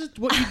taste. This is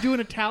what you do in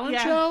a talent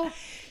Yeah. show?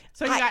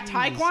 So you got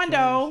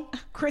Taekwondo,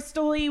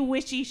 crystally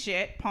wishy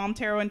shit, palm,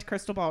 tarot, and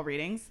crystal ball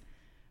readings,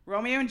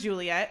 Romeo and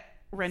Juliet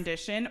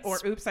rendition, or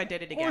oops, I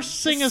did it again. Or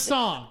sing a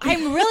song.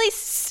 I'm really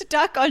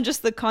stuck on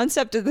just the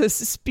concept of this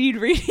speed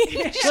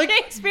reading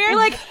Shakespeare. You're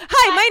like,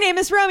 hi, my name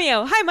is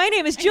Romeo. Hi, my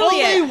name is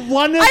Juliet. Only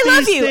one of I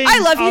love these you. things I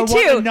love you are what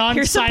too. a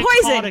Here's some poison.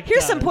 non-psychotic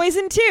Here's some does.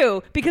 poison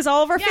too, because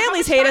all of our how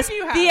families much hate time us. do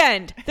you have? The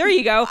end. There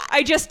you go.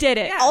 I just did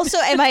it. Also,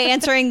 am I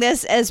answering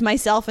this as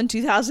myself in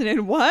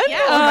 2001?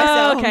 Yeah. Or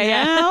myself okay,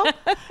 now?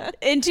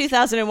 In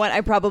 2001,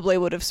 I probably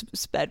would have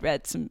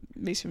read some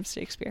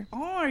Shakespeare. Oh,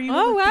 are you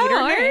Oh, a wow, theater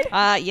all nerd?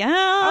 right.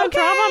 Yeah,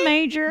 Okay. drama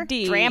major.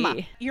 D. Drama.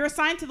 You're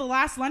assigned to the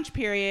last lunch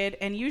period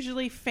and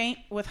usually faint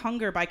with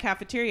hunger by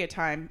cafeteria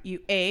time. You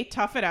A,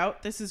 tough it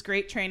out. This is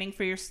great training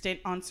for your stint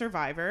on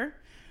Survivor.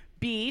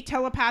 B,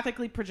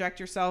 telepathically project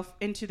yourself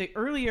into the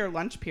earlier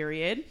lunch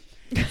period.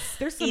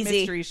 There's some Easy.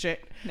 mystery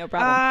shit. No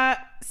problem.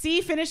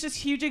 C, finish this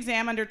huge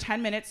exam under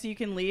 10 minutes so you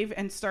can leave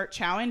and start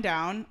chowing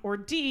down. Or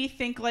D,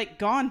 think like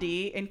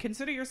Gandhi and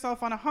consider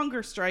yourself on a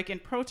hunger strike in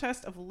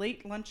protest of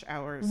late lunch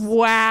hours.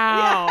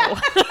 Wow.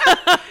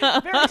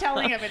 Very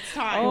telling of its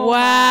time.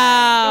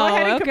 Wow. Go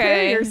ahead and compare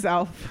Okay.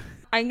 yourself.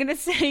 I'm going to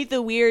say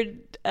the weird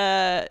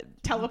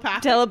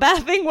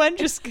Telepathing one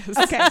just because.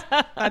 Okay,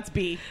 that's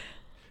B.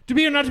 To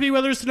be or not to be,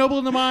 whether it's noble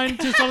in the mind,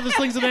 to some of the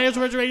slings and nails,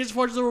 words, radius,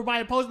 forces, or by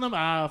opposing them,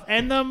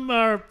 end them,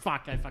 or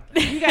fuck, I fucked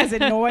it. You guys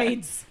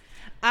annoyed.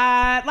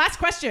 Last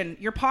question.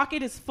 Your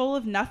pocket is full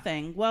of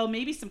nothing. Well,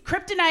 maybe some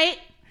kryptonite.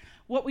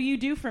 What will you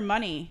do for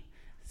money?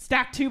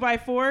 Stack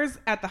 2x4s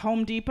at the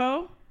Home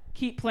Depot.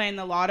 Keep playing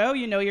the lotto.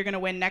 You know you're going to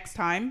win next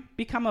time.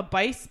 Become a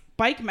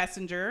bike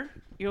messenger.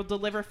 You'll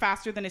deliver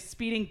faster than a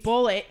speeding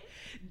bullet.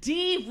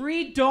 D,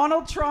 read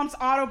Donald Trump's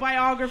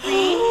autobiography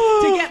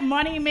to get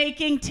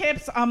money-making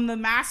tips. I'm the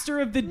master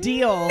of the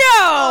deal.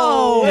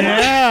 No!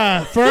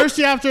 Yeah. First,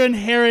 you have to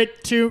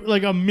inherit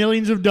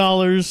millions of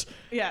dollars.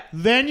 Yeah.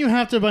 Then you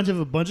have to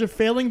a bunch of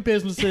failing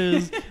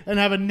businesses and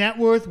have a net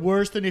worth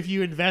worse than if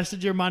you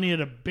invested your money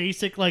at a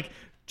basic,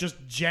 just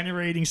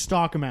generating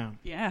stock amount.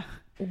 Yeah.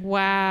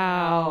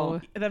 Wow.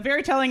 The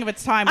very telling of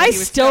its time. when I he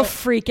was still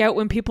freak out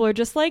when people are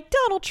just like,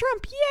 Donald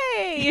Trump,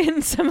 yay,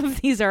 in some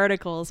of these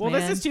articles, Well,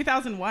 man. this is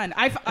 2001.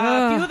 A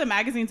few of the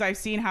magazines I've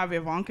seen have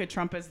Ivanka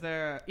Trump as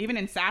even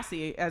in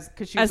Sassy,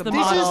 because she was As the a This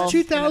model. is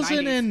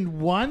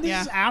 2001. This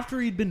Yeah. is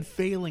after he'd been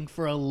failing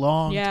for a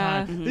long Yeah.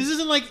 time. Mm-hmm. This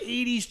isn't like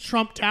 80s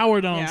Trump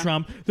Tower Donald Yeah.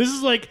 Trump. This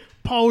is like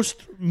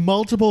post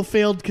multiple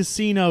failed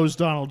casinos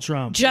Donald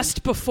Trump.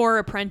 Just before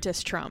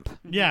Apprentice Trump.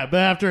 Yeah, but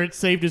after it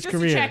saved his Just to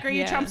career. check, are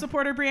you a Yeah. Trump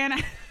supporter,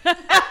 Brianna?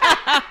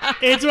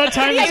 It's what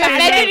time you I say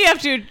bet you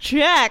have to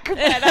check.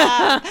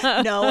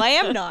 But, no, I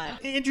am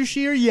not. Andrew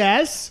Scheer,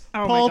 yes.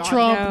 Oh my Paul God.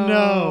 Trump,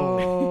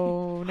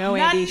 no. No, None-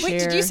 Andy Wait,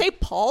 did Scheer. you say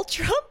Paul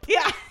Trump?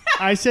 Yeah.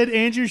 I said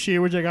Andrew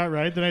Scheer, which I got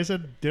right. Then I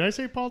said, did I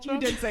say Paul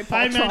Trump? did say Paul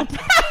I Trump.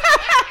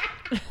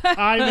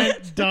 I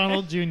meant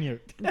Donald Jr.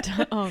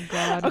 Oh,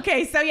 God.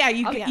 Okay, so yeah,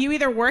 yeah. you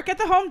either work at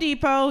the Home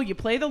Depot, you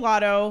play the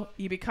lotto,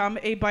 you become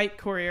a bike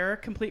courier,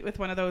 complete with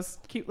one of those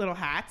cute little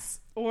hats,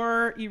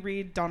 or you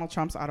read Donald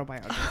Trump's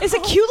autobiography. Is a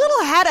cute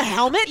little hat a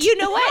helmet? You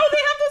know what? Oh, they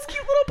have those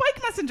cute little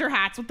bike messenger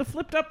hats with the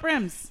flipped up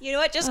rims. You know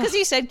what? Just because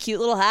you said cute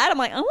little hat, I'm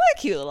like, I want a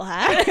cute little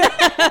hat.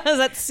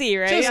 That's C,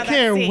 right? Just Yeah,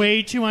 care that's it.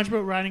 way too much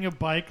about riding a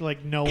bike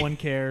like no one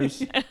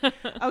cares.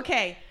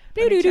 Okay.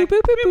 Doo-doo-doo,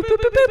 boop, boop, boop, boop,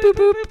 boop, boop,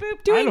 boop, boop. I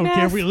Doing don't care if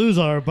math. we lose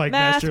our bike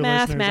Math, master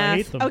math, listeners. math. I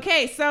hate them.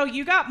 Okay, so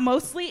you got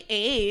mostly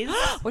A's.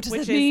 What does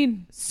which that is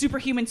mean?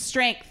 Superhuman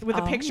strength with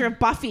a picture of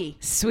Buffy.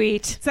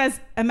 Sweet. It says,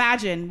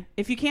 imagine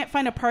if you can't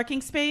find a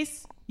parking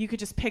space, you could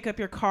just pick up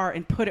your car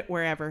and put it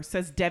wherever,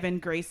 says Devin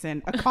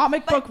Grayson, a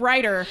comic book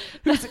writer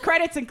whose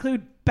credits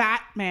include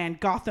Batman,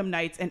 Gotham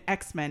Knights, and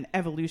X-Men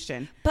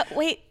Evolution. But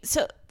wait,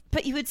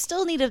 but you would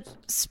still need a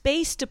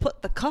space to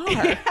put the car.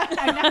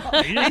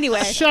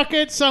 Anyway, chuck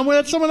it somewhere.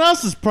 That's someone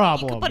else's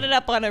problem. Put it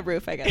up on a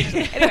roof, I guess.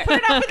 Anyway, Put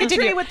it up in the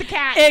tree with the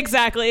cat.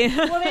 Exactly.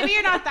 Well, maybe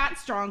you're not that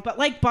strong, but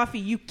like Buffy,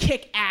 you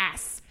kick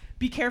ass.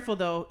 Be careful,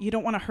 though. You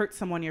don't want to hurt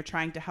someone you're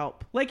trying to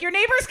help. Like your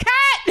neighbor's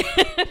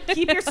cat.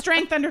 Keep your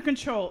strength under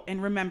control.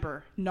 And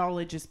remember,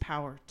 knowledge is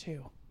power,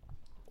 too.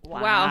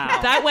 Wow.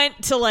 That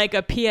went to like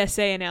a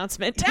PSA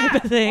announcement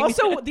type of thing.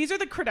 Also, these are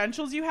the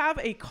credentials you have: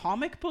 a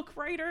comic book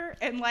writer,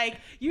 and like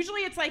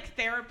usually it's like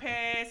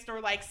therapist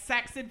or like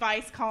sex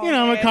advice columnist. You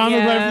know, I'm a comic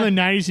Yeah. writer from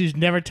the 90s who's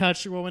never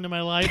touched a woman in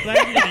my life. But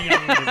I'm giving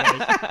young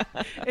advice.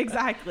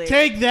 Exactly.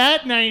 Take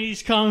that,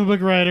 90s comic book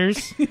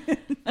writers.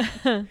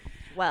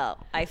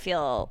 well, I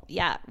feel,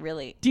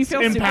 really. Do you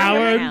feel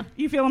Empowered? super-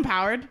 You feel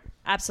empowered?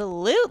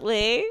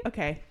 Absolutely.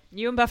 Okay.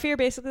 You and Buffy are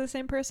basically the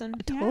same person.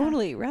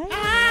 Totally right.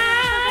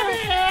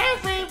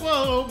 Every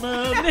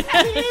woman.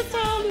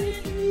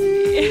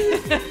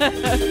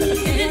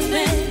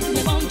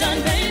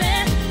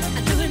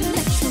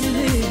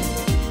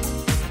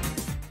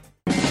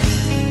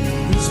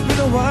 It's been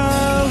a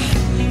while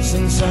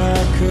since I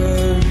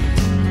could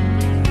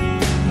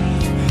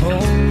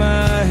hold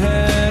my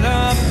head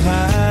up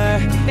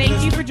high.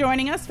 Thank you for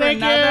joining us for Thank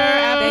another you.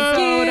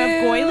 episode Thank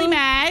of you. Goily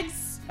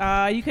Mags.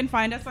 You can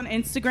find us on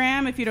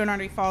Instagram if you don't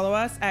already follow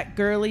us at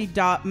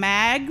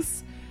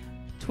girly.mags.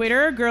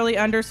 Twitter,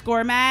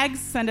 girly_mags.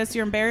 Send us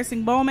your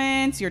embarrassing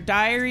moments, your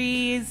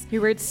diaries.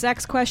 Your weird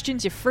sex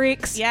questions, you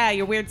freaks. Yeah,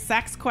 your weird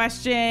sex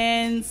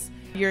questions,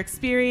 your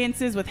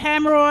experiences with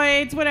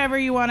hemorrhoids, whatever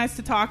you want us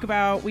to talk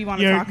about. We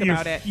want to talk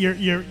about it. Your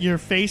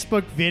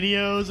Facebook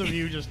videos of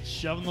you just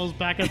shoving those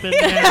back up in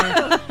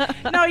there.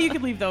 No, you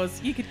could leave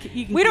those. You can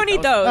We don't keep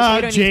need those.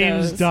 We don't need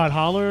James those.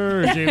 Holler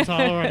or James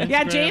Holler on Instagram.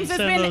 Yeah, James has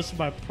Send been- those to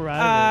my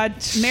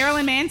private.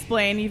 Marilyn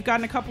Mansplain, you've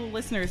gotten a couple of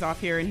listeners off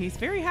here, and he's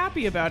very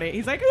happy about it.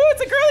 He's like, "Ooh,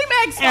 it's a Girly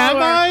Mags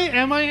follower."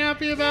 Am I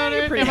happy about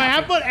you're it? pretty Am I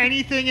happy. happy about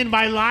anything in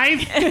my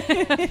life?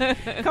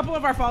 A couple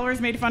of our followers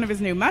made fun of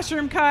his new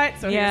mushroom cut,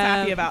 so he was Yeah.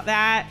 happy about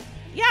that.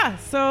 yeah,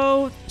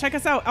 so check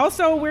us out.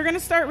 Also, we're going to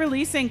start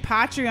releasing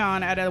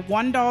Patreon at a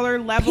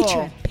 $1 level.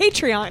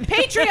 Patreon.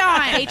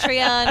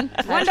 Patreon.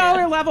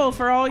 $1 level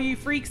for all you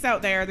freaks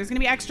out there. There's going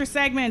to be extra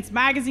segments,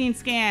 magazine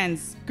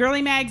scans,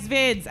 Girly Mags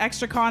vids,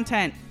 extra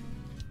content.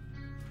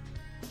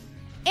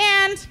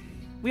 And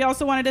we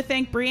also wanted to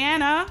thank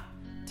Brianna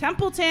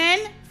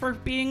Templeton for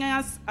being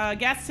us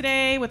guest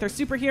today with her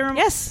superhero.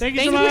 Yes, Thank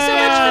you so so much for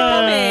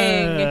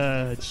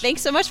coming.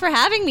 Thanks so much for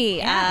having me.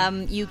 Yeah.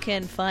 You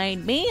can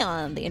find me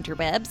on the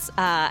interwebs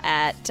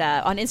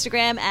on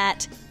Instagram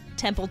at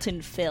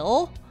Templeton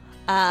Phil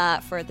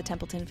for the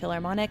Templeton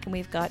Philharmonic, and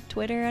we've got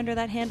Twitter under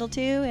that handle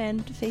too,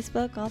 and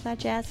Facebook, all that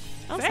jazz.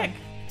 Sick.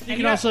 You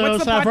can also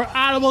sign for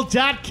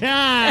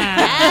Audible.com.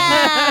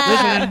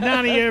 Listen,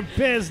 none of your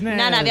business.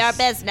 None of your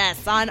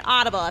business on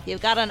Audible if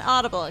you've got an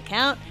Audible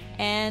account.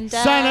 And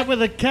sign up with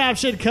the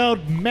caption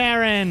code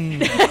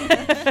Marin.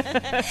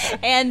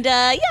 And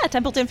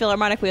Templeton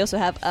Philharmonic. We also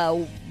have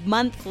a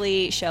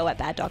monthly show at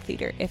Bad Dog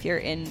Theatre. If you're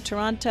in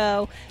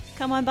Toronto,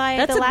 come on by.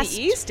 That's the in last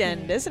the East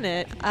End, isn't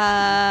it?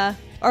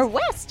 Or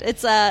West.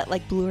 It's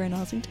like Bloor and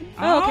Ossington.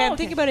 Oh, okay. I'm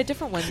thinking about a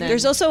different one then.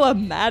 There's also a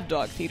Mad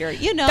Dog Theatre.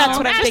 You know, that's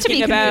what I'm has to thinking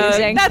be about.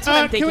 confusing. That's what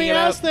I'm thinking Can we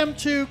about. ask them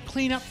to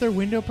clean up their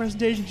window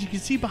presentations? You can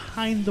see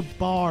behind the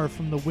bar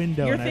from the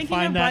window. You're and thinking I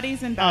find of that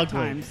Buddies in Bad ugly.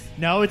 Times.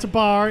 No, it's a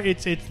bar.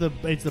 It's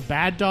the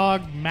Bad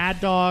Dog, Mad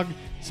Dog,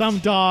 some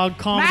dog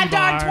comedy Mad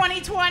Dog bar.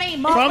 2020.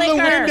 Malt From liquor.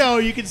 the window,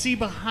 you can see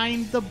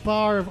behind the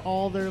bar of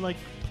all their like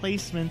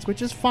placements,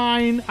 which is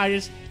fine.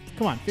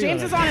 Come on. figure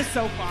James it is out. on his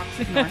soapbox.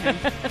 Ignore him.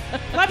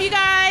 Love you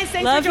guys.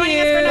 Thanks Love for joining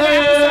you. us for another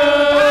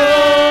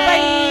episode.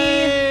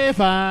 Bye.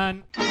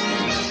 Fun.